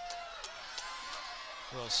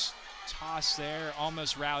 A little toss there,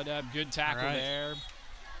 almost routed up. Good tackle there.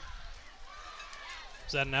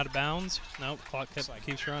 Is that an out of bounds? Nope, clock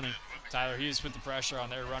keeps running. Tyler Hughes put the pressure on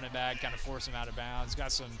their running back, kind of forced him out of bounds.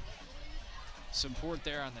 Got some support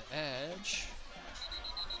there on the edge.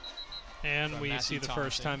 And we see the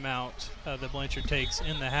first timeout that Blanchard takes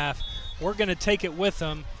in the half. We're going to take it with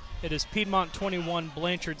them. It is Piedmont 21,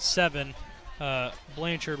 Blanchard 7.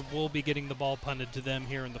 Blanchard will be getting the ball punted to them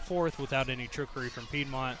here in the 4th without any trickery from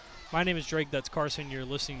Piedmont. My name is Drake. That's Carson. You're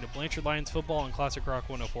listening to Blanchard Lions football on Classic Rock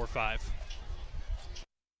 104.5.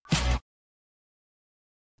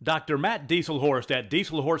 Dr. Matt Dieselhorst at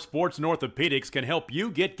Dieselhorst Sports and Orthopedics can help you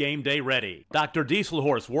get game day ready. Dr.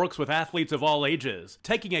 Dieselhorst works with athletes of all ages,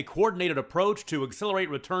 taking a coordinated approach to accelerate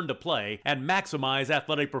return to play and maximize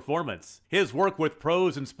athletic performance. His work with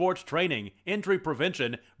pros in sports training, injury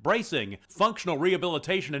prevention, bracing, functional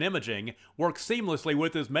rehabilitation, and imaging works seamlessly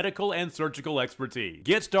with his medical and surgical expertise.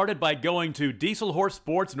 Get started by going to Dieselhorst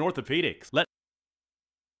Sports and Orthopedics.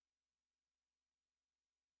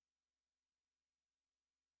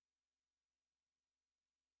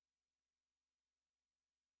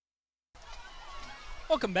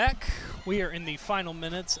 Welcome back. We are in the final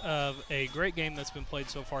minutes of a great game that's been played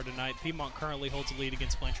so far tonight. Piedmont currently holds a lead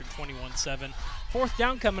against Blanchard 21-7. Fourth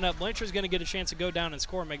down coming up. Blanchard's going to get a chance to go down and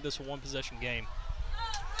score and make this a one-possession game.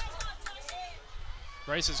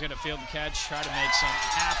 Brace is going to field the catch, try to make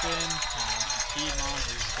something happen. Piedmont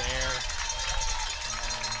is there.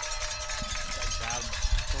 About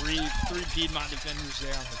three Piedmont defenders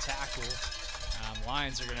there on the tackle.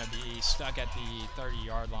 Lions are going to be stuck at the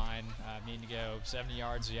 30-yard line, needing to go 70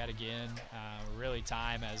 yards yet again. Really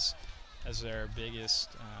time as their biggest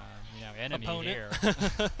enemy opponent here.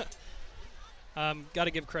 Got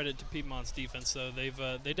to give credit to Piedmont's defense, though.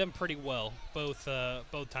 They've done pretty well, both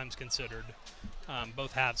times considered,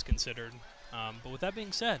 both halves considered. But with that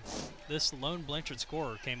being said, this lone Blanchard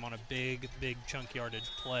scorer came on a big chunk yardage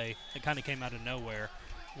play. It kind of came out of nowhere.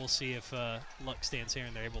 We'll see if luck stands here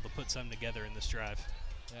and they're able to put something together in this drive.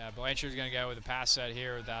 Yeah, Blanchard's going to go with a pass set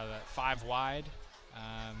here without that 5 wide.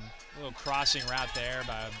 A little crossing route there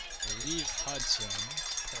by, I believe, Hudson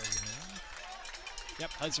Perryman. Yep,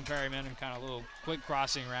 Hudson Perryman, and kind of a little quick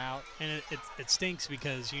crossing route. And it stinks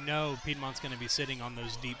because you know Piedmont's going to be sitting on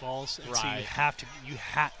those deep balls, and right. So you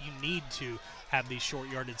need to have these short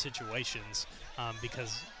yarded situations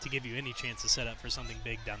because to give you any chance to set up for something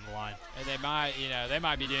big down the line. And they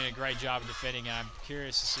might be doing a great job of defending. And I'm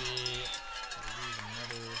curious to see.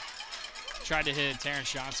 Tried to hit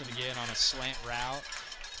Terrence Johnson again on a slant route.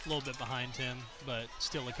 A little bit behind him, but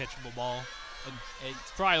still a catchable ball.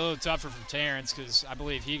 It's probably a little tougher for Terrence because I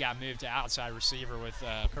believe he got moved to outside receiver with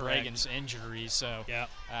Reagan's injury. So yeah.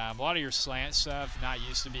 A lot of your slant stuff, not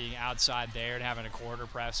used to being outside there and having a quarter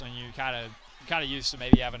press on you. Kind of used to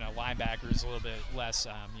maybe having a linebacker who's a little bit less,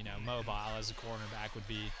 mobile as a cornerback would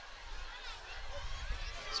be.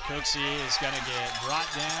 Cooksey is going to get brought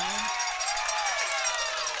down.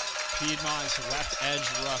 Piedmont's left edge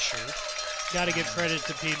rusher. Got to give credit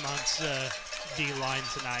to Piedmont's D-line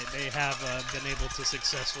tonight. They have been able to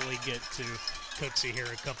successfully get to Cooksey here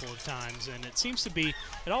a couple of times, and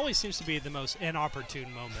it always seems to be the most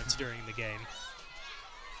inopportune moments during the game.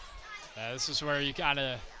 This is where you kind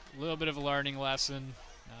of a little bit of a learning lesson.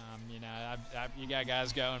 You got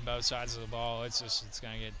guys going both sides of the ball. It's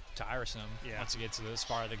going to get tiresome once you get to this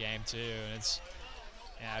part of the game too, and it's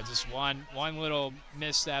just one little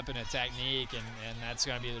misstep in a technique, and that's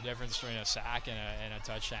going to be the difference between a sack and a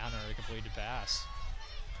touchdown or a completed pass.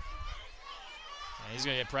 And he's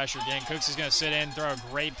going to get pressure again. Cooks is going to sit in, throw a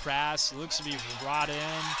great pass. Looks to be brought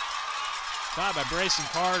in. Caught by Brayson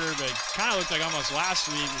Carter, but kind of looked like almost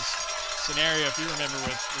last week's scenario, if you remember,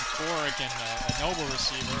 with Borick and a Noble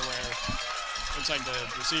receiver, where it looks like the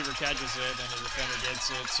receiver catches it and the defender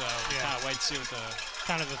gets it. So kind of wait to see what the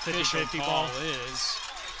kind of a 50-50 ball is.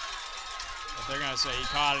 But they're going to say he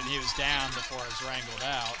caught it and he was down before it was wrangled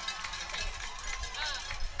out.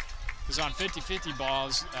 Because on 50-50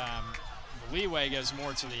 balls, the leeway goes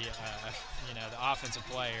more to the offensive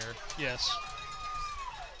player. Yes.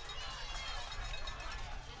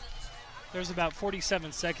 There's about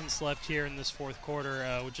 47 seconds left here in this fourth quarter.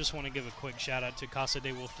 We just want to give a quick shout out to Casa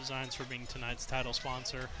de Wolf Designs for being tonight's title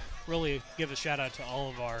sponsor. Really give a shout out to all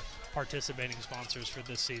of our participating sponsors for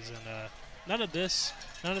this season. None of the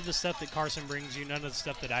stuff that Carson brings you, none of the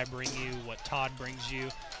stuff that I bring you, what Todd brings you,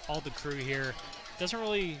 all the crew here doesn't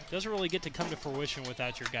really get to come to fruition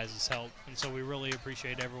without your guys' help. And so we really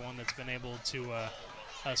appreciate everyone that's been able to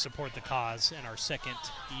support the cause in our second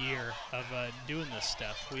year of doing this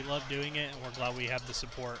stuff. We love doing it, and we're glad we have the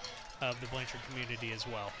support of the Blanchard community as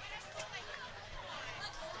well.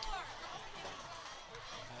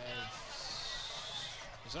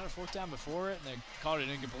 Was that a fourth down before it, and they called it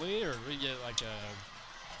incomplete, or did we get like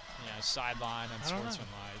a sideline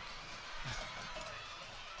unsportsmanlike?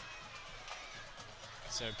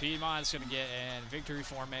 So Piedmont's going to get in victory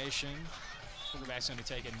formation. Quarterback's going to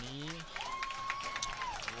take a knee.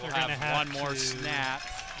 We'll have one more snap.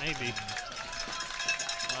 Maybe.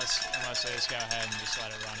 Unless they just go ahead and just let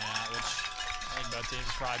it run out, which I think both teams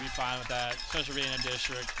will probably be fine with that, especially being a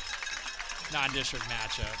non-district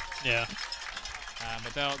matchup. Yeah.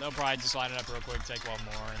 But they'll probably just line it up real quick, take one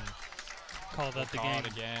more, and call that the call game.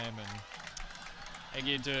 it a game. And thank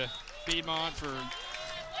you to Piedmont for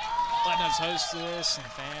letting us host this, and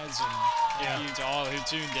fans, and thank you to all who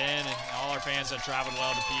tuned in and all our fans that traveled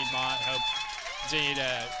well to Piedmont. Hope continue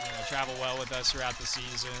to travel well with us throughout the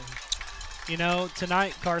season.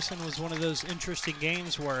 Tonight, Carson, was one of those interesting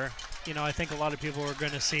games where, I think a lot of people are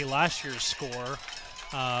going to see last year's score.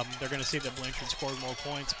 They're going to see that Blanchard scored more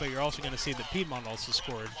points, but you're also going to see that Piedmont also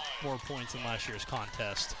scored more points in last year's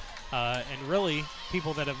contest. And really,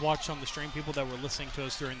 people that have watched on the stream, people that were listening to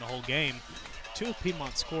us during the whole game, 2 of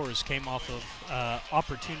Piedmont's scores came off of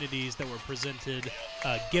opportunities that were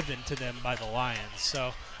given to them by the Lions.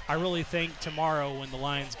 So I really think tomorrow when the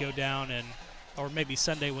Lions go down or maybe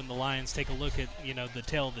Sunday when the Lions take a look at, the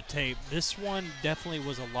tail of the tape, this one definitely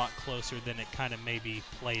was a lot closer than it kind of maybe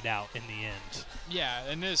played out in the end. Yeah,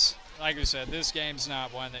 and this, like I said, this game's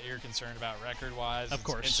not one that you're concerned about record-wise. Of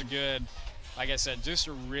course. It's a good, like I said, just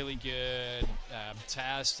a really good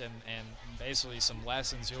test and basically some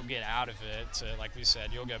lessons you'll get out of it. So, like we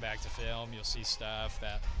said, you'll go back to film, you'll see stuff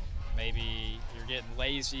that maybe you're getting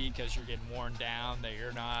lazy because you're getting worn down, that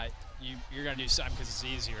you're not – you're going to do something because it's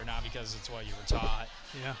easier, not because it's what you were taught.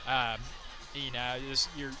 Yeah. Just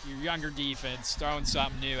your younger defense, throwing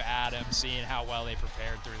something new at them, seeing how well they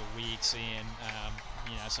prepared through the week, seeing,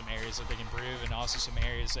 some areas that they can improve, and also some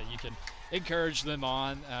areas that you can encourage them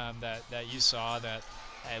on, that you saw that,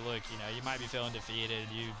 hey, look, you might be feeling defeated.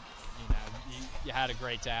 You had a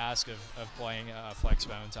great task of playing a flex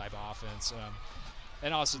bone type offense.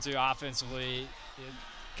 And also, too, offensively,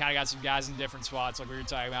 kind of got some guys in different spots, like we were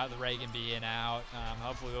talking about the Reagan being out.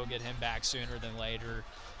 Hopefully we'll get him back sooner than later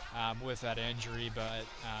with that injury. But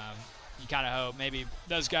you kind of hope maybe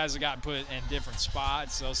those guys that got put in different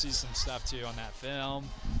spots, they'll see some stuff, too, on that film.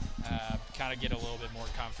 Kind of get a little bit more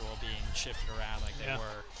comfortable being shifted around like they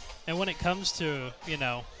were. And when it comes to,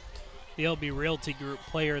 the LB Realty Group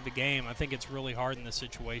player of the game, I think it's really hard in this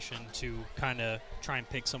situation to kind of try and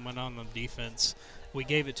pick someone on the defense. We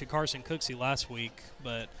gave it to Carson Cooksey last week,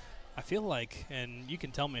 but I feel like, and you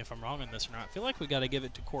can tell me if I'm wrong on this or not, I feel like we got to give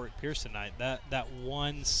it to Court Pierce tonight. That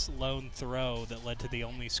one lone throw that led to the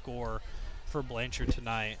only score for Blanchard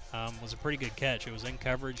tonight was a pretty good catch. It was in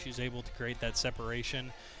coverage. He was able to create that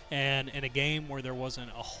separation. And in a game where there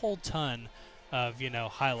wasn't a whole ton of,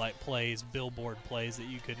 highlight plays, billboard plays that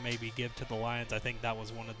you could maybe give to the Lions, I think that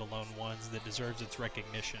was one of the lone ones that deserves its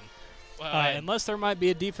recognition. Unless there might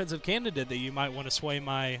be a defensive candidate that you might want to sway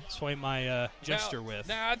my gesture with.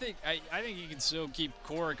 No, I think you can still keep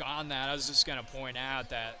Cork on that. I was just going to point out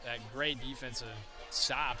that great defensive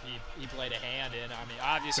stop he played a hand in. I mean,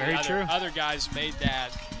 obviously other guys made that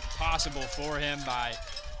possible for him by,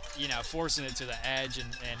 forcing it to the edge and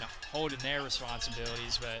holding their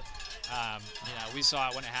responsibilities. But, we saw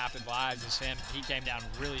it when it happened live. Just him, he came down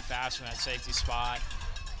really fast from that safety spot.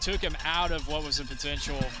 Took him out of what was a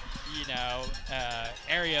potential,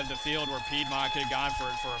 area of the field where Piedmont could have gone for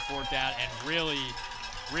a fourth down and really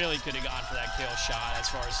could have gone for that kill shot as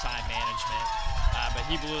far as time management. But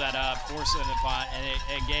he blew that up, forced it in the punt, and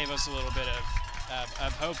it gave us a little bit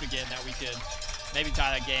of hope again that we could maybe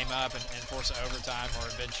tie that game up and force it overtime or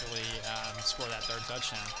eventually score that third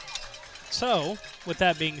touchdown. So, with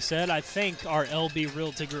that being said, I think our LB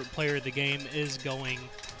Realty Group player of the game is going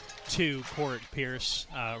to Court Pierce.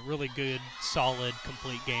 Really good, solid,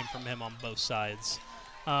 complete game from him on both sides.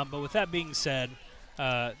 But with that being said,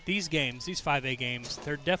 these 5A games,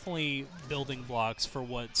 they're definitely building blocks for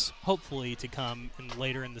what's hopefully to come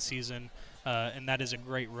later in the season, and that is a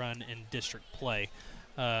great run in district play.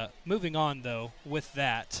 Moving on, though, with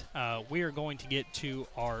that, we are going to get to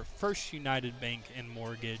our First United Bank and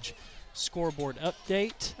Mortgage scoreboard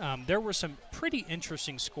update. There were some pretty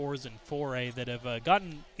interesting scores in 4A that have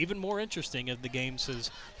gotten even more interesting as the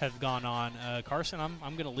games have gone on. Carson, I'm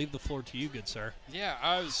going to leave the floor to you, good sir. Yeah,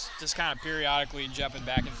 I was just kind of periodically jumping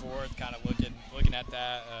back and forth, kind of looking at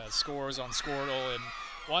that scores on Squirtle, and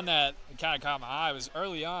one that kind of caught my eye was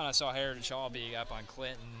early on I saw Heritage Hall being up on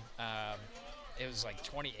Clinton. It was like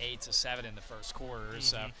 28-7 in the first quarter. Mm-hmm.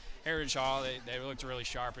 So Heritage Hall, they looked really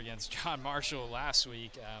sharp against John Marshall last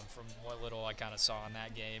week from what little I kind of saw in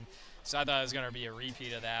that game. So I thought it was going to be a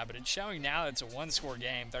repeat of that. But it's showing now that it's a one-score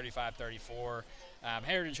game, 35-34.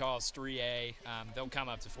 Heritage Hall is 3A. They'll come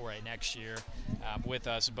up to 4A next year with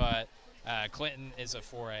us. But Clinton is a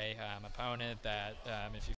 4A opponent that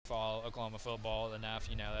if you follow Oklahoma football enough,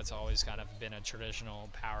 that's always kind of been a traditional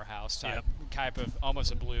powerhouse type of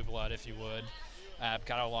almost a blue blood, if you would.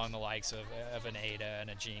 Kind of along the likes of an Ada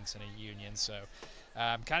and a Jinx and a Union. So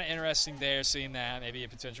kind of interesting there, seeing that, maybe a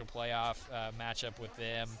potential playoff matchup with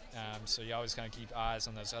them. So you always kind of keep eyes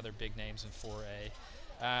on those other big names in 4A.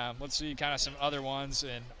 Let's see kind of some other ones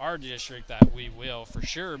in our district that we will for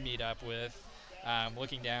sure meet up with.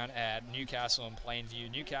 Looking down at Newcastle and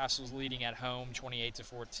Plainview. Newcastle's leading at home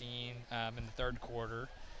 28-14 in the third quarter.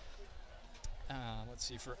 Let's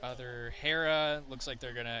see for other. Hera looks like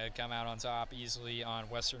they're going to come out on top easily on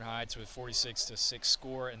Western Heights with 46-6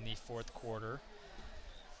 score in the fourth quarter.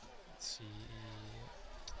 Let's see.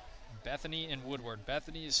 Bethany and Woodward.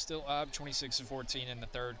 Bethany is still up 26-14 in the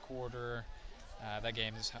third quarter. That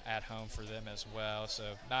game is at home for them as well, so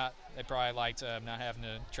they probably liked not having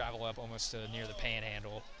to travel up almost to near the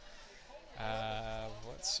Panhandle.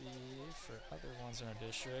 Let's see for other ones in our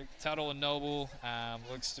district. Tuttle and Noble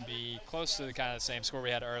looks to be close to the kind of the same score we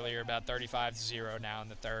had earlier, about 35-0 now in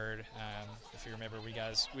the third. If you remember,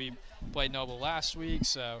 we played Noble last week,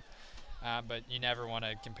 so but you never want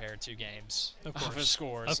to compare two games off of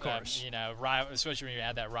scores. Of course. Especially when you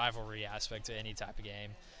add that rivalry aspect to any type of game.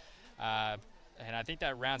 And I think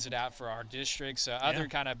that rounds it out for our district. So other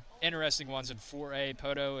kind of interesting ones in 4A,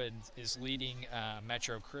 Poto is leading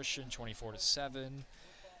Metro Christian 24-7.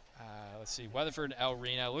 Let's see, Weatherford and El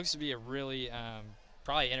Reno looks to be a really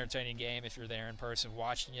probably entertaining game if you're there in person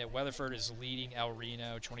watching it. Weatherford is leading El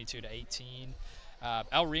Reno 22-18.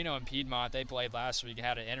 El Reno and Piedmont, they played last week,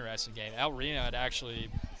 had an interesting game. El Reno had actually,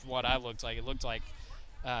 what I looked like, it looked like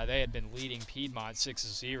they had been leading Piedmont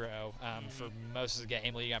 6-0 for most of the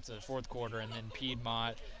game leading up to the fourth quarter, and then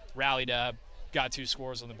Piedmont rallied up, got 2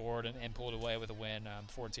 scores on the board, and pulled away with a win,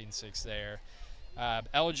 14-6 there.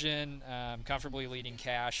 Elgin comfortably leading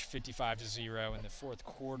Cache 55-0 in the fourth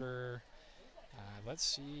quarter. Let's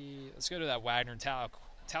see. Let's go to that Wagner and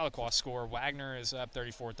Tahlequah score. Wagner is up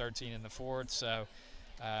 34-13 in the fourth, so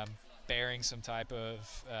bearing some type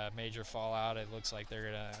of major fallout. It looks like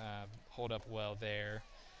they're going to hold up well there.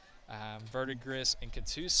 Verdigris and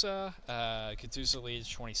Catoosa. Catoosa leads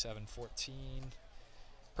 27-14.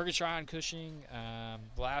 Purgatory and Cushing.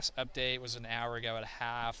 Last update was an hour ago at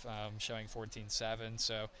half, showing 14-7,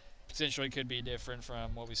 so potentially could be different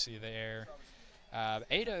from what we see there.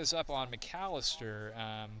 Ada is up on McAllister,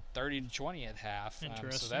 30-20 at half.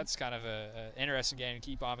 So that's kind of an interesting game to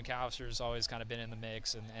keep on. McAllister's always kind of been in the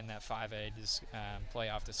mix in that 5A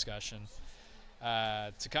playoff discussion.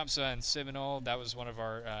 Tecumseh and Seminole, that was one of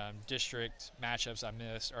our district matchups I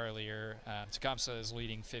missed earlier. Tecumseh is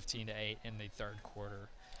leading 15-8 in the third quarter.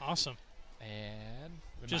 Awesome. And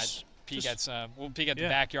we'll peek at the yeah.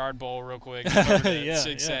 Backyard Bowl real quick. Over to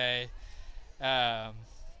 6A.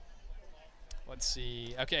 Let's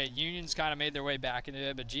see. Okay, Union's kind of made their way back into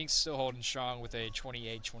it, but Jinx still holding strong with a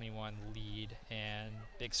 28-21 lead, and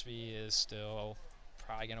Bixby is still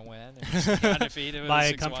probably going to win. They're undefeated by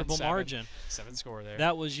with a comfortable margin. 7 score there.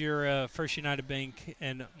 That was your First United Bank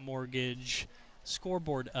and Mortgage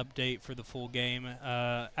scoreboard update for the full game.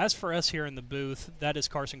 As for us here in the booth, that is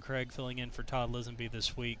Carson Craig filling in for Todd Lisenby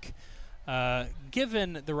this week.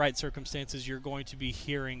 Given the right circumstances, you're going to be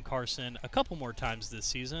hearing Carson a couple more times this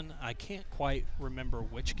season. I can't quite remember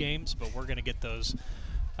which games, but we're going to get those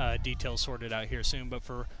details sorted out here soon. But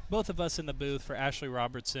for both of us in the booth, for Ashley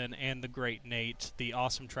Robertson and the great Nate, the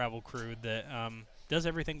awesome travel crew that does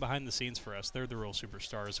everything behind the scenes for us, they're the real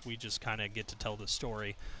superstars. We just kind of get to tell the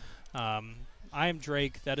story. I am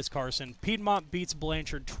Drake. That is Carson. Piedmont beats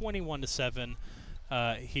Blanchard 21-7.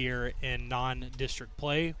 Here in non-district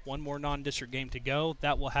play. One more non-district game to go.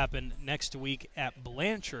 That will happen next week at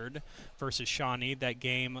Blanchard versus Shawnee. That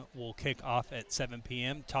game will kick off at 7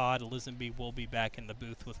 p.m. Todd Lisenby will be back in the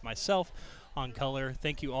booth with myself on color.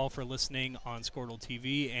 Thank you all for listening on Squirtle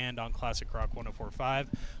TV and on Classic Rock 104.5.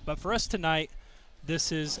 But for us tonight,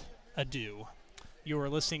 this is adieu. You are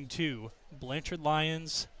listening to Blanchard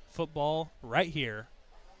Lions football right here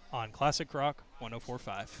on Classic Rock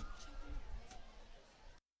 104.5.